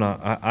bothers me. I'm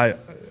not.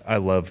 I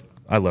love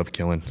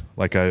killing.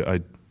 Like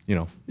I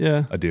Yeah.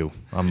 I do.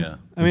 Yeah.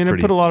 I mean, I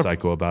pretty put a lot of-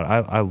 psycho about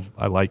it.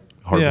 I like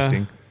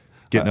harvesting,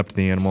 getting up to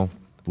the animal,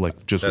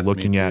 like just That's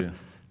looking me at too.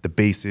 the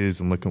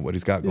bases and looking at what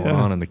he's got going Yeah.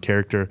 on and the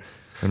character.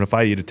 And if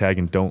I eat a tag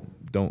and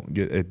don't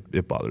get it,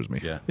 it bothers me.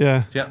 Yeah.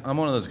 Yeah. See, I'm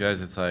one of those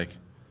guys. It's like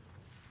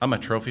I'm a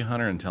trophy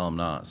hunter until I'm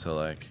not. So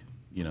like,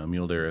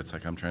 mule deer. It's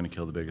like I'm trying to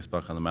kill the biggest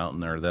buck on the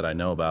mountain or that I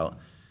know about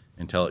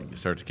until it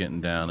starts getting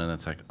down, and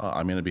it's like, oh,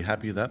 I'm gonna be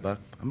happy with that buck.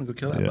 I'm gonna go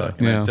kill that Yeah. buck.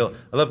 And Yeah.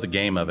 I love the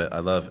game of it. I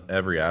love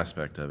every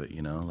aspect of it.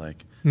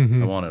 Like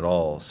I want it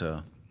all.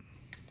 So,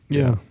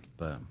 Yeah.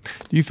 but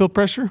Do you feel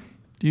pressure?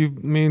 Do you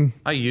mean?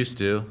 I used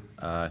to.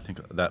 I think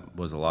that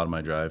was a lot of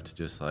my drive to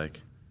just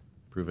like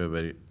prove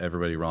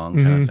everybody wrong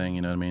kind of thing.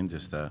 You know what I mean?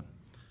 Just that,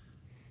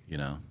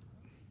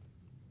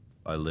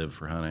 I live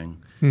for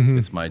hunting.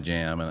 It's my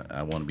jam, and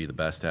I want to be the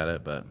best at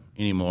it. But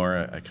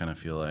anymore, I kind of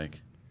feel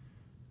like,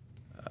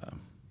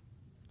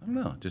 I don't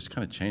know, it just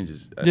kind of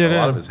changes. Yeah, a lot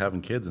yeah. of it's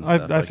having kids and I-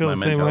 stuff. I feel my the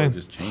same mentality way.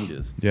 just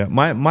changes. Yeah,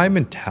 my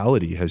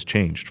mentality has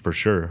changed for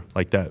sure.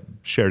 Like that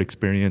shared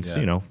experience,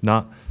 Yeah.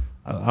 not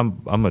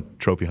I'm a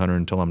trophy hunter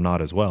until I'm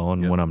not as well,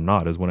 and Yep. when I'm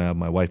not is when I have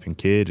my wife and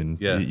kid, and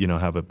Yeah.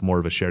 have a more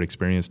of a shared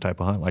experience type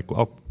of hunt. Like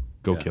I'll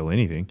go Yeah. kill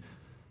anything,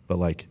 but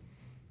like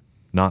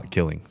not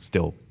killing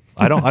still.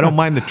 I don't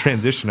mind the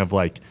transition of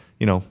like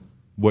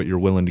what you're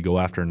willing to go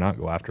after and not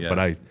go after, Yeah. but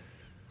I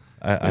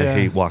Yeah.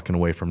 hate walking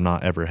away from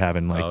not ever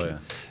having like Oh, yeah.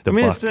 the I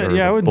mean, buck it's or still-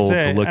 yeah, I the wouldn't bull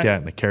say to look I- at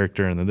and the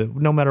character and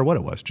no matter what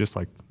it was, just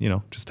like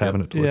just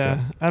having it to look at.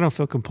 Yeah. I don't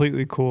feel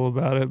completely cool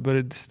about it, but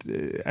it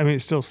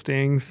still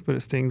stings, but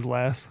it stings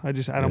less. I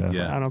don't.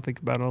 Yeah. I don't think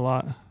about it a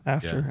lot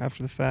after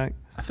the fact.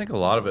 I think a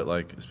lot of it,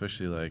 like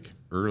especially like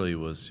early,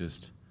 was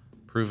just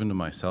proving to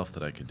myself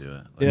that I could do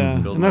it. Like, Yeah,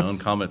 building and my that's- own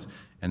comments.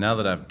 And now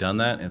that I've done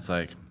that, it's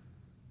like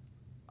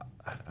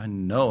I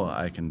know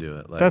I can do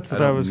it. Like, That's what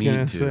don't I was need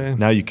gonna to. say.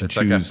 Now you can It's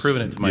choose. like I've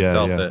proven it to Yeah,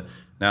 myself yeah. that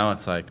now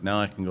it's like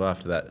now I can go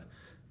after that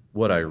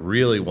what I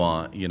really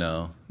want,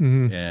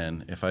 Mm-hmm.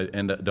 and if I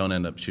don't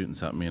end up shooting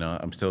something,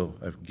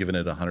 I've given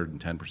it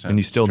 110%. And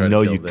you still to try to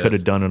know kill you this. could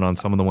have done it on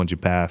some of the ones you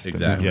passed. and-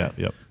 Exactly. yeah.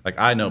 Yep. Like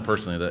I know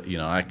personally that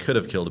I could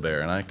have killed a bear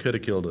and I could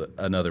have killed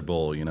another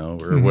bull, or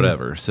Mm-hmm.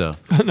 whatever. So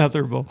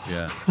Another bull.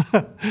 yeah,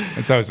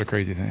 That's always a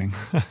crazy thing.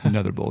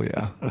 Another bull,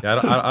 yeah. yeah.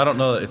 I don't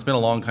know. It's been a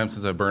long time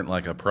since I burnt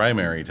like a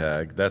primary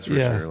tag. That's for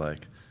Yeah. sure.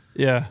 Like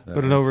Yeah, but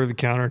an That's- over the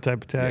counter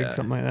type of tag, Yeah.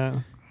 something like that.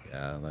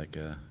 yeah, like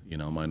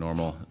my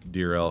normal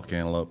deer, elk,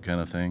 antelope kind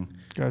of thing.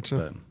 Gotcha.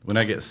 But when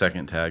I get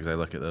second tags, I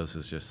look at those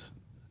as just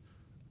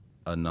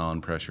a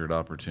non-pressured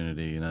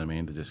opportunity. You know what I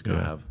mean? To just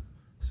go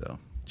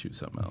shoot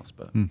something else.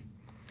 But Do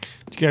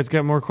you guys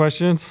got more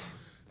questions?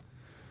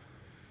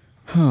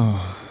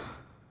 I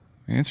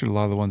answered a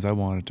lot of the ones I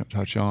wanted to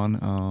touch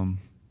on.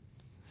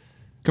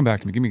 Come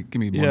back to me. Give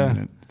me 1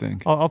 minute to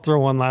think. I'll throw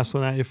one last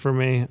one at you for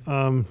me.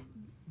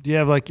 Do you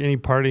have like any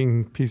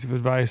parting piece of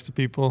advice to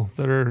people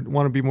that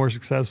want to be more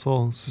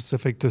successful,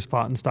 specific to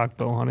spot and stock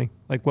bow hunting?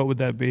 Like, what would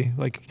that be?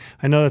 Like,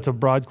 I know that's a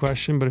broad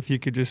question, but if you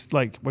could just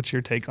what's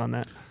your take on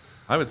that?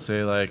 I would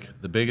say like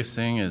the biggest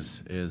thing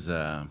is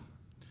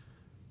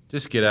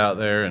just get out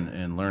there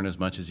and learn as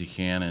much as you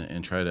can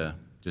and try to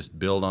just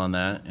build on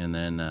that and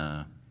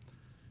then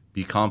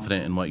be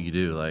confident in what you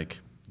do. Like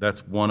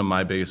that's one of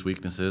my biggest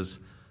weaknesses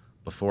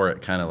before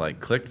it kind of like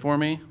clicked for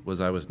me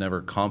was I was never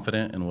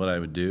confident in what I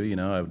would do.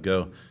 I would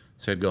go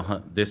said go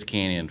hunt this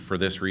canyon for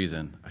this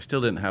reason, I still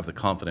didn't have the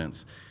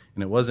confidence.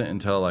 And it wasn't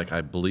until like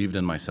I believed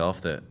in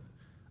myself that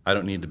I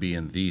don't need to be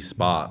in the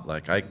spot.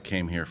 Like I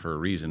came here for a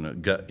reason, a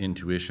gut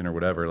intuition or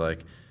whatever.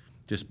 Like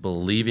just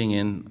believing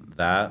in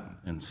that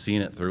and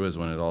seeing it through is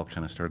when it all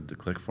kind of started to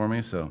click for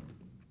me. So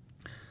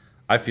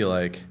I feel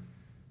like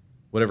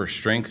whatever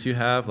strengths you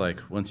have,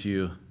 like once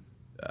you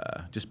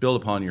just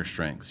build upon your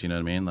strengths, you know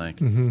what I mean?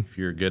 Like if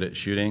you're good at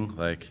shooting,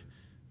 like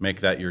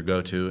make that your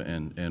go-to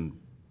and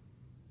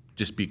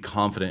just be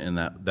confident in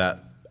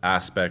that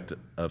aspect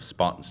of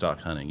spot and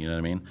stock hunting, you know what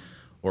I mean?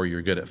 Or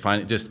you're good at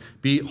finding, just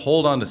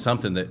hold on to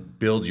something that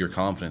builds your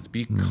confidence.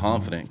 Be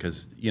confident,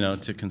 because, you know,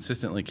 to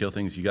consistently kill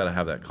things, you got to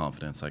have that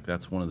confidence. Like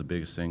that's one of the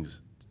biggest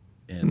things,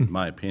 in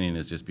my opinion,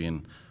 is just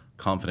being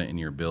confident in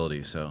your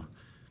ability. So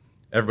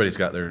everybody's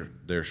got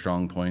their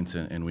strong points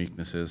and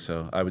weaknesses.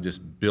 So I would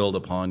just build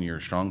upon your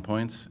strong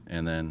points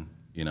and then,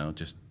 you know,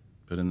 just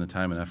put in the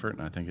time and effort.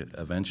 And I think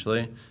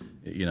eventually,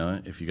 you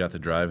know, if you got the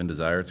drive and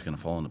desire, it's going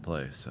to fall into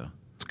place. So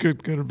it's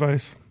good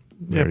advice.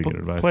 Very good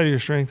advice. Play to your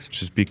strengths.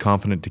 Just be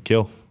confident to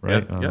kill,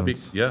 right?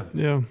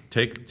 Yeah.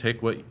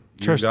 Take what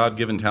your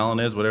God-given talent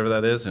is, whatever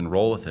that is, and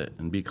roll with it,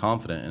 and be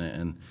confident in it,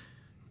 and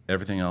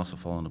everything else will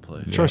fall into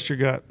place. Trust your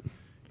gut.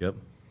 Yep.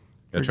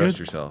 Gotta trust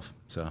yourself.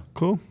 So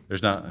cool.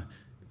 The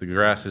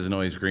grass isn't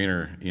always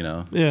greener, you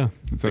know. Yeah.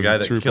 The guy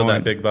that killed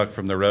that big buck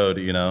from the road,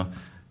 you know,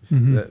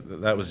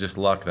 that was just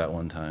luck that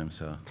one time.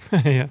 So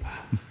yeah.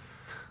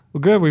 Well,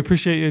 good. We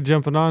appreciate you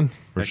jumping on.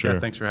 For sure.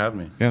 Thanks for having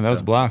me. Yeah, that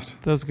was a blast.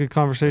 That was a good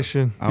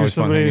conversation. Always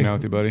fun hanging out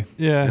with you, buddy.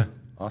 Yeah.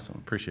 Awesome.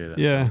 Appreciate it.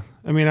 Yeah. So.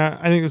 I mean,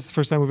 I think this is the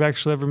first time we've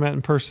actually ever met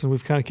in person.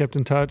 We've kind of kept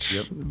in touch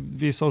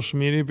via social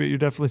media, but you're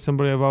definitely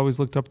somebody I've always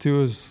looked up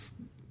to as,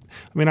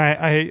 I mean,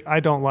 I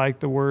don't like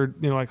the word,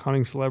 you know, like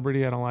hunting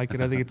celebrity. I don't like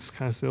it. I think it's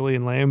kind of silly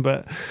and lame,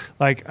 but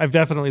like I've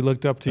definitely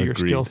looked up to your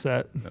skill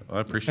set. I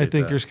appreciate that. I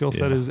think your skill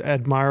set is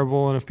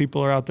admirable. And if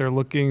people are out there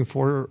looking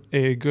for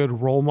a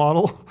good role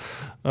model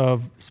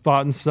of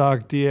spot and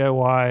stock,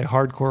 DIY,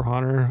 hardcore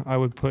hunter, I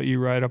would put you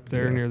right up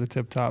there near the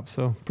tip top.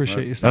 So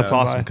appreciate you stopping That's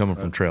awesome by. coming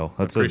from Trail.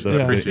 That's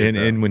appreciate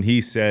that. And when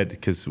he said,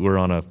 because we're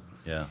on a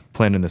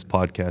planning this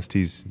podcast,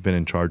 he's been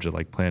in charge of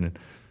like planning.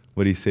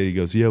 What did he say? He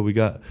goes,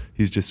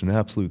 he's just an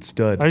absolute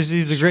stud.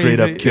 He's a straight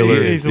up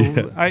killer.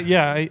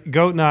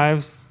 Goat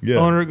Knives,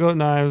 owner at Goat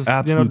Knives,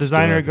 absolute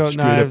designer at Goat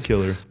Knives,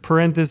 straight up killer.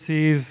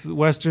 Parentheses,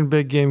 Western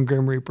Big Game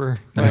Grim Reaper.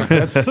 Like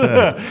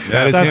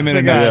that is him in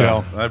a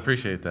nutshell. I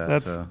appreciate that.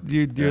 That's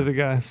you're the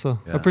guy. So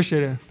I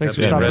appreciate it. Thanks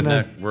for stopping in.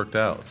 Redneck worked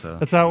out. So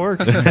that's how it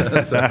works.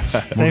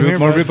 Same more here.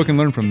 More people can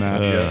learn from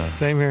that.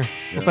 Same here.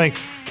 Well,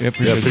 thanks.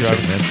 Appreciate it,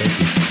 man. Thank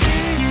you.